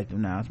my perspective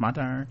now. It's my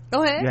turn.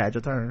 Go ahead. You had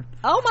your turn.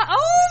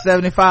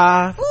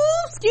 75. Ooh,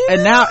 excuse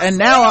and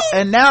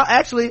now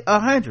actually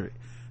 100,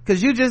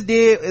 because you just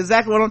did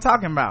exactly what I'm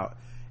talking about.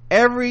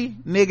 Every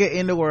nigga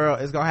in the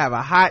world is gonna have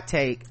a hot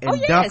take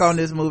and dunk on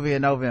this movie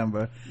in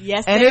November.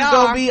 Yes, and it's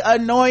gonna be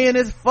annoying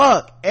as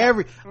fuck.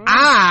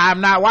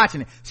 I'm not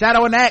watching it.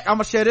 Shadow and Act, I'm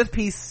gonna share this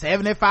piece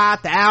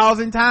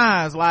 75,000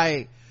 times.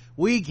 Like,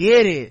 we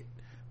get it.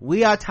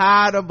 We are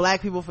tired of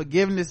black people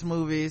forgiveness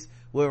movies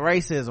with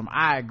racism.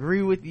 I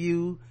agree with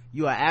you.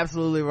 You are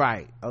absolutely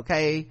right.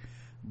 Okay,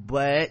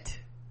 but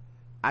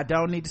I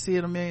don't need to see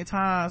it a million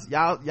times.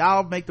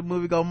 Y'all make the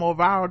movie go more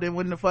viral than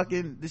when the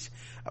fucking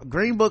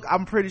Green Book,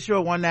 I'm pretty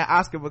sure, won that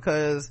Oscar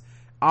because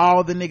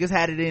all the niggas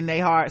had it in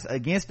their hearts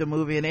against the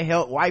movie, and it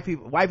helped white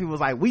people. White people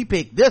was like, we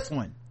picked this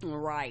one.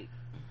 Right.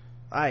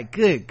 Like,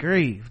 good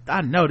grief.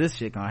 I know this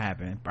shit gonna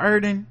happen.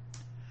 Burden.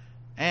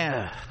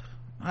 And,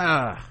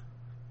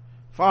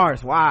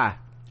 Forrest, why?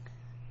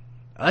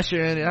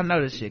 Usher in it. I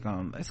know this shit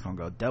it's gonna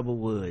go double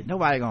wood.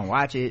 Nobody gonna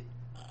watch it.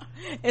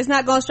 It's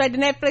not going straight to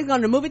Netflix,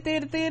 going to movie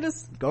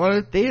theaters?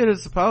 Going to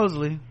theaters,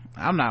 supposedly.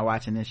 I'm not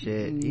watching this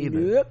shit either.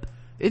 Yep.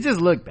 It just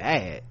looked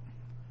bad.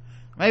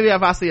 Maybe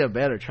if I see a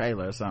better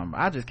trailer or something.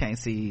 I just can't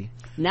see.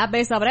 Not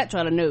based off of that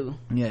trailer, no.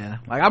 Yeah.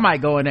 Like, I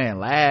might go in there and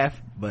laugh,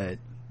 but,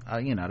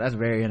 that's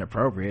very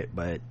inappropriate,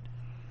 but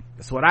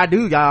that's what I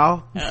do,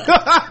 y'all. They're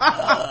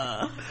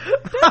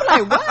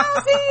like, why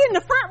is he in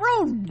the front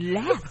row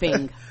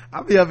laughing?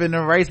 I'll be up in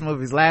them race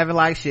movies laughing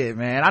like shit,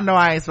 man. I know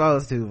I ain't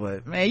supposed to,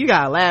 but man, you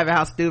gotta laugh at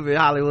how stupid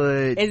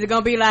Hollywood is. It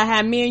gonna be like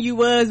how me and you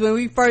was when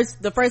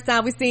the first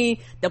time we seen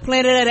the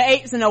Planet of the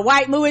Apes in a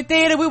white movie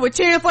theater? We were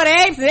cheering for the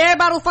apes and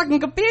everybody was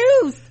fucking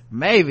confused.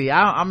 Maybe.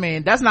 I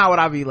mean, that's not what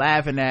I be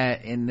laughing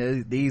at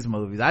in these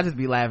movies. I just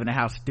be laughing at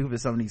how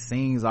stupid some of these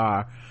scenes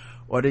are,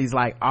 or these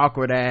like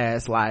awkward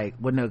ass, like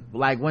when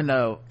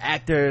the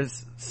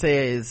actors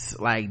says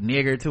like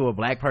nigger to a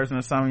black person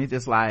or something, it's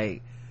just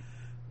like,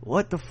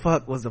 what the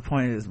fuck was the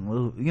point of this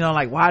movie?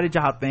 Like, why did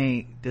y'all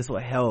think this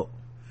would help?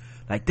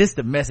 Like, this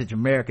the message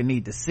America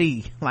need to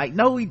see. Like,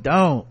 no, we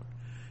don't.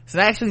 It's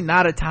actually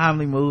not a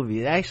timely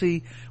movie.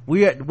 Actually,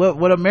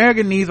 what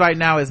America needs right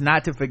now is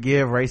not to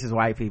forgive racist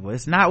white people.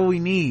 It's not what we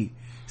need.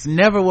 It's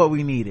never what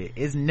we needed.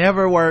 It's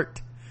never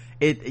worked.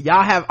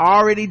 Y'all have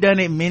already done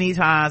it many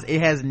times.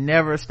 It has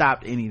never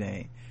stopped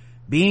anything.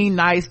 Being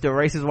nice to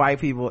racist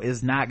white people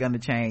is not gonna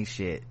change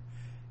shit.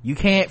 You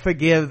can't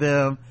forgive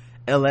them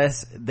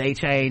unless they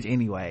change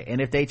anyway,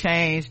 and if they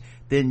change,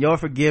 then your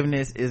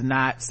forgiveness is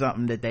not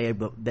something that they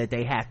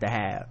have to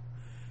have.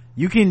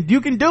 You can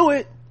do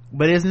it,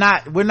 but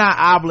we're not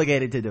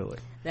obligated to do it.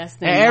 That's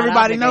the and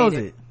everybody knows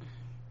it.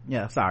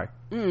 Yeah, sorry.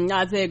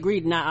 I said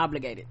agreed, not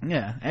obligated.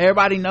 Yeah,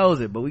 everybody knows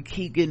it, but we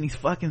keep getting these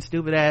fucking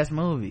stupid ass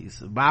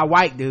movies by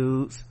white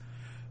dudes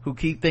who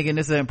keep thinking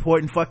this is an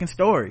important fucking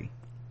story.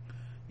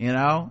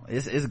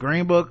 It's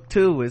Green Book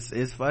too.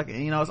 It's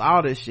fucking, it's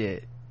all this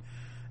shit.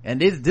 And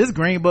this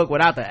Green Book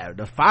without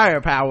the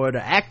firepower,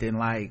 the acting,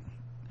 like,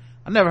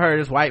 I never heard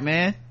of this white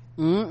man.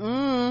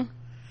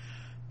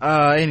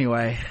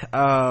 Anyway,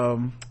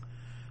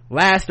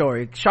 last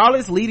story.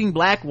 Charlotte's leading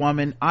black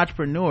woman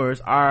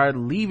entrepreneurs are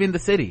leaving the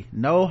city.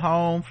 No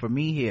home for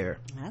me here.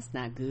 That's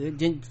not good.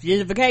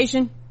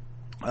 Gentrification?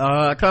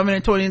 Coming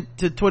in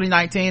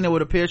 2019, it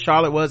would appear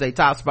Charlotte was a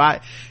top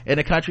spot in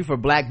the country for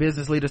black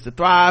business leaders to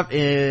thrive.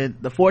 In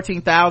the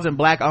 14,000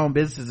 black owned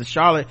businesses in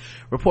Charlotte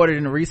reported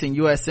in the recent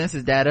U.S.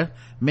 Census data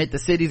meant the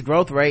city's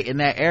growth rate in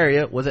that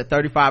area was at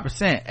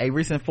 35%. A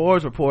recent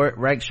Forbes report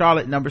ranked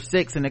Charlotte number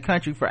 6 in the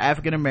country for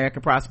African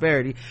American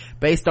prosperity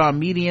based on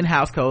median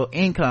household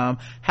income,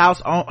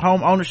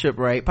 home ownership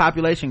rate,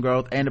 population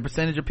growth, and the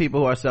percentage of people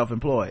who are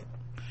self-employed.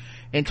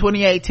 In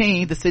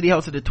 2018, the city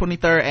hosted the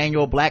 23rd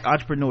annual Black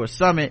Entrepreneur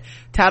Summit,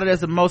 touted as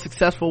the most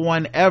successful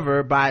one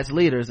ever by its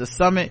leaders. The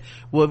summit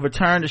will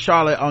return to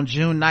Charlotte on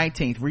June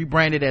 19th,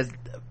 rebranded as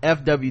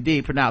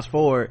FWD, pronounced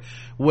forward,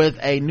 with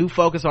a new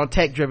focus on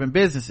tech-driven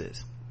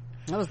businesses.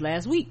 That was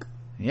last week.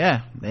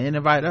 Yeah, they didn't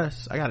invite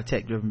us. I got a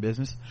tech-driven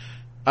business.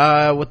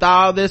 With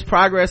all this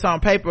progress on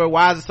paper,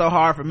 why is it so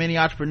hard for many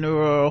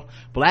entrepreneurial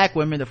black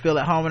women to feel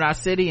at home in our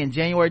city? In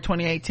January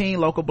 2018,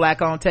 local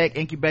black-owned tech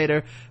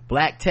incubator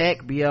Black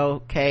Tech,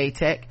 BLK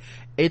Tech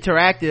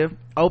Interactive,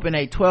 opened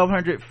a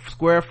 1,200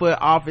 square foot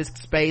office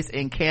space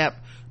in Camp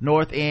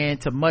North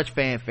End to much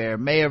fanfare.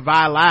 Mayor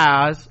Vi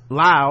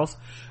Lyles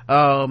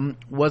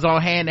was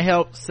on hand to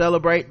help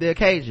celebrate the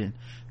occasion.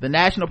 The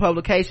national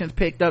publications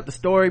picked up the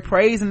story,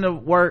 praising the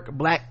work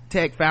Black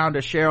Tech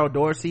founder Cheryl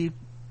Dorsey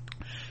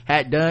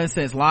had done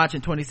since launch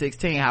in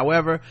 2016.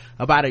 However,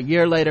 about a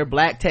year later,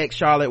 Black Tech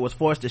Charlotte was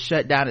forced to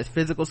shut down its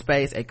physical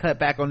space and cut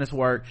back on its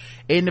work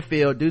in the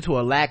field due to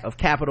a lack of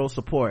capital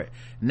support.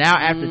 Now,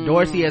 after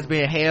Dorsey has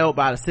been hailed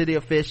by the city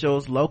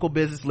officials, local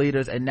business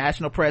leaders, and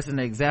national press as an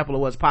example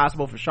of what's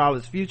possible for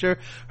Charlotte's future,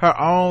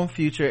 her own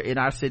future in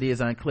our city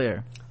is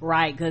unclear.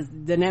 Right, because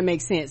then that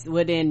makes sense.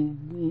 Well,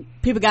 then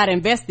people got to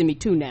invest in me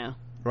too now.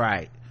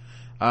 Right.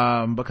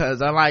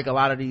 Because unlike a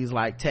lot of these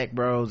like tech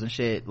bros and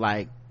shit,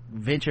 like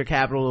venture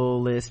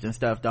capitalists and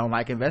stuff don't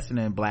like investing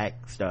in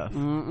black stuff.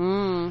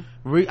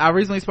 I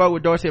recently spoke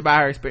with Dorsey about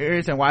her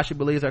experience and why she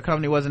believes her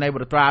company wasn't able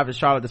to thrive in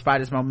Charlotte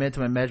despite its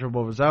momentum and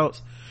measurable results.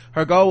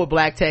 Her goal with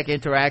Black Tech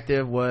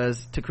Interactive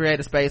was to create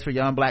a space for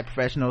young black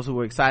professionals who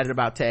were excited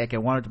about tech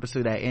and wanted to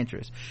pursue that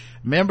interest.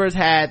 Members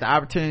had the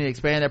opportunity to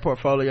expand their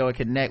portfolio and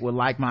connect with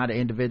like-minded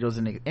individuals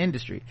in the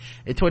industry.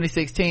 In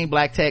 2016,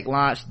 Black Tech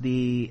launched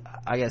the,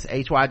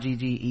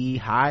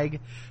 HYGGE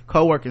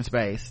co-working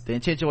space. The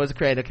intention was to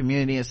create a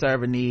community and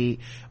serve a need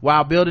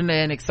while building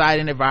an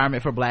exciting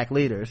environment for black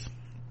leaders.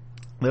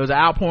 There was an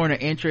outpouring of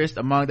interest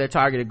among their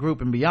targeted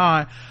group and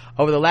beyond.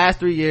 Over the last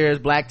 3 years,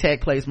 Black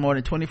Tech placed more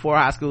than 24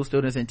 high school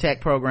students in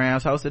tech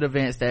programs, hosted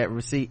events that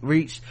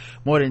reached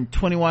more than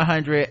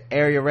 2,100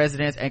 area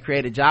residents, and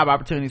created job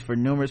opportunities for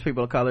numerous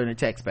people of color in the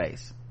tech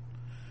space.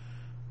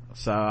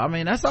 So, I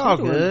mean, that's all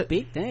good.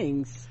 Big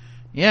things.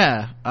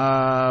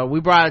 Yeah.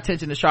 We brought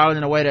attention to Charlotte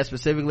in a way that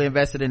specifically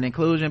invested in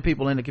inclusion.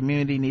 People in the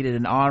community needed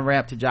an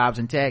on-ramp to jobs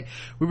in tech.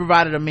 We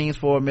provided a means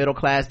for a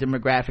middle-class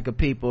demographic of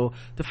people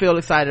to feel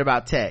excited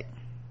about tech.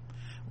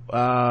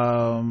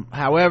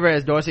 However,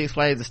 as Dorsey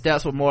explains, the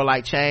steps were more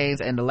like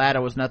chains and the ladder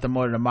was nothing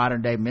more than a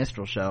modern day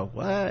minstrel show.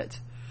 What?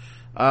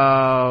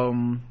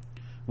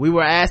 We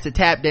were asked to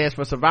tap dance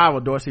for survival,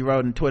 Dorsey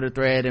wrote in a Twitter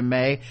thread in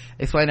May,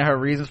 explaining her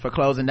reasons for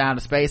closing down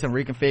the space and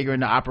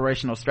reconfiguring the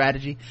operational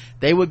strategy.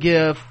 They would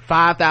give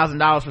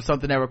 $5,000 for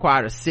something that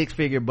required a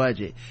 6-figure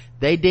budget.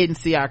 They didn't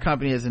see our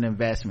company as an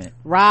investment.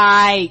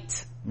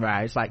 Right.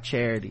 It's like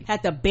charity.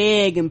 Had to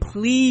beg and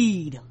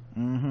plead.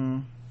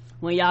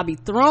 When y'all be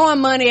throwing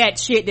money at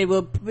shit that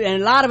will,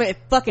 and a lot of it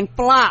fucking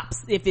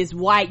flops. If it's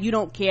white, you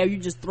don't care, you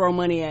just throw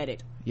money at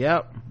it.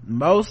 Yep.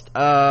 Most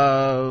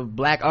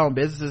black owned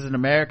businesses in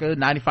America,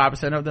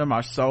 95% of them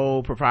are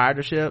sole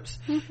proprietorships,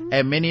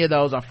 and many of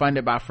those are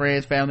funded by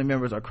friends, family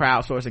members, or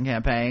crowdsourcing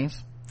campaigns.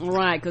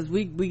 Right, because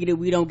we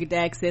don't get the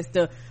access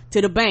to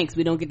the banks,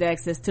 we don't get the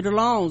access to the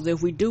loans.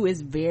 If we do, it's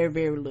very,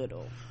 very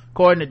little.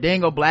 According to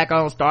Dingle, black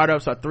owned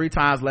startups are 3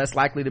 times less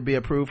likely to be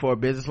approved for a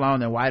business loan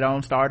than white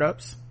owned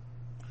startups.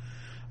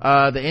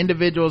 The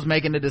individuals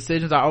making the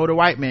decisions are older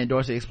white men,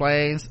 Dorsey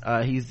explains.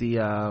 He's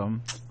the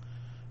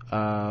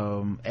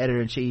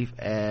editor-in-chief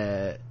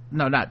at,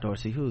 no, not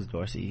Dorsey. Who's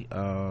Dorsey?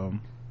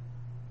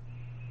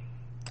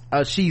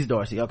 She's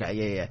Dorsey.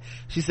 Okay, yeah.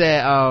 She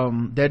said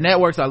their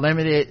networks are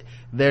limited,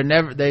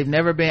 they've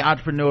never been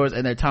entrepreneurs,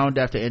 and they're tone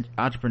deaf to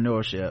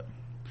entrepreneurship.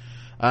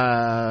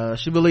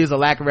 She believes a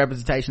lack of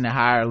representation at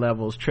higher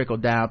levels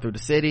trickled down through the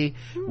city,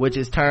 which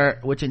in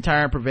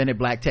turn prevented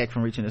black tech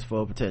from reaching its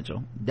full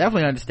potential.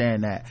 Definitely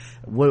understand that.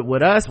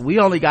 With us, we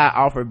only got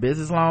offered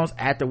business loans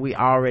after we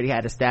already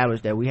had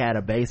established that we had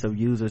a base of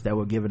users that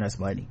were giving us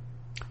money.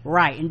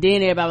 Right, and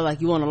then everybody was like,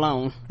 you want a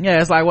loan?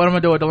 Yeah, it's like, what am I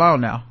gonna do with the loan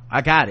now?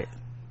 I got it.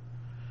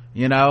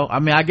 You know, I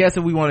mean, I guess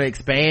if we want to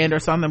expand or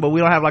something, but we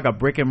don't have like a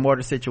brick and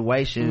mortar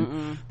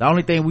situation. The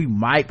only thing we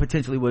might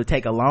potentially would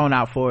take a loan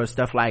out for is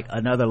stuff like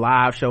another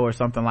live show or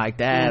something like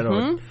that,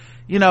 or,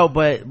 you know,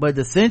 but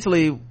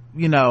essentially,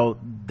 you know,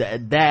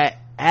 that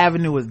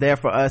avenue was there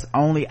for us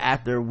only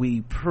after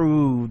we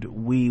proved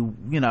you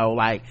know,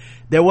 like,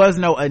 there was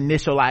no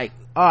initial like,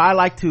 oh, I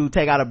like to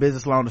take out a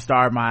business loan to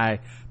start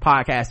my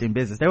podcasting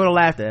business. They would have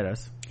laughed at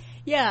us.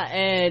 Yeah,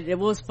 and it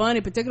was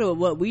funny, particularly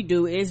what we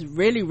do is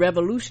really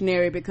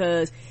revolutionary,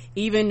 because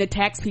even the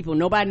tax people,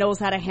 nobody knows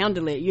how to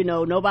handle it.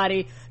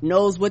 Nobody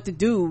knows what to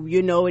do.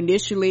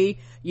 Initially,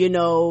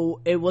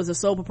 it was a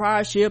sole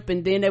proprietorship,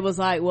 and then it was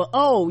like, well,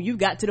 oh, you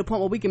got to the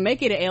point where we can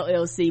make it an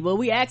LLC. Well,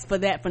 we asked for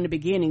that from the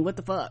beginning. What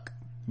the fuck?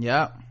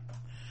 Yep.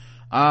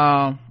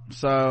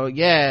 So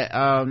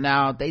yeah,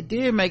 now they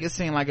did make it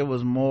seem like it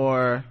was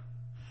more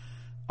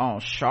on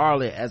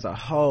Charlotte as a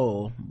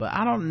whole, but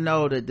I don't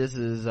know that this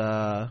is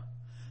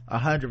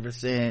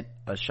 100%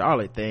 a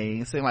Charlotte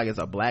thing. It seems like it's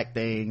a black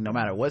thing no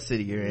matter what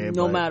city you're in.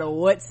 No matter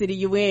what city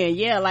you're in.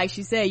 Yeah, like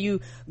she said,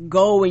 you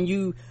go and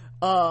you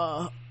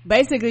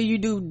basically you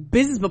do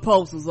business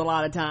proposals a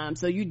lot of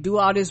times. So you do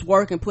all this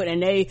work and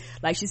they,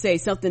 like she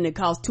said, something that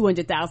costs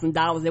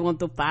 $200,000, they want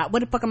to what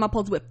the fuck am I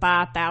supposed to do with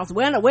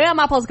 $5,000? Where am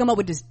I supposed to come up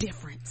with this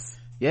difference?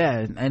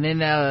 Yeah, and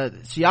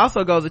then she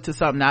also goes into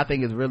something I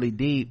think is really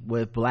deep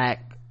with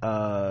black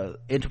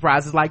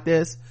enterprises like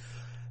this.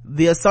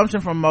 The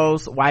assumption from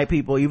most white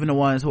people, even the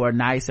ones who are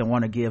nice and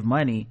want to give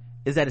money,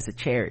 is that it's a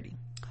charity,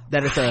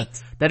 that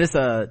it's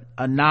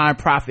a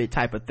non-profit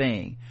type of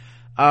thing,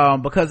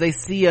 because they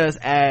see us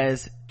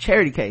as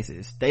charity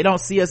cases. They don't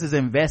see us as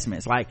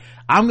investments. Like,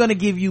 I'm gonna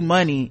give you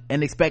money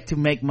and expect to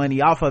make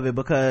money off of it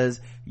because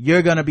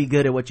you're gonna be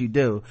good at what you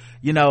do.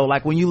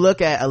 Like when you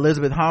look at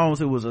Elizabeth Holmes,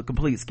 who was a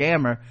complete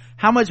scammer,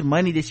 how much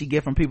money did she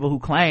get from people who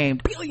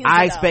claimed,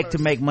 I expect to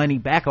make money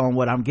back on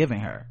what I'm giving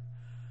her?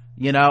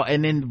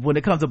 And then when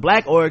it comes to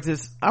black orgs,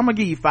 it's, I'm gonna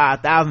give you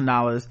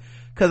 $5,000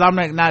 because I'm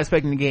not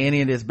expecting to get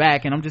any of this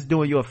back, and I'm just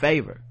doing you a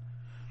favor.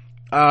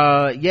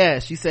 Yeah,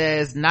 she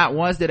says not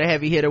once did a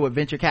heavy hitter with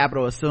venture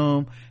capital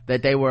assume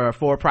that they were a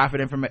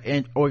for-profit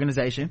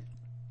organization.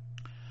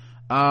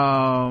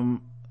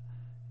 And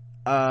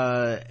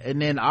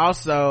then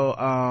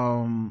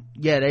also,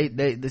 yeah,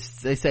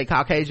 they say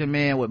Caucasian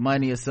men with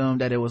money assume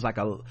that it was like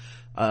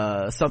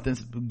something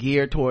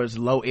geared towards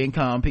low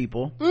income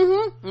people.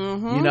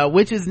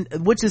 Which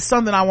is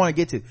something I want to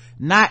get to.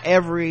 Not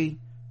every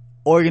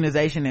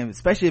organization, and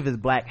especially if it's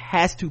black,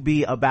 has to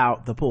be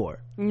about the poor.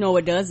 No,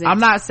 it doesn't. I'm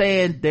not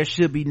saying there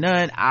should be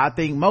none. I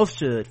think most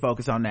should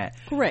focus on that.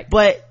 Correct.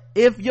 But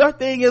if your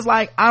thing is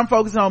like, I'm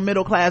focusing on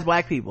middle class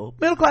black people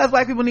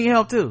need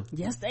help too.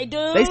 Yes, they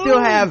do. They still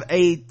have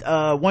a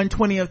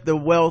 1/20th the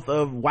wealth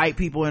of white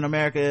people in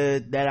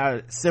America that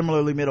are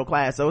similarly middle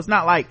class. So it's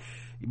not like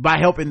by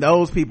helping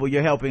those people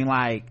you're helping,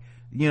 like,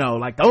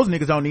 like those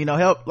niggas don't need no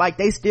help. Like,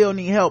 they still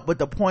need help. But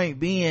the point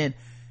being,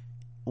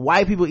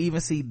 white people even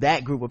see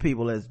that group of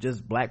people as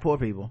just black poor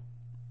people.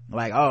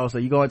 Like, oh, so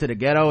you go into the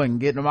ghetto and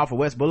getting them off of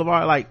West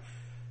Boulevard? Like,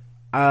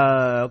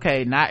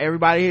 okay, not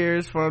everybody here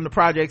is from the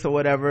projects or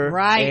whatever,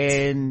 right?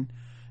 And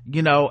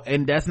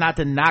and that's not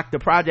to knock the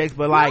projects,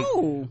 but like,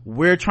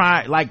 we're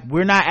trying, like,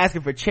 we're not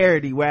asking for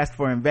charity, we're asking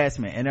for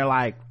investment. And they're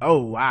like,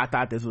 oh, I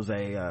thought this was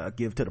a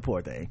give to the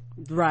poor thing.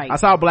 Right. I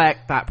saw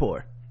black, thought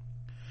poor.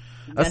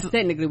 That's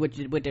technically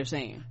what they're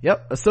saying.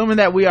 Yep. Assuming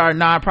that we are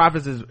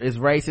nonprofits is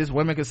racist.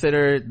 Women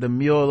considered the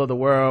mule of the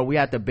world. We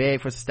have to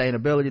beg for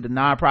sustainability. The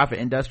nonprofit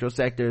industrial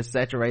sector is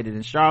saturated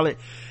in Charlotte.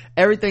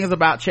 Everything is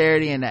about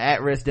charity and the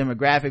at-risk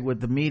demographic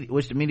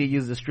which the media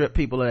uses to strip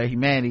people of their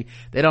humanity.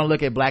 They don't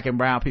look at black and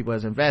brown people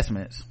as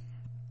investments.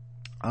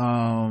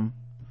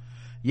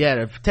 Yeah,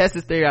 to test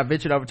this theory, I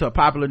ventured over to a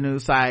popular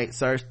news site,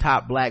 searched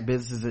top black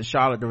businesses in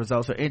Charlotte. The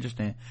results are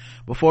interesting.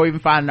 Before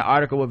even finding the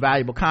article with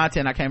valuable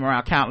content, I came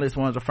around countless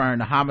ones referring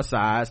to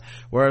homicides.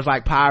 Words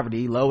like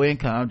poverty, low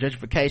income,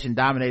 gentrification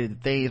dominated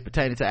the themes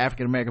pertaining to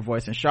African American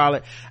voice in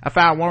Charlotte. I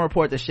found one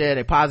report that shed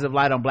a positive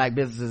light on black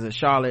businesses in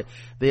Charlotte.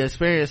 The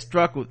experience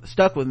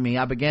stuck with me.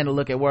 I began to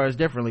look at words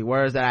differently,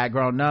 words that I had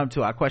grown numb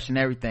to. I questioned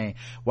everything.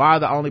 Why are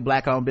the only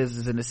black owned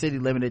businesses in the city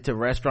limited to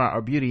restaurant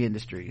or beauty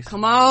industries?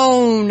 Come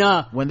on.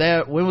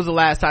 When was the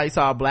last time you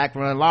saw a black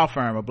run law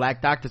firm, a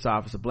black doctor's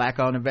office, a black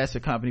owned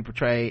investor company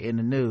portrayed in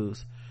the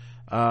news?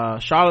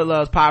 Charlotte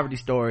loves poverty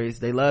stories.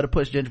 They love to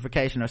push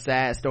gentrification or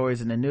sad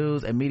stories in the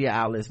news and media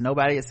outlets.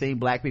 Nobody has seen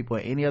black people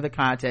in any other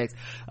context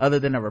other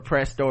than a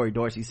repressed story,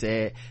 Dorsey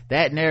said.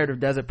 That narrative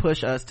doesn't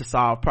push us to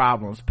solve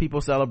problems.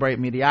 People celebrate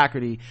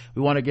mediocrity.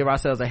 We want to give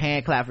ourselves a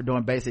hand clap for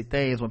doing basic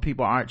things. When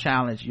people aren't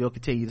challenged, you'll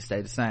continue to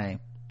stay the same.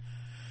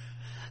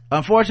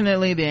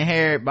 Unfortunately, the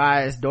inherent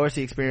bias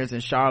Dorsey experienced in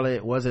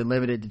Charlotte wasn't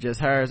limited to just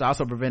hers.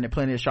 Also prevented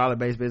plenty of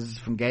Charlotte-based businesses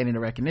from gaining the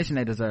recognition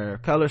they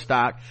deserve. Color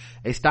Stock,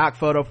 a stock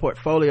photo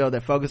portfolio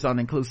that focused on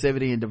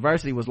inclusivity and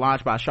diversity, was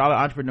launched by Charlotte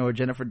entrepreneur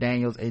Jennifer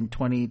Daniels in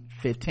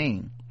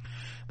 2015.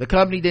 The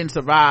company didn't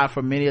survive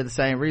for many of the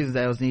same reasons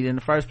that it was needed in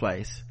the first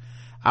place.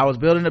 I was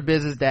building a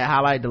business that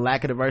highlighted the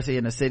lack of diversity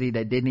in the city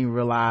that didn't even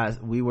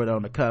realize we were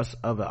on the cusp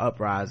of an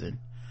uprising.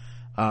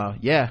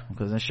 Yeah,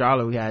 because in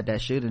Charlotte we had that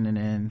shooting and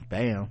then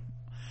bam.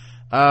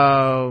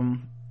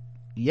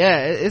 Yeah,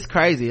 it's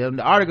crazy.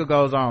 The article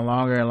goes on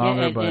longer and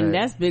longer, and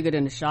that's bigger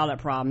than the Charlotte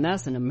problem.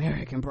 That's an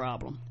American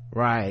problem,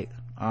 right?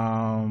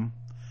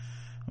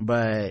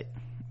 But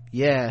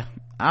yeah,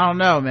 I don't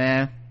know,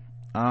 man.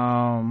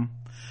 And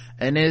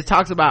And then it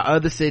talks about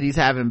other cities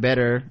having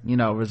better,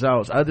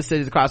 results. Other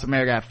cities across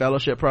America have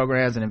fellowship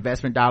programs and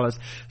investment dollars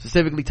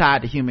specifically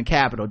tied to human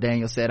capital.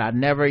 Daniel said, I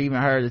never even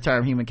heard the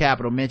term human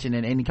capital mentioned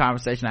in any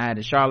conversation I had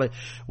in Charlotte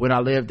when I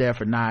lived there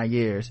for 9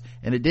 years.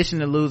 In addition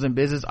to losing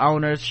business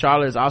owners,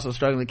 Charlotte is also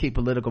struggling to keep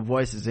political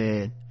voices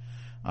in.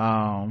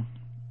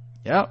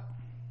 Yep.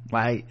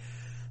 Like,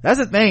 that's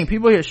the thing.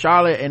 People hear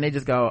Charlotte and they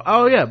just go,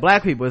 oh yeah,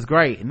 black people is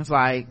great. And it's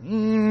like,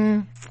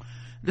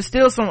 there's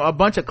still a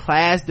bunch of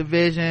class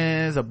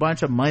divisions, a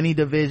bunch of money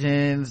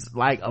divisions,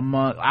 like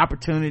among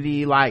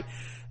opportunity, like,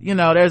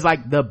 there's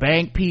like the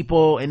bank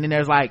people, and then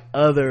there's like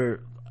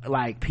other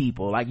like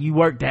people. Like, you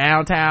work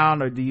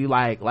downtown, or do you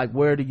like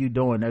where are you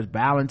doing? There's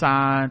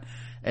Ballantyne,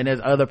 and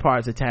there's other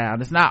parts of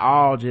town. It's not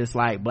all just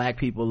like black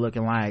people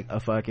looking like a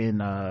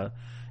fucking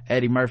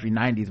Eddie Murphy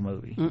 90s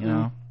movie.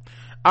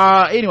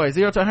 Anyway,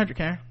 0 to 100,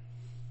 Karen.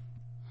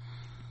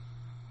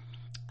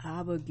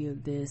 I would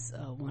give this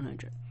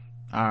 100.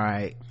 All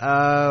right.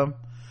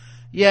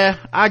 Yeah,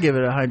 I give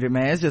it 100,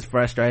 man. It's just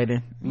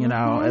frustrating,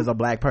 as a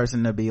black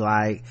person to be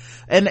like,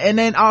 and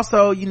then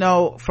also,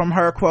 from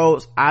her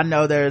quotes, I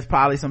know there's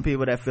probably some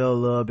people that feel a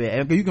little bit,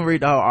 and you can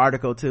read the whole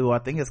article too. I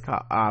think it's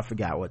called, I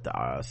forgot what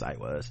the site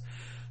was.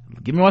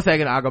 Give me 1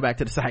 second. I'll go back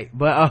to the site.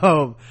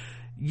 But,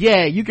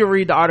 yeah, you can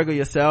read the article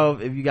yourself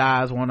if you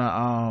guys want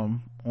to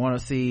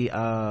see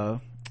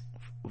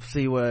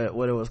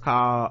what it was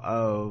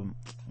called.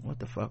 What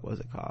the fuck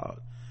was it called?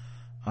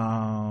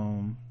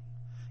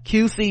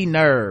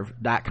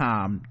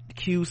 qcnerve.com.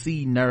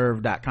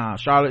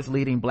 Charlotte's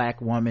leading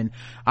black woman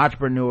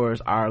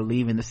entrepreneurs are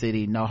leaving the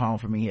city. No home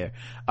for me here.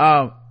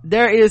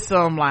 There is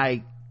some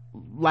like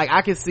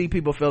I can see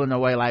people feeling the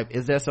way, like,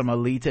 is there some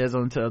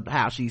elitism to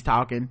how she's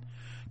talking?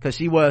 Because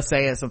she was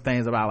saying some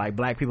things about like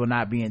black people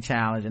not being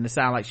challenged, and it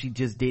sounded like she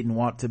just didn't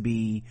want to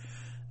be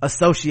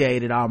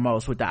associated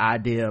almost with the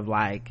idea of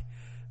like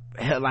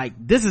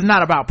this is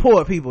not about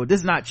poor people,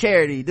 this is not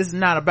charity, this is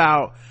not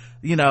about,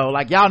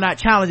 like, y'all not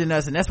challenging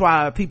us, and that's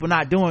why people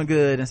not doing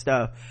good and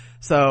stuff.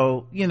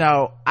 So,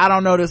 I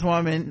don't know this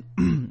woman.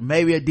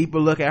 Maybe a deeper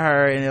look at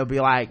her and it'll be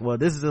like, well,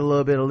 this is a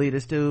little bit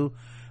elitist too.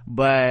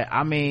 But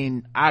I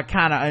mean, I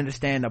kind of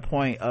understand the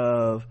point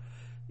of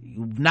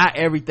not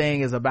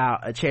everything is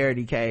about a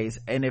charity case,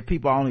 and if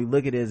people only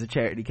look at it as a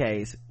charity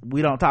case,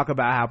 we don't talk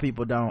about how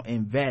people don't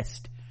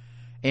invest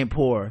in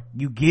poor.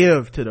 You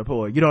give to the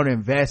poor, you don't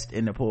invest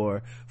in the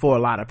poor. For a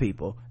lot of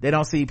people, they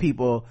don't see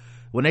people,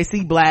 when they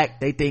see black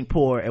they think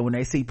poor, and when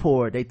they see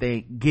poor they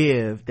think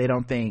give, they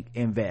don't think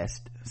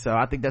invest. So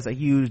I think that's a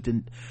huge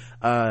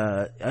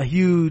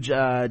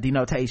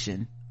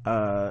denotation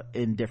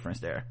in difference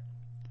there.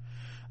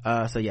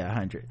 So yeah,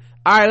 100.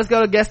 All right, let's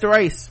go to Guess the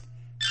Race.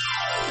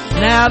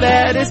 Now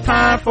that it's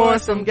time for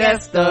some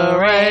Guess the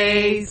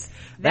Race.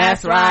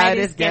 That's right,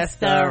 it's Guess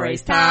the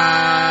Race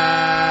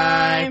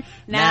time.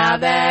 Now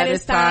that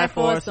it's time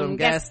for some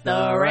Guess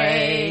the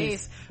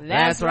Race.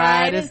 That's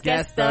right, it's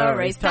Guess the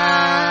Race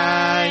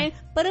time.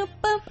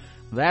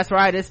 That's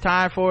right, it's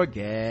time for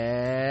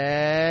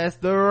Guess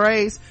the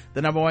Race,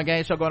 the #1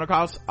 game show going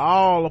across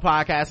all of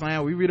podcast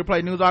land. We read and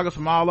play news articles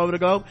from all over the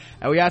globe,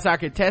 and we ask our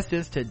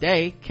contestants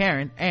today,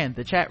 Karen and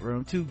the chat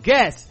room, to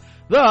guess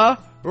the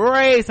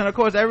race. And of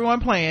course, everyone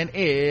playing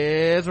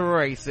is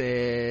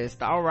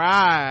racist. All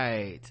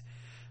right,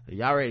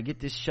 y'all ready to get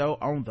this show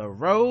on the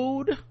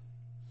road?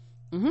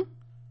 All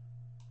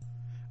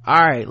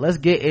right, let's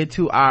get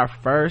into our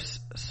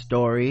first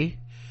story.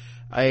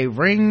 A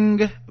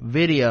Ring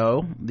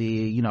video,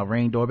 the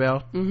Ring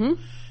doorbell,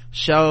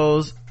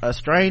 shows a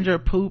stranger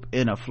poop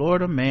in a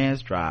Florida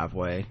man's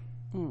driveway,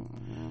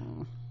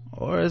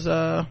 or as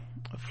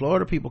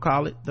Florida people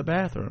call it, the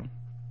bathroom.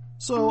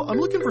 So I'm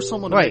looking for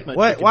someone. Wait,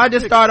 what? Why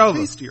just start over?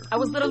 I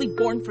was literally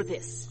born for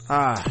this.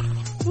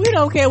 We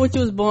don't care what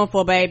you was born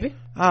for, baby.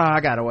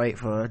 I gotta wait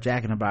for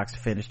Jack in the Box to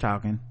finish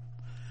talking.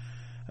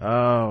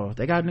 Oh,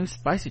 they got new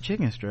spicy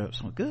chicken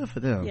strips. Well, good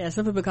for them. Yeah,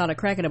 some people call it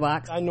crack in the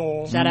box. I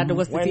know. Shout out to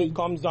What's the when Tea. It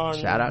comes on,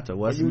 shout out to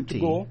What's the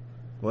Tea.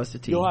 What's the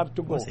tea? You have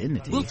to go. What's in the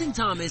tea? Wilton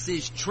Thomas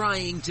is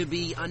trying to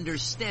be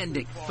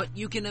understanding, but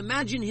you can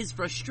imagine his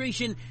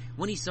frustration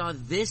when he saw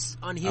this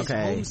on his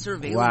home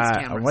surveillance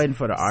cameras. I'm waiting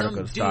for the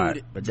article to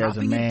start, but there's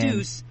a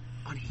man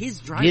on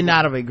his driveway, getting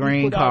out of a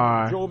green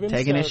car,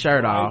 taking his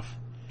shirt off,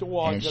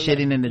 and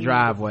shitting in the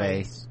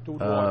driveway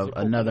of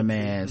another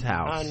man's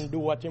house. And do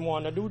what you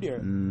want to do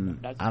there.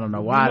 I don't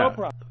know why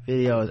the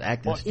video is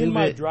acting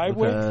stupid,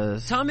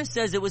 because Thomas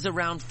says it was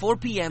around 4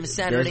 p.m.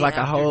 Saturday there's like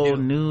afternoon. a whole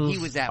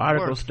news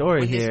article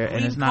story here,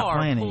 and it's not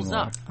playing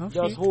anymore.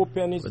 Just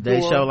hoping it's but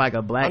they show like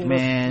a black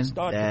man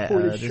that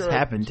this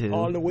happened to,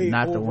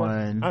 not the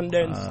one. And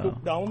then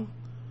stoop down.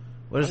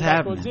 What is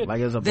happening? Like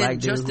it was a black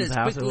dude just whose as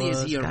house it quickly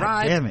was. as he God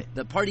arrived, damn it.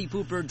 the party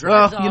pooper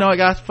drives Well, you know what,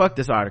 guys? Fuck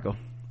this article.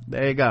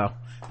 There you go.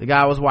 The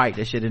guy was white.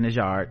 That shit in his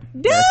yard.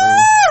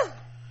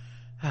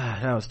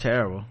 That was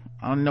terrible.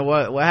 I don't know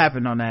what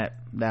happened on that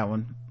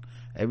one.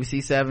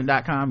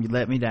 ABC7.com, you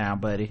let me down,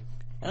 buddy.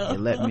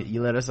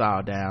 You let us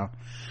all down.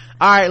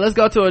 All right, let's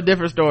go to a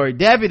different story.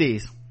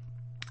 Deputies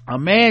A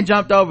man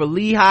jumped over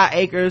Lehigh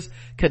Acres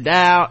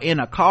Canal in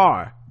a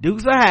car,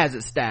 Dukes of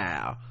Hazzard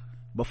style,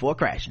 before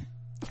crashing.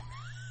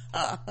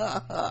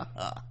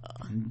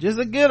 Just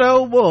a good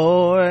old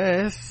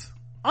boys.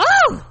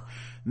 Oh!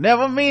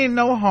 Never mean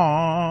no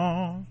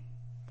harm.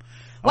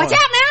 Watch out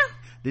now!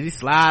 Did he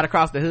slide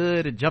across the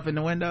hood and jump in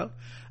the window?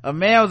 A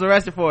man was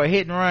arrested for a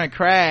hit and run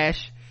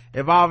crash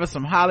involving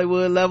some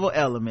Hollywood level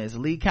elements.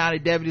 Lee County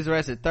deputies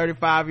arrested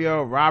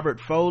 35-year-old Robert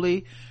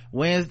Foley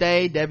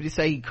Wednesday. Deputies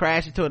say he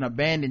crashed into an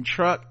abandoned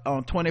truck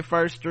on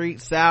 21st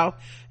Street South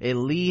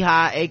in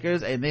Lehigh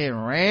Acres and then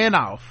ran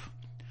off.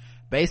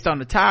 Based on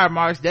the tire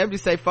marks,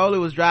 deputies say Foley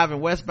was driving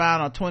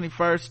westbound on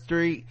 21st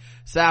Street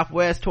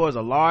Southwest towards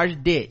a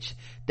large ditch.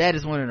 That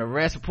is when an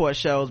arrest report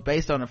shows,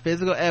 based on the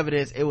physical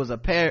evidence, it was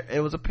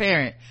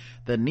apparent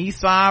the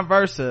Nissan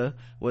Versa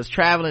was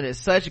traveling at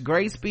such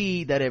great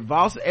speed that it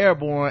vaulted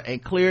airborne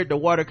and cleared the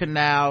water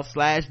canal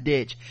 /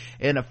 ditch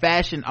in a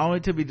fashion only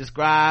to be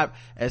described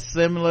as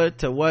similar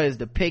to what is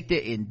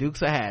depicted in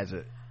Dukes of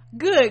Hazzard.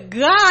 Good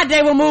God,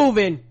 they were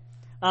moving.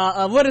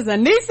 What is a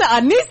Nissan?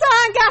 A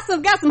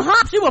Nissan got some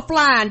hops. You were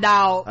flying,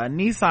 dog. A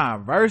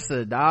Nissan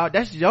Versa, dog.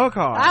 That's your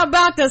car. I'm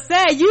about to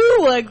say you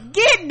were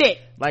getting it.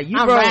 Like you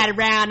I'm riding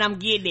around. I'm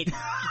getting it.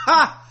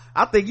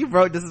 I think you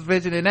broke the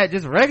suspension in that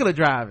just regular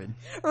driving.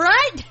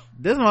 Right?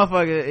 This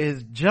motherfucker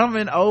is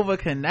jumping over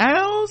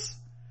canals.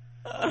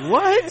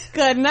 What?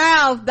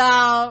 Canals,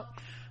 dog.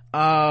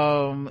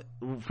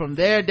 From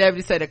there,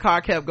 deputies say the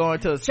car kept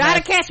going to a Try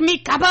to catch me,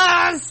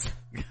 coppers.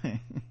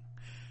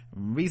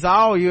 He's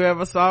all you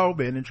ever saw.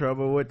 Been in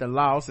trouble with the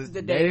law since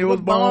the day he was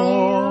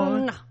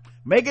born.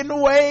 Making the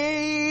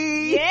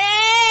way.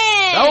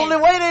 Yeah. The only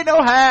way they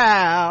know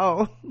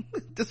how.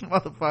 This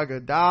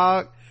motherfucker,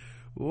 dog.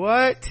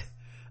 What?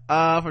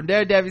 From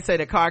there, deputies say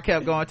the car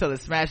kept going till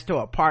it smashed into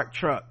a parked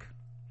truck.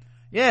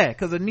 Yeah,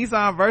 cause a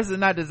Nissan Versa is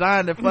not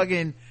designed to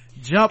fucking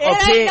jump a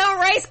pit. It ain't no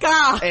race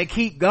car. And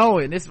keep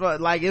going. It's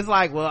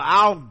like, well,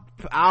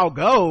 I'll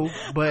go,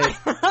 but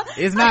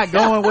it's not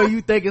going where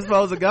you think it's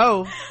supposed to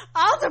go.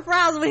 I'm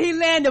surprised when he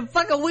landed the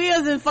fucking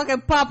wheels and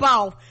fucking pop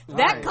off.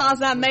 That car's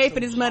not made for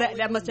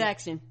that much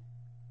action.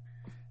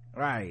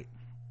 Right.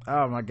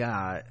 Oh my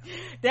God.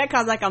 That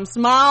car's like, I'm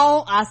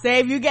small, I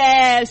save you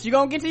gas, you're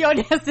gonna get to your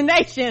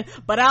destination,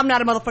 but I'm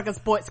not a motherfucking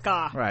sports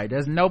car. Right.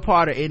 There's no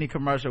part of any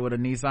commercial with a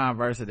Nissan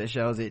Versa that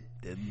shows it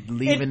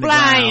leaving it's the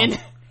flying.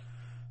 ground.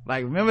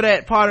 Like, remember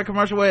that part of the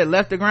commercial where it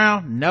left the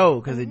ground? No,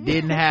 because it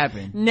didn't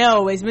happen.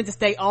 No, it's meant to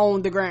stay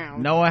on the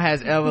ground. No one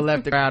has ever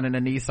left the ground in a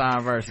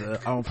Nissan Versa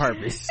on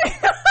purpose.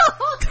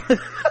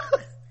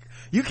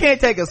 You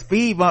can't take a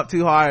speed bump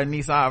too hard in a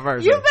Nissan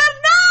Versa. You better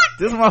not!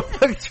 This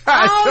motherfucker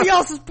tried. All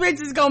your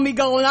suspension's gonna be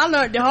going. I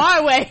learned the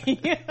hard way.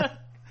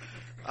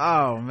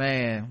 Oh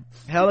man.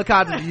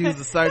 Helicopters use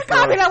the search for.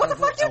 I'll be like, what the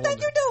fuck you think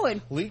you're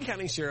doing? Lee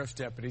County Sheriff's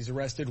deputies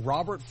arrested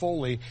Robert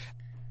Foley.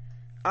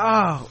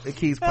 Oh, it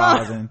keeps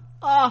pausing.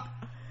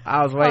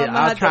 I was waiting.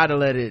 I'll try to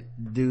let it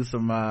do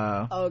some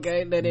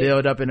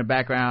build up in the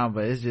background,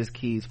 but it just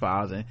keeps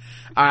pausing.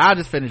 All right, I'll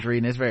just finish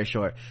reading. It's very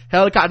short.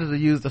 Helicopters were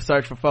used to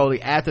search for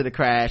Foley after the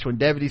crash. When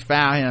deputies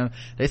found him,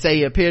 they say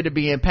he appeared to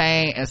be in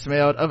pain and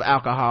smelled of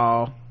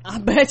alcohol. I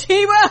bet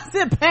he was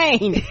in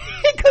pain.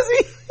 Because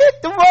he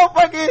hit the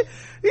motherfucking,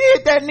 he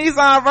hit that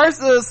Nissan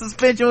Versa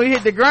suspension when he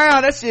hit the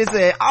ground. That shit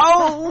said,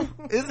 oh,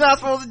 it's not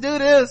supposed to do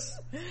this.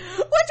 What you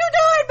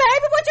doing,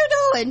 baby? What you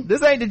doing?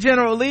 This ain't the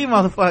General Lee,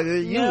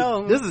 motherfucker.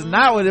 No. This is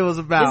not what it was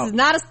about. This is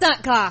not a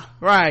stunt car.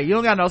 Right. You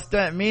don't got no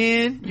stunt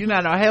men. You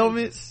not no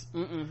helmets.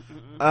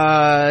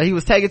 He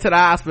was taken to the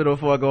hospital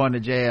before going to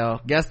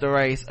jail. Guess the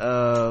race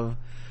of,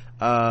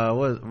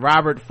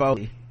 Robert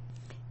Foley.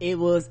 It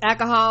was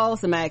alcohol.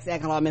 Somebody asked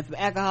alcohol meant for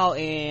alcohol,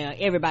 and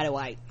everybody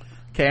white.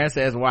 Karen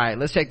says white.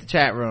 Let's check the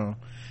chat room.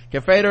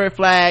 Confederate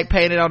flag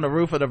painted on the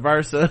roof of the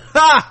Versa.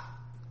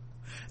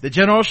 The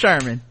General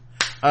Sherman.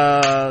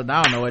 I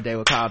don't know what they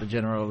would call the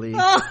General Lee.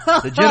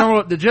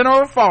 the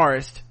General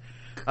Forrest.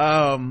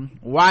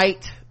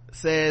 White,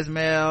 says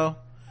Mel.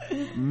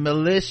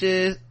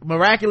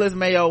 Miraculous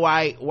Mayo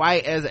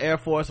white as Air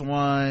Force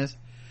Ones.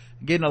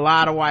 Getting a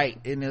lot of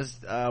white in this,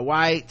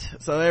 white.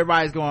 So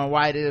everybody's going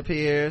white, it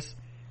appears.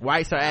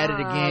 Whites are at it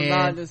again. I was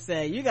about to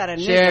say, you got a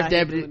nigga Sheriff out here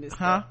deputy, doing this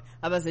stuff.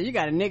 I was about to say, you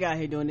got a nigga out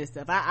here doing this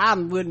stuff.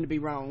 I'm willing to be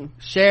wrong.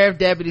 Sheriff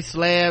deputy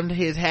slammed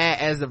his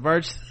hat as the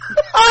virtue.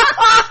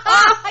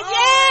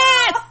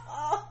 Yes!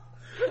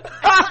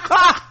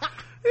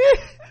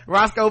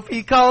 Roscoe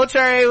P.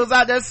 Coltrane was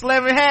out there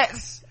slamming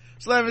hats,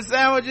 slamming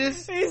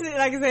sandwiches.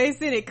 Like I said, he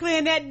seen it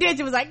clearing that ditch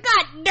and was like,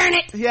 God darn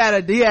it! He had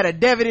a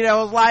deputy that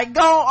was like,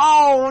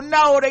 oh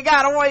no, they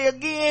got away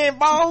again,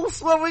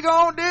 boss. What we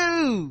gonna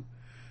do?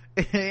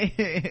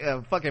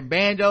 Fucking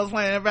banjos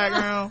playing in the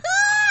background.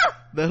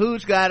 The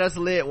hooch got us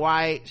lit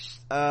white.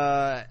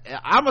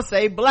 I'ma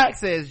say black,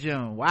 says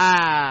June.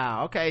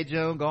 Wow. Okay,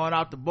 June, going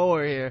off the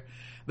board here.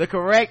 The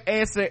correct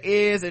answer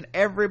is, and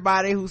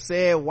everybody who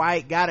said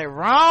white got it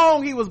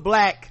wrong. He was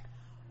black.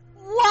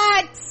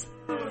 What?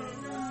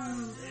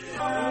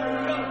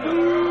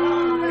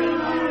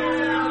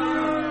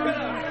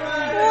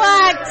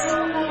 What?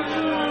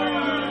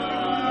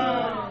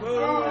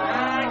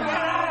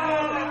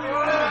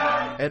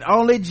 And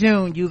only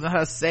June, using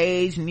her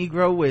sage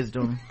Negro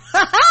wisdom,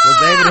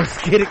 was able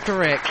to get it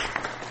correct.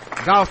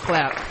 Golf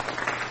clap.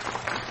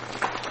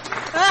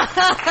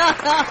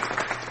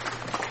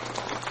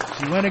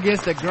 She went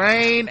against the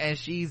grain, and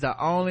she's the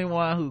only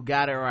one who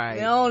got it right.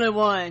 The only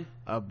one.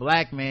 A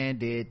black man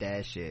did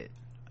that shit.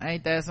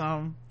 Ain't that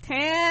something?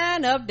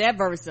 Tan up that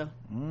Versa.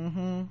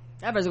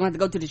 That Versa going to have to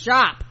go to the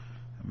shop.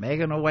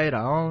 Making her way the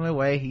only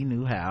way he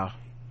knew how.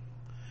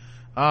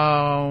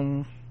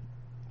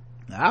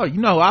 You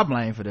know who I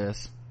blame for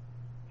this.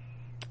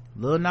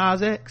 Lil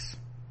Nas X.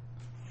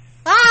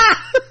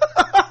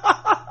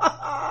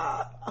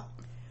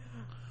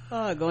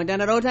 Going down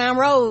that Old Town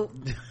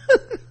Road.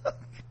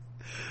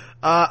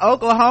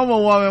 Oklahoma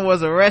woman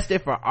was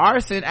arrested for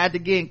arson after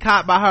getting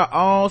caught by her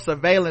own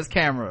surveillance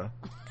camera.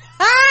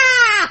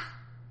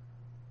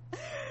 You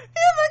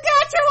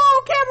forgot your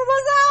own camera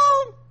was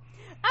on?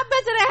 I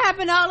bet you that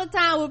happen all the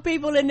time with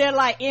people in their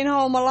like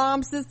in-home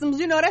alarm systems.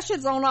 You know, that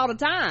shit's on all the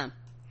time.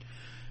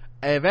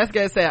 An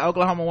investigator said an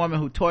Oklahoma woman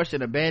who torched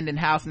an abandoned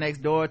house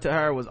next door to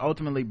her was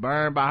ultimately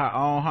burned by her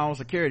own home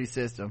security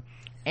system.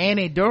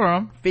 Annie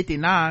Durham,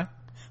 59,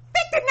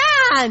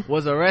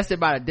 was arrested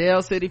by the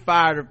Dale City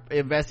fire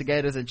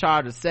investigators and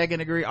charged with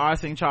second-degree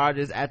arson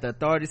charges after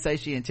authorities say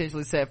she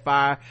intentionally set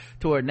fire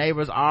to her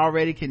neighbor's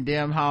already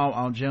condemned home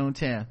on June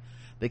 10th.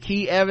 The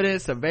key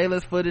evidence,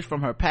 surveillance footage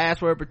from her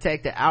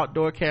password-protected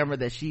outdoor camera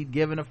that she'd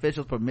given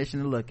officials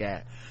permission to look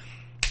at.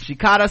 She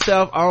caught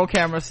herself on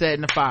camera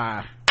setting the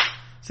fire,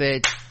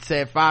 said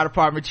Fire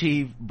Department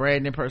Chief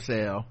Brandon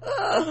Purcell. She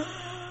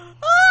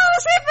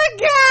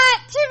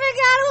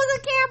forgot it was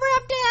a camera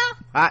up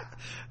there.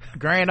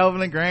 Grand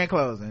opening, grand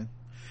closing.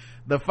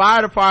 The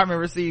fire department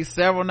received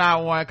several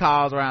 911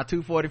 calls around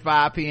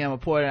 2:45 p.m.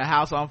 reporting a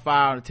house on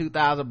fire on the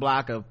 2000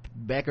 block of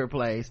Becker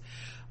Place.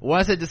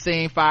 Once at the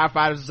scene,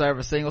 firefighters observed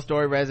a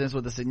single-story residence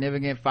with a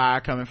significant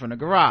fire coming from the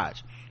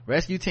garage.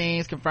 Rescue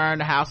teams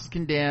confirmed the house was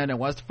condemned, and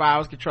once the fire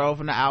was controlled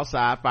from the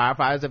outside,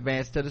 firefighters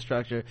advanced to the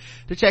structure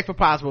to check for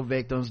possible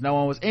victims. No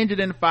one was injured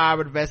in the fire,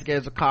 but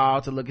investigators were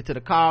called to look into the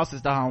cause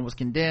since the home was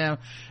condemned.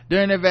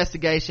 During the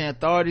investigation,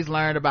 authorities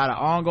learned about an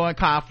ongoing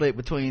conflict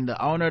between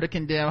the owner of the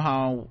condemned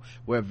home,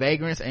 where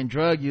vagrants and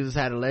drug users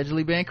had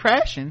allegedly been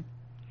crashing,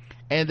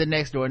 and the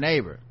next door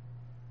neighbor.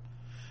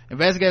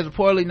 Investigators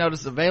reportedly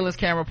noticed a surveillance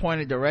camera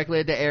pointed directly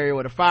at the area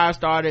where the fire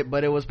started,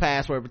 but it was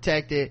password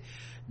protected.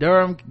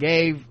 Durham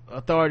gave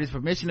authorities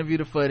permission to view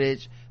the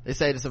footage. They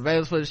say the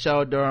surveillance footage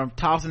showed Durham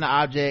tossing the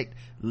object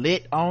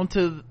lit on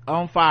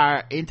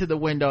fire into the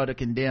window of the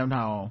condemned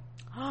home.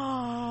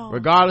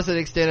 Regardless of the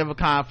extent of a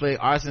conflict,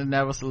 arson is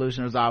never a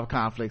solution to resolve a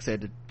conflict,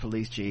 said the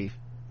police chief.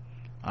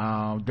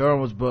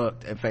 Durham was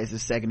booked and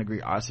faces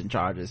second-degree arson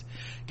charges.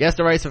 Guess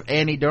the race of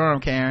Annie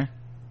Durham, Karen?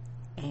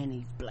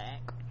 Annie's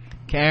black.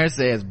 Karen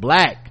says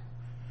black.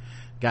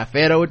 Got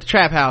fed up with the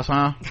trap house,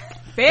 huh?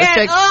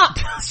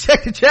 Let's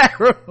check the chat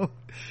room.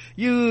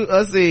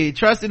 Let's see,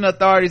 trusting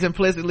authorities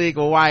implicitly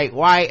equal white,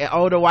 an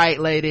older white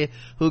lady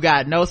who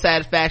got no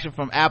satisfaction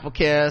from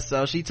AppleCare,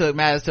 so she took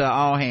matters to her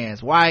own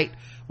hands. White,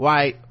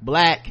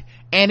 black,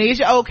 and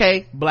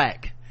okay,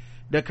 black.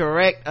 The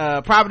correct,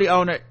 property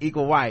owner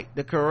equal white.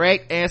 The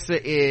correct answer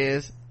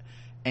is,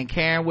 and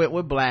Karen went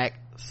with black,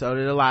 so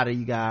did a lot of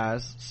you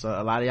guys, so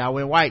a lot of y'all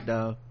went white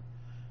though,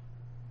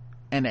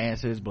 and the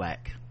answer is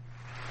black.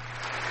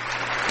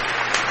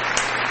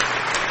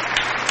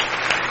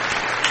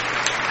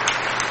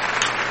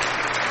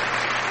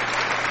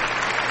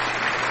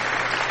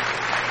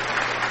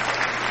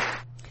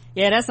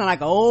 Yeah, that sounds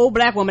like an old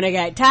black woman that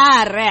got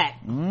tired of that.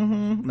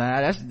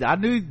 Nah, I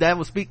knew that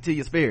would speak to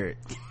your spirit.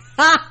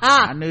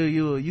 I knew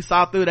you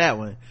saw through that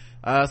one.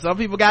 Some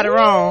people got it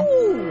wrong.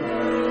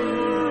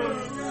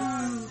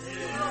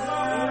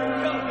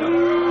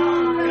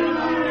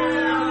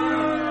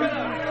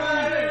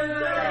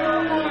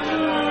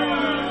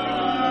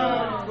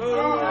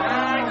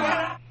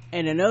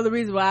 And another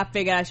reason why I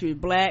figured out she was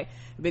black,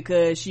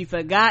 because she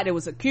forgot there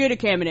was a security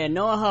camera there,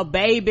 knowing her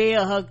baby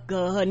or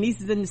her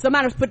nieces, and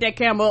somebody put that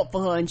camera up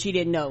for her and she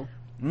didn't know.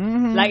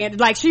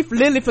 Like she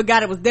literally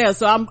forgot it was there.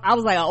 So I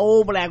was like an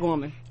old black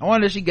woman. I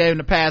wonder if she gave him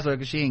the password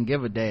because she didn't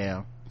give a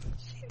damn.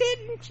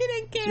 She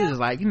didn't care. She was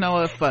like, you know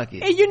what, fuck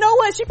it. And you know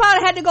what, she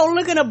probably had to go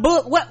look in a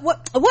book. What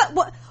did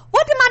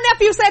my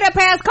nephew say that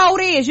passcode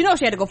is? You know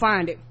she had to go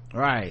find it.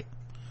 Right.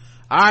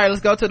 All right,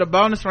 let's go to the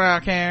bonus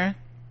round, Karen.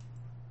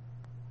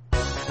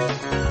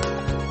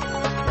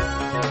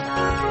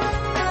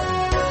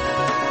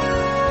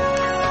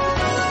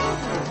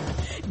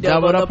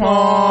 Double the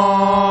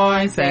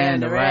points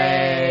and the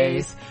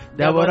race.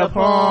 Double the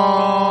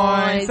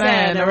points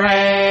and the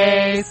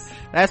race.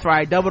 That's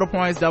right. Double the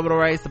points, double the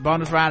race. The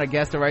bonus round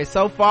against the race.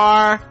 So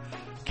far,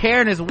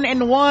 Karen is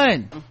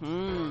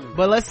 1-1.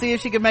 But let's see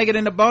if she can make it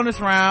in the bonus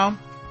round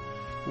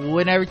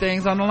when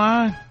everything's on the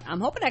line. I'm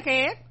hoping I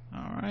can.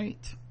 All right.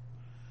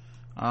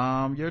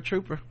 You're a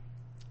trooper.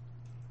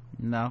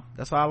 No,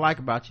 that's what I like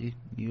about you.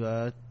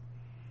 You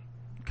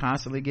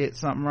constantly get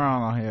something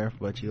wrong on here,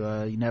 but you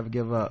never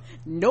give up.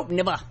 Nope,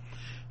 never.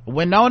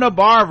 Winona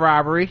bar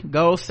robbery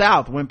goes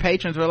south when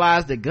patrons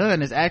realize the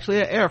gun is actually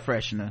an air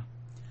freshener.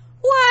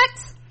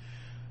 What?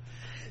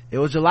 It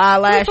was July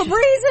last year.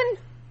 Breezing?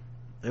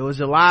 It was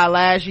July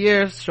last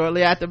year,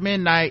 shortly after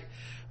midnight.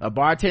 A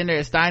bartender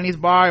at Steiny's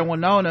bar in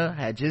Winona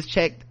had just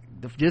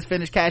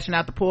finished cashing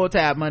out the pool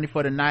tab money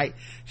for the night.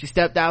 She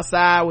stepped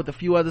outside with a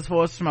few others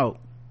for a smoke.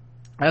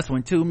 That's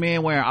when two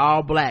men wearing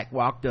all black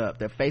walked up.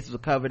 Their faces were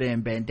covered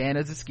in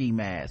bandanas and ski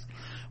masks.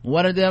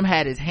 One of them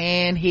had his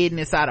hand hidden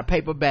inside a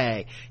paper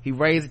bag. He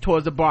raised it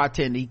towards the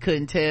bartender. He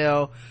couldn't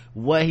tell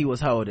what he was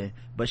holding,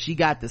 but she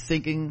got the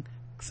sinking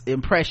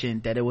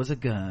impression that it was a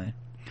gun.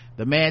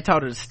 The man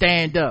told her to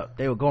stand up.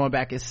 They were going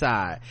back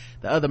inside.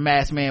 The other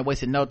masked man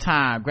wasted no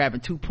time,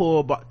 grabbing two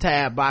pull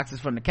tab boxes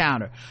from the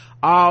counter.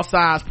 All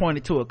signs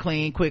pointed to a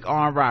clean, quick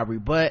armed robbery,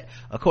 but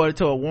according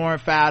to a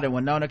warrant filed in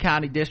Winona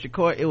County District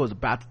Court, it was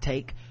about to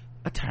take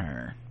a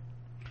turn.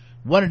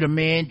 One of the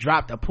men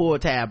dropped a pull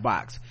tab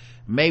box.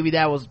 Maybe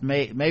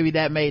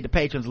that made the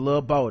patrons a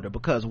little bolder,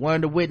 because one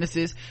of the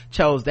witnesses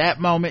chose that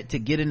moment to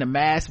get in the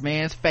masked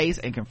man's face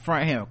and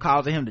confront him,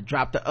 causing him to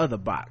drop the other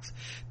box.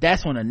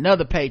 That's when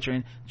another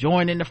patron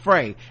joined in the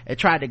fray and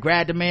tried to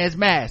grab the man's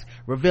mask,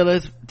 reveal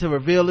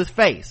his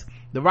face.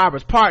 The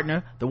robber's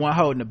partner, the one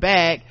holding the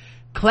bag,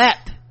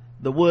 clapped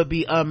the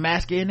would-be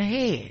unmasker in the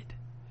head.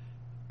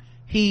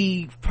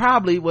 He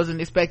probably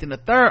wasn't expecting the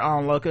third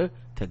onlooker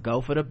to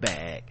go for the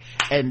bag,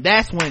 and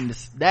that's when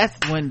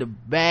the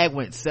bag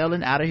went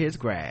sailing out of his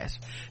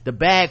grasp. The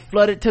bag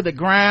flooded to the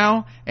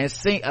ground, and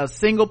a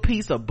single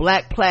piece of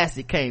black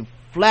plastic came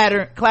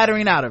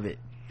clattering out of it.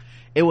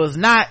 It was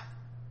not,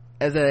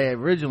 as I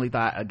originally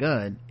thought, a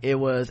gun. It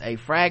was a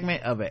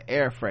fragment of an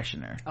air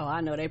freshener. Oh,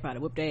 I know, they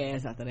probably whipped their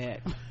ass after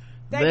that.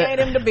 They gave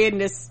him the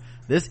business.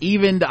 This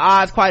evened the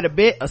odds quite a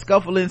bit. A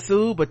scuffle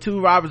ensued, but two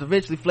robbers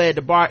eventually fled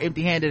the bar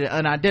empty-handed and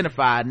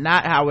unidentified,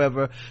 not,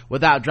 however,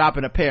 without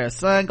dropping a pair of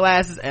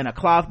sunglasses and a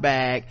cloth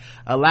bag,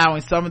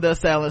 allowing some of the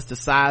assailants to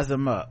size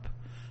them up.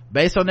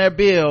 Based on their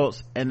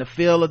builds and the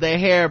feel of their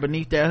hair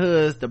beneath their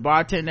hoods, the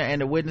bartender and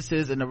the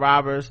witnesses and the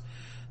robbers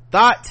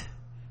thought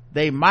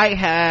they might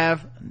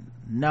have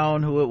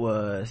known who it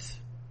was.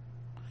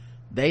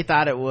 They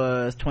thought it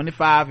was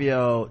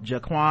 25-year-old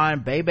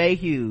Jaquan Bebe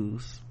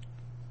Hughes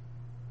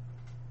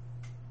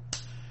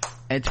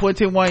and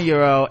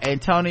 21-year-old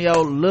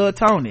Antonio Lil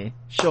Tony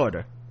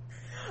Shorter.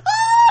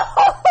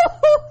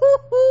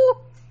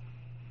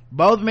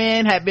 Both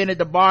men had been at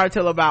the bar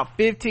till about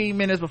 15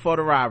 minutes before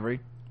the robbery,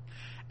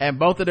 and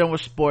both of them were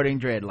sporting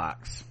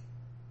dreadlocks.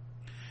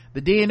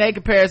 The DNA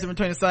comparison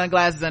between the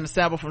sunglasses and the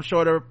sample from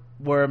Shorter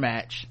were a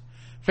match.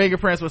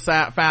 Fingerprints were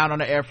found on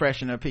the air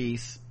freshener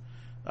piece.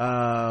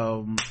 I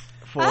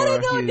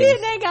didn't know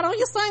DNA got on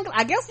your sunglasses.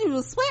 I guess you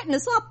was sweating or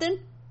something.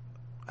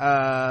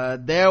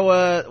 There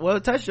was, well,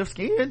 it touched your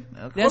skin.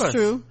 Of course. That's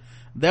true.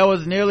 That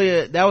was nearly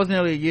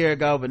a year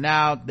ago, but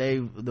now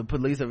the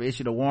police have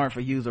issued a warrant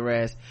for Hughes'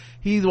 arrest.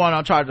 He's one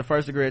on charge of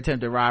first degree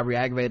attempted robbery,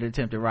 aggravated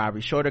attempted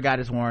robbery. Shorter got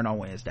his warrant on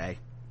Wednesday.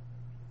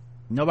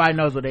 Nobody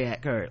knows where they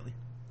at currently.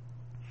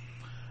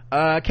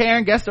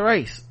 Karen guessed the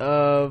race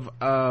of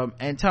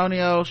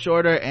Antonio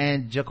Shorter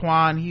and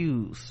Jaquan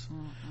Hughes,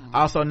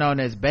 also known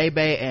as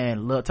Bebe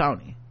and Lil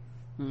Tony.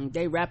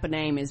 They rapper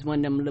name is one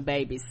of them little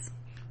babies.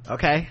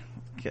 Okay,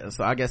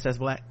 so I guess that's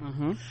black.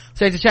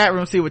 Check the chat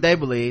room, see what they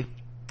believe.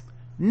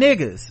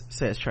 Niggas,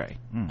 says Trey.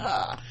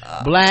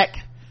 Black.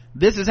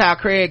 This is how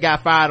Craig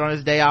got fired on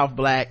his day off.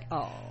 Black.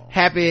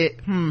 Happy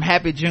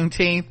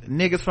Juneteenth.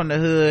 Niggas from the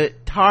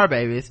hood. Tar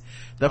babies.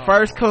 The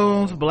first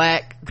coons.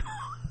 Black.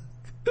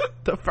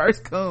 The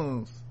first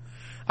coons.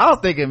 I was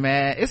thinking,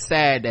 man, it's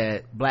sad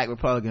that black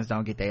Republicans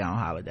don't get their own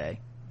holiday,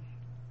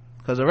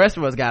 because the rest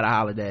of us got a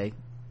holiday,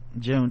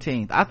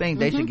 Juneteenth. I think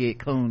they should get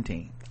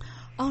Coonteenth.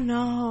 Oh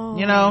no.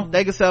 You know,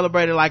 they could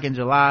celebrate it like in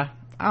July.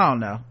 I don't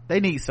know, they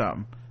need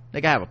something.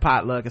 They gotta have a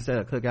potluck instead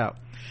of cookout.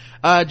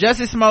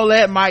 Justice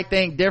Smollett might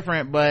think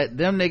different, but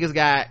them niggas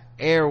got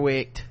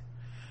airwicked.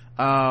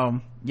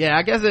 Yeah,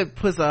 I guess it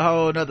puts a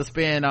whole nother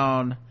spin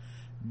on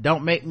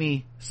don't make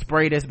me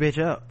spray this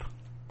bitch up.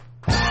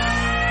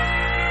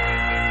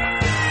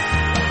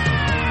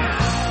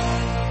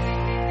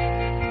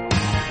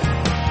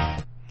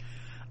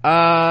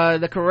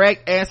 The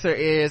correct answer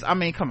is, I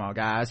mean, come on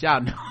guys,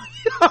 y'all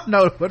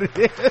know what it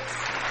is.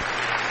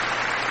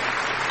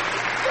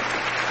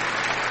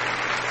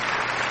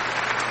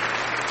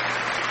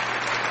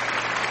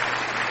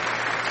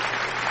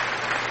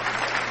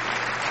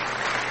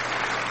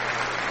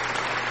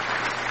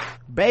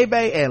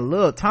 Bebe and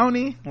Lil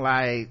Tony,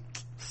 like,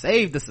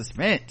 save the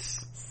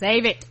suspense.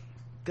 Save it.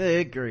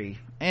 Good grief.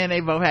 And they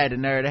both had the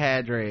nerve to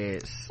have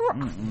dreads.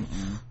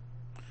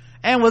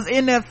 And was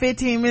in there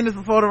 15 minutes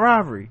before the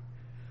robbery.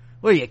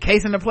 What are you,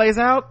 casing the place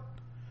out?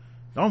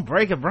 Don't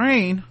break a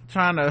brain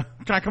trying to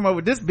come up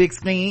with this big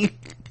scheme.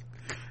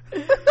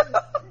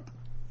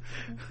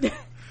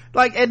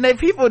 Like, and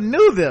people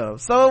knew them,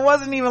 so it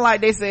wasn't even like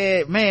they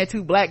said, man,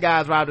 two black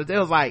guys robbed us. It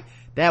was like,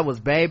 that was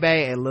Bebe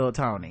and Lil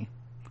Tony.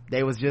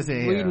 They was just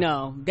in here. We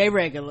know they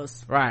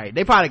regulars, right?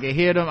 They probably could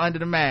hear them under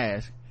the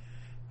mask.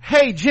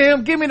 Hey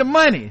Jim, give me the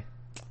money.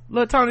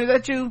 Little Tony, is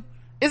that you?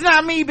 It's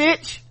not me,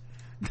 bitch.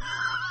 I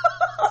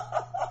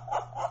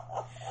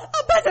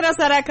bet that's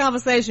how that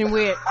conversation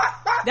went.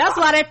 That's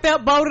why they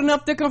felt bold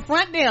enough to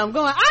confront them,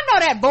 going, I know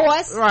that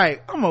voice.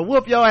 Right. I'm gonna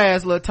whoop your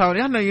ass, little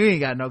Tony. I know you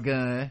ain't got no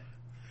gun.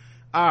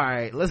 All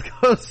right, let's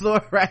go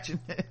sword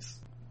ratchetness.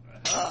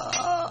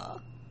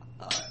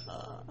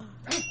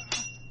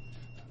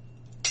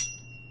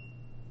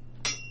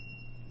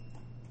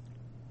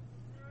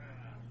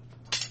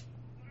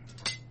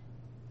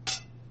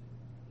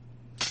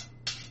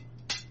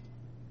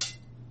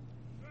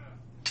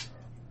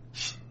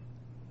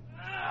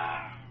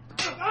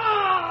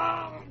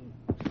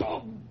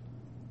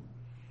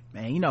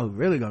 Man, you know who's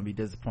really gonna be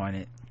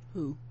disappointed?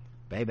 Who?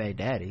 Baby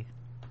daddy.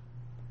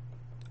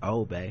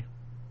 Old Bay.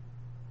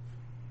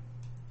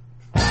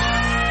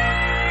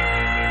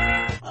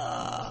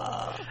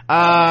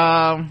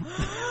 A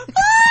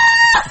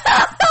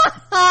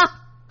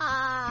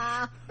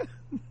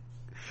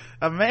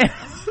man.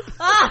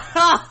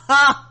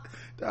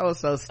 That was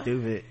so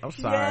stupid. I'm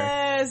sorry.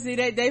 Yeah, see,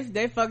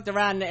 they fucked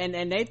around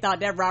and they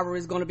thought that robbery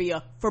was going to be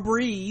a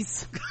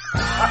Febreze.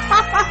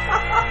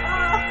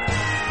 I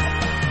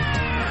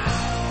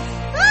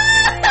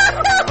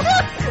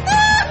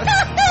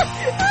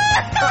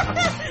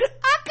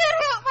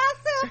couldn't help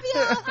myself,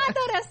 y'all. I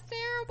know that's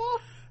terrible.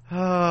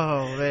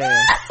 Oh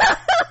man.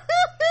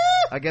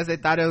 I guess they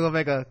thought it was gonna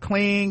make a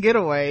clean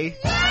getaway.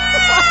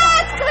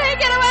 Yes, clean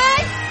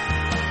getaway.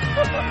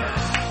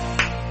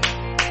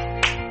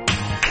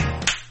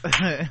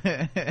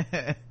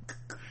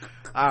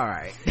 All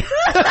right.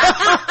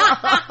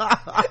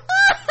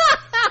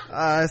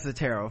 It's a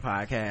terrible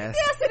podcast.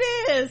 Yes,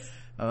 it is.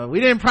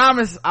 We didn't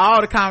promise all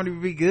the comedy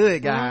would be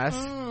good, guys.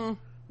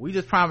 We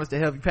just promised to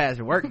help you pass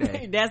your work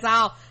day. That's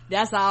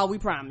all we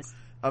promised.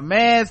 A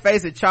man's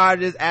facing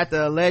charges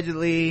after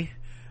allegedly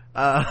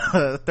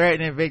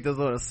threatening victims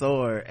with a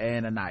sword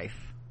and a knife.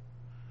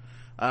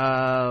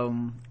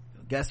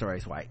 Guess the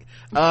race white.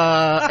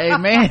 A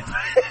man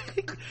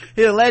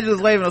he allegedly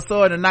was waving a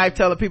sword and a knife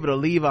telling people to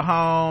leave a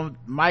home.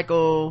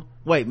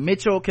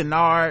 Mitchell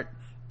Kennard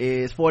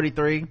is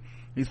 43.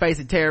 He's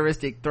facing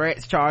terroristic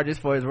threats charges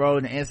for his role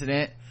in the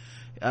incident.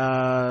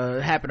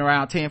 Happened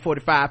around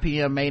 10:45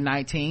 p.m. May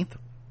 19th.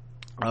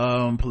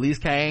 Police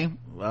came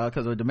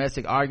because of a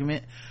domestic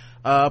argument.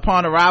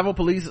 Upon arrival,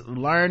 police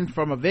learned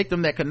from a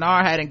victim that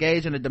Kennard had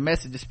engaged in a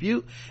domestic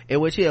dispute in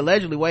which he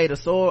allegedly waved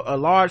a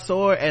large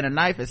sword and a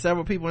knife at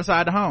several people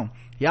inside the home.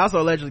 He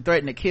also allegedly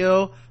threatened to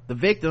kill the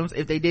victims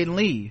if they didn't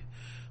leave.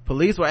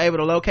 Police were able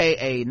to locate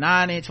a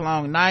 9-inch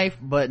long knife,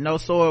 but no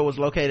sword was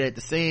located at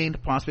the scene.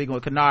 Upon speaking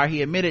with Kennard,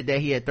 he admitted that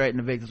he had threatened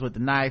the victims with the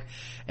knife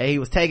and he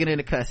was taken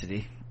into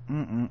custody.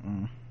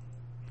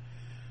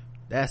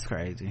 That's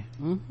crazy.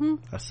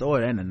 A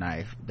sword and a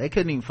knife. They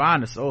couldn't even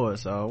find a sword,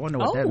 so I wonder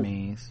what that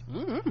means.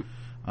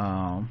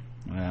 Well,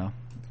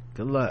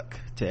 good luck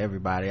to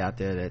everybody out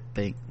there that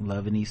think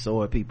loving these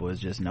sword people is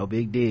just no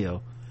big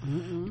deal.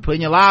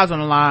 Putting your lives on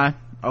the line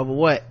over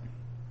what?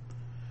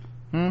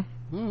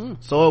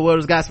 Sword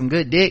wielders got some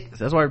good dicks.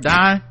 That's why we're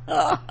dying.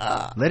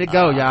 Let it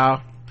go,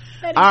 y'all.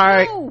 All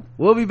right,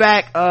 we'll be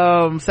back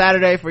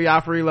Saturday for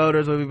y'all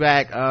freeloaders. We'll be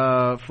back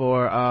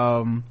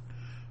for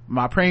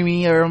my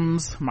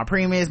premiums, my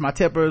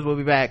tippers. We'll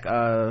be back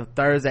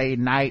Thursday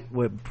night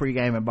with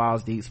pregame and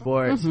Balls Deep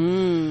Sports.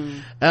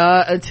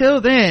 Until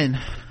then,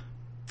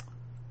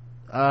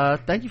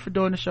 thank you for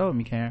doing the show with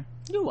me, Karen.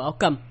 You're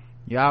welcome.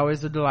 You're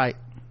always a delight.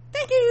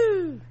 Thank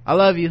you. I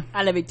love you.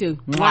 I love you too.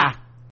 Mwah.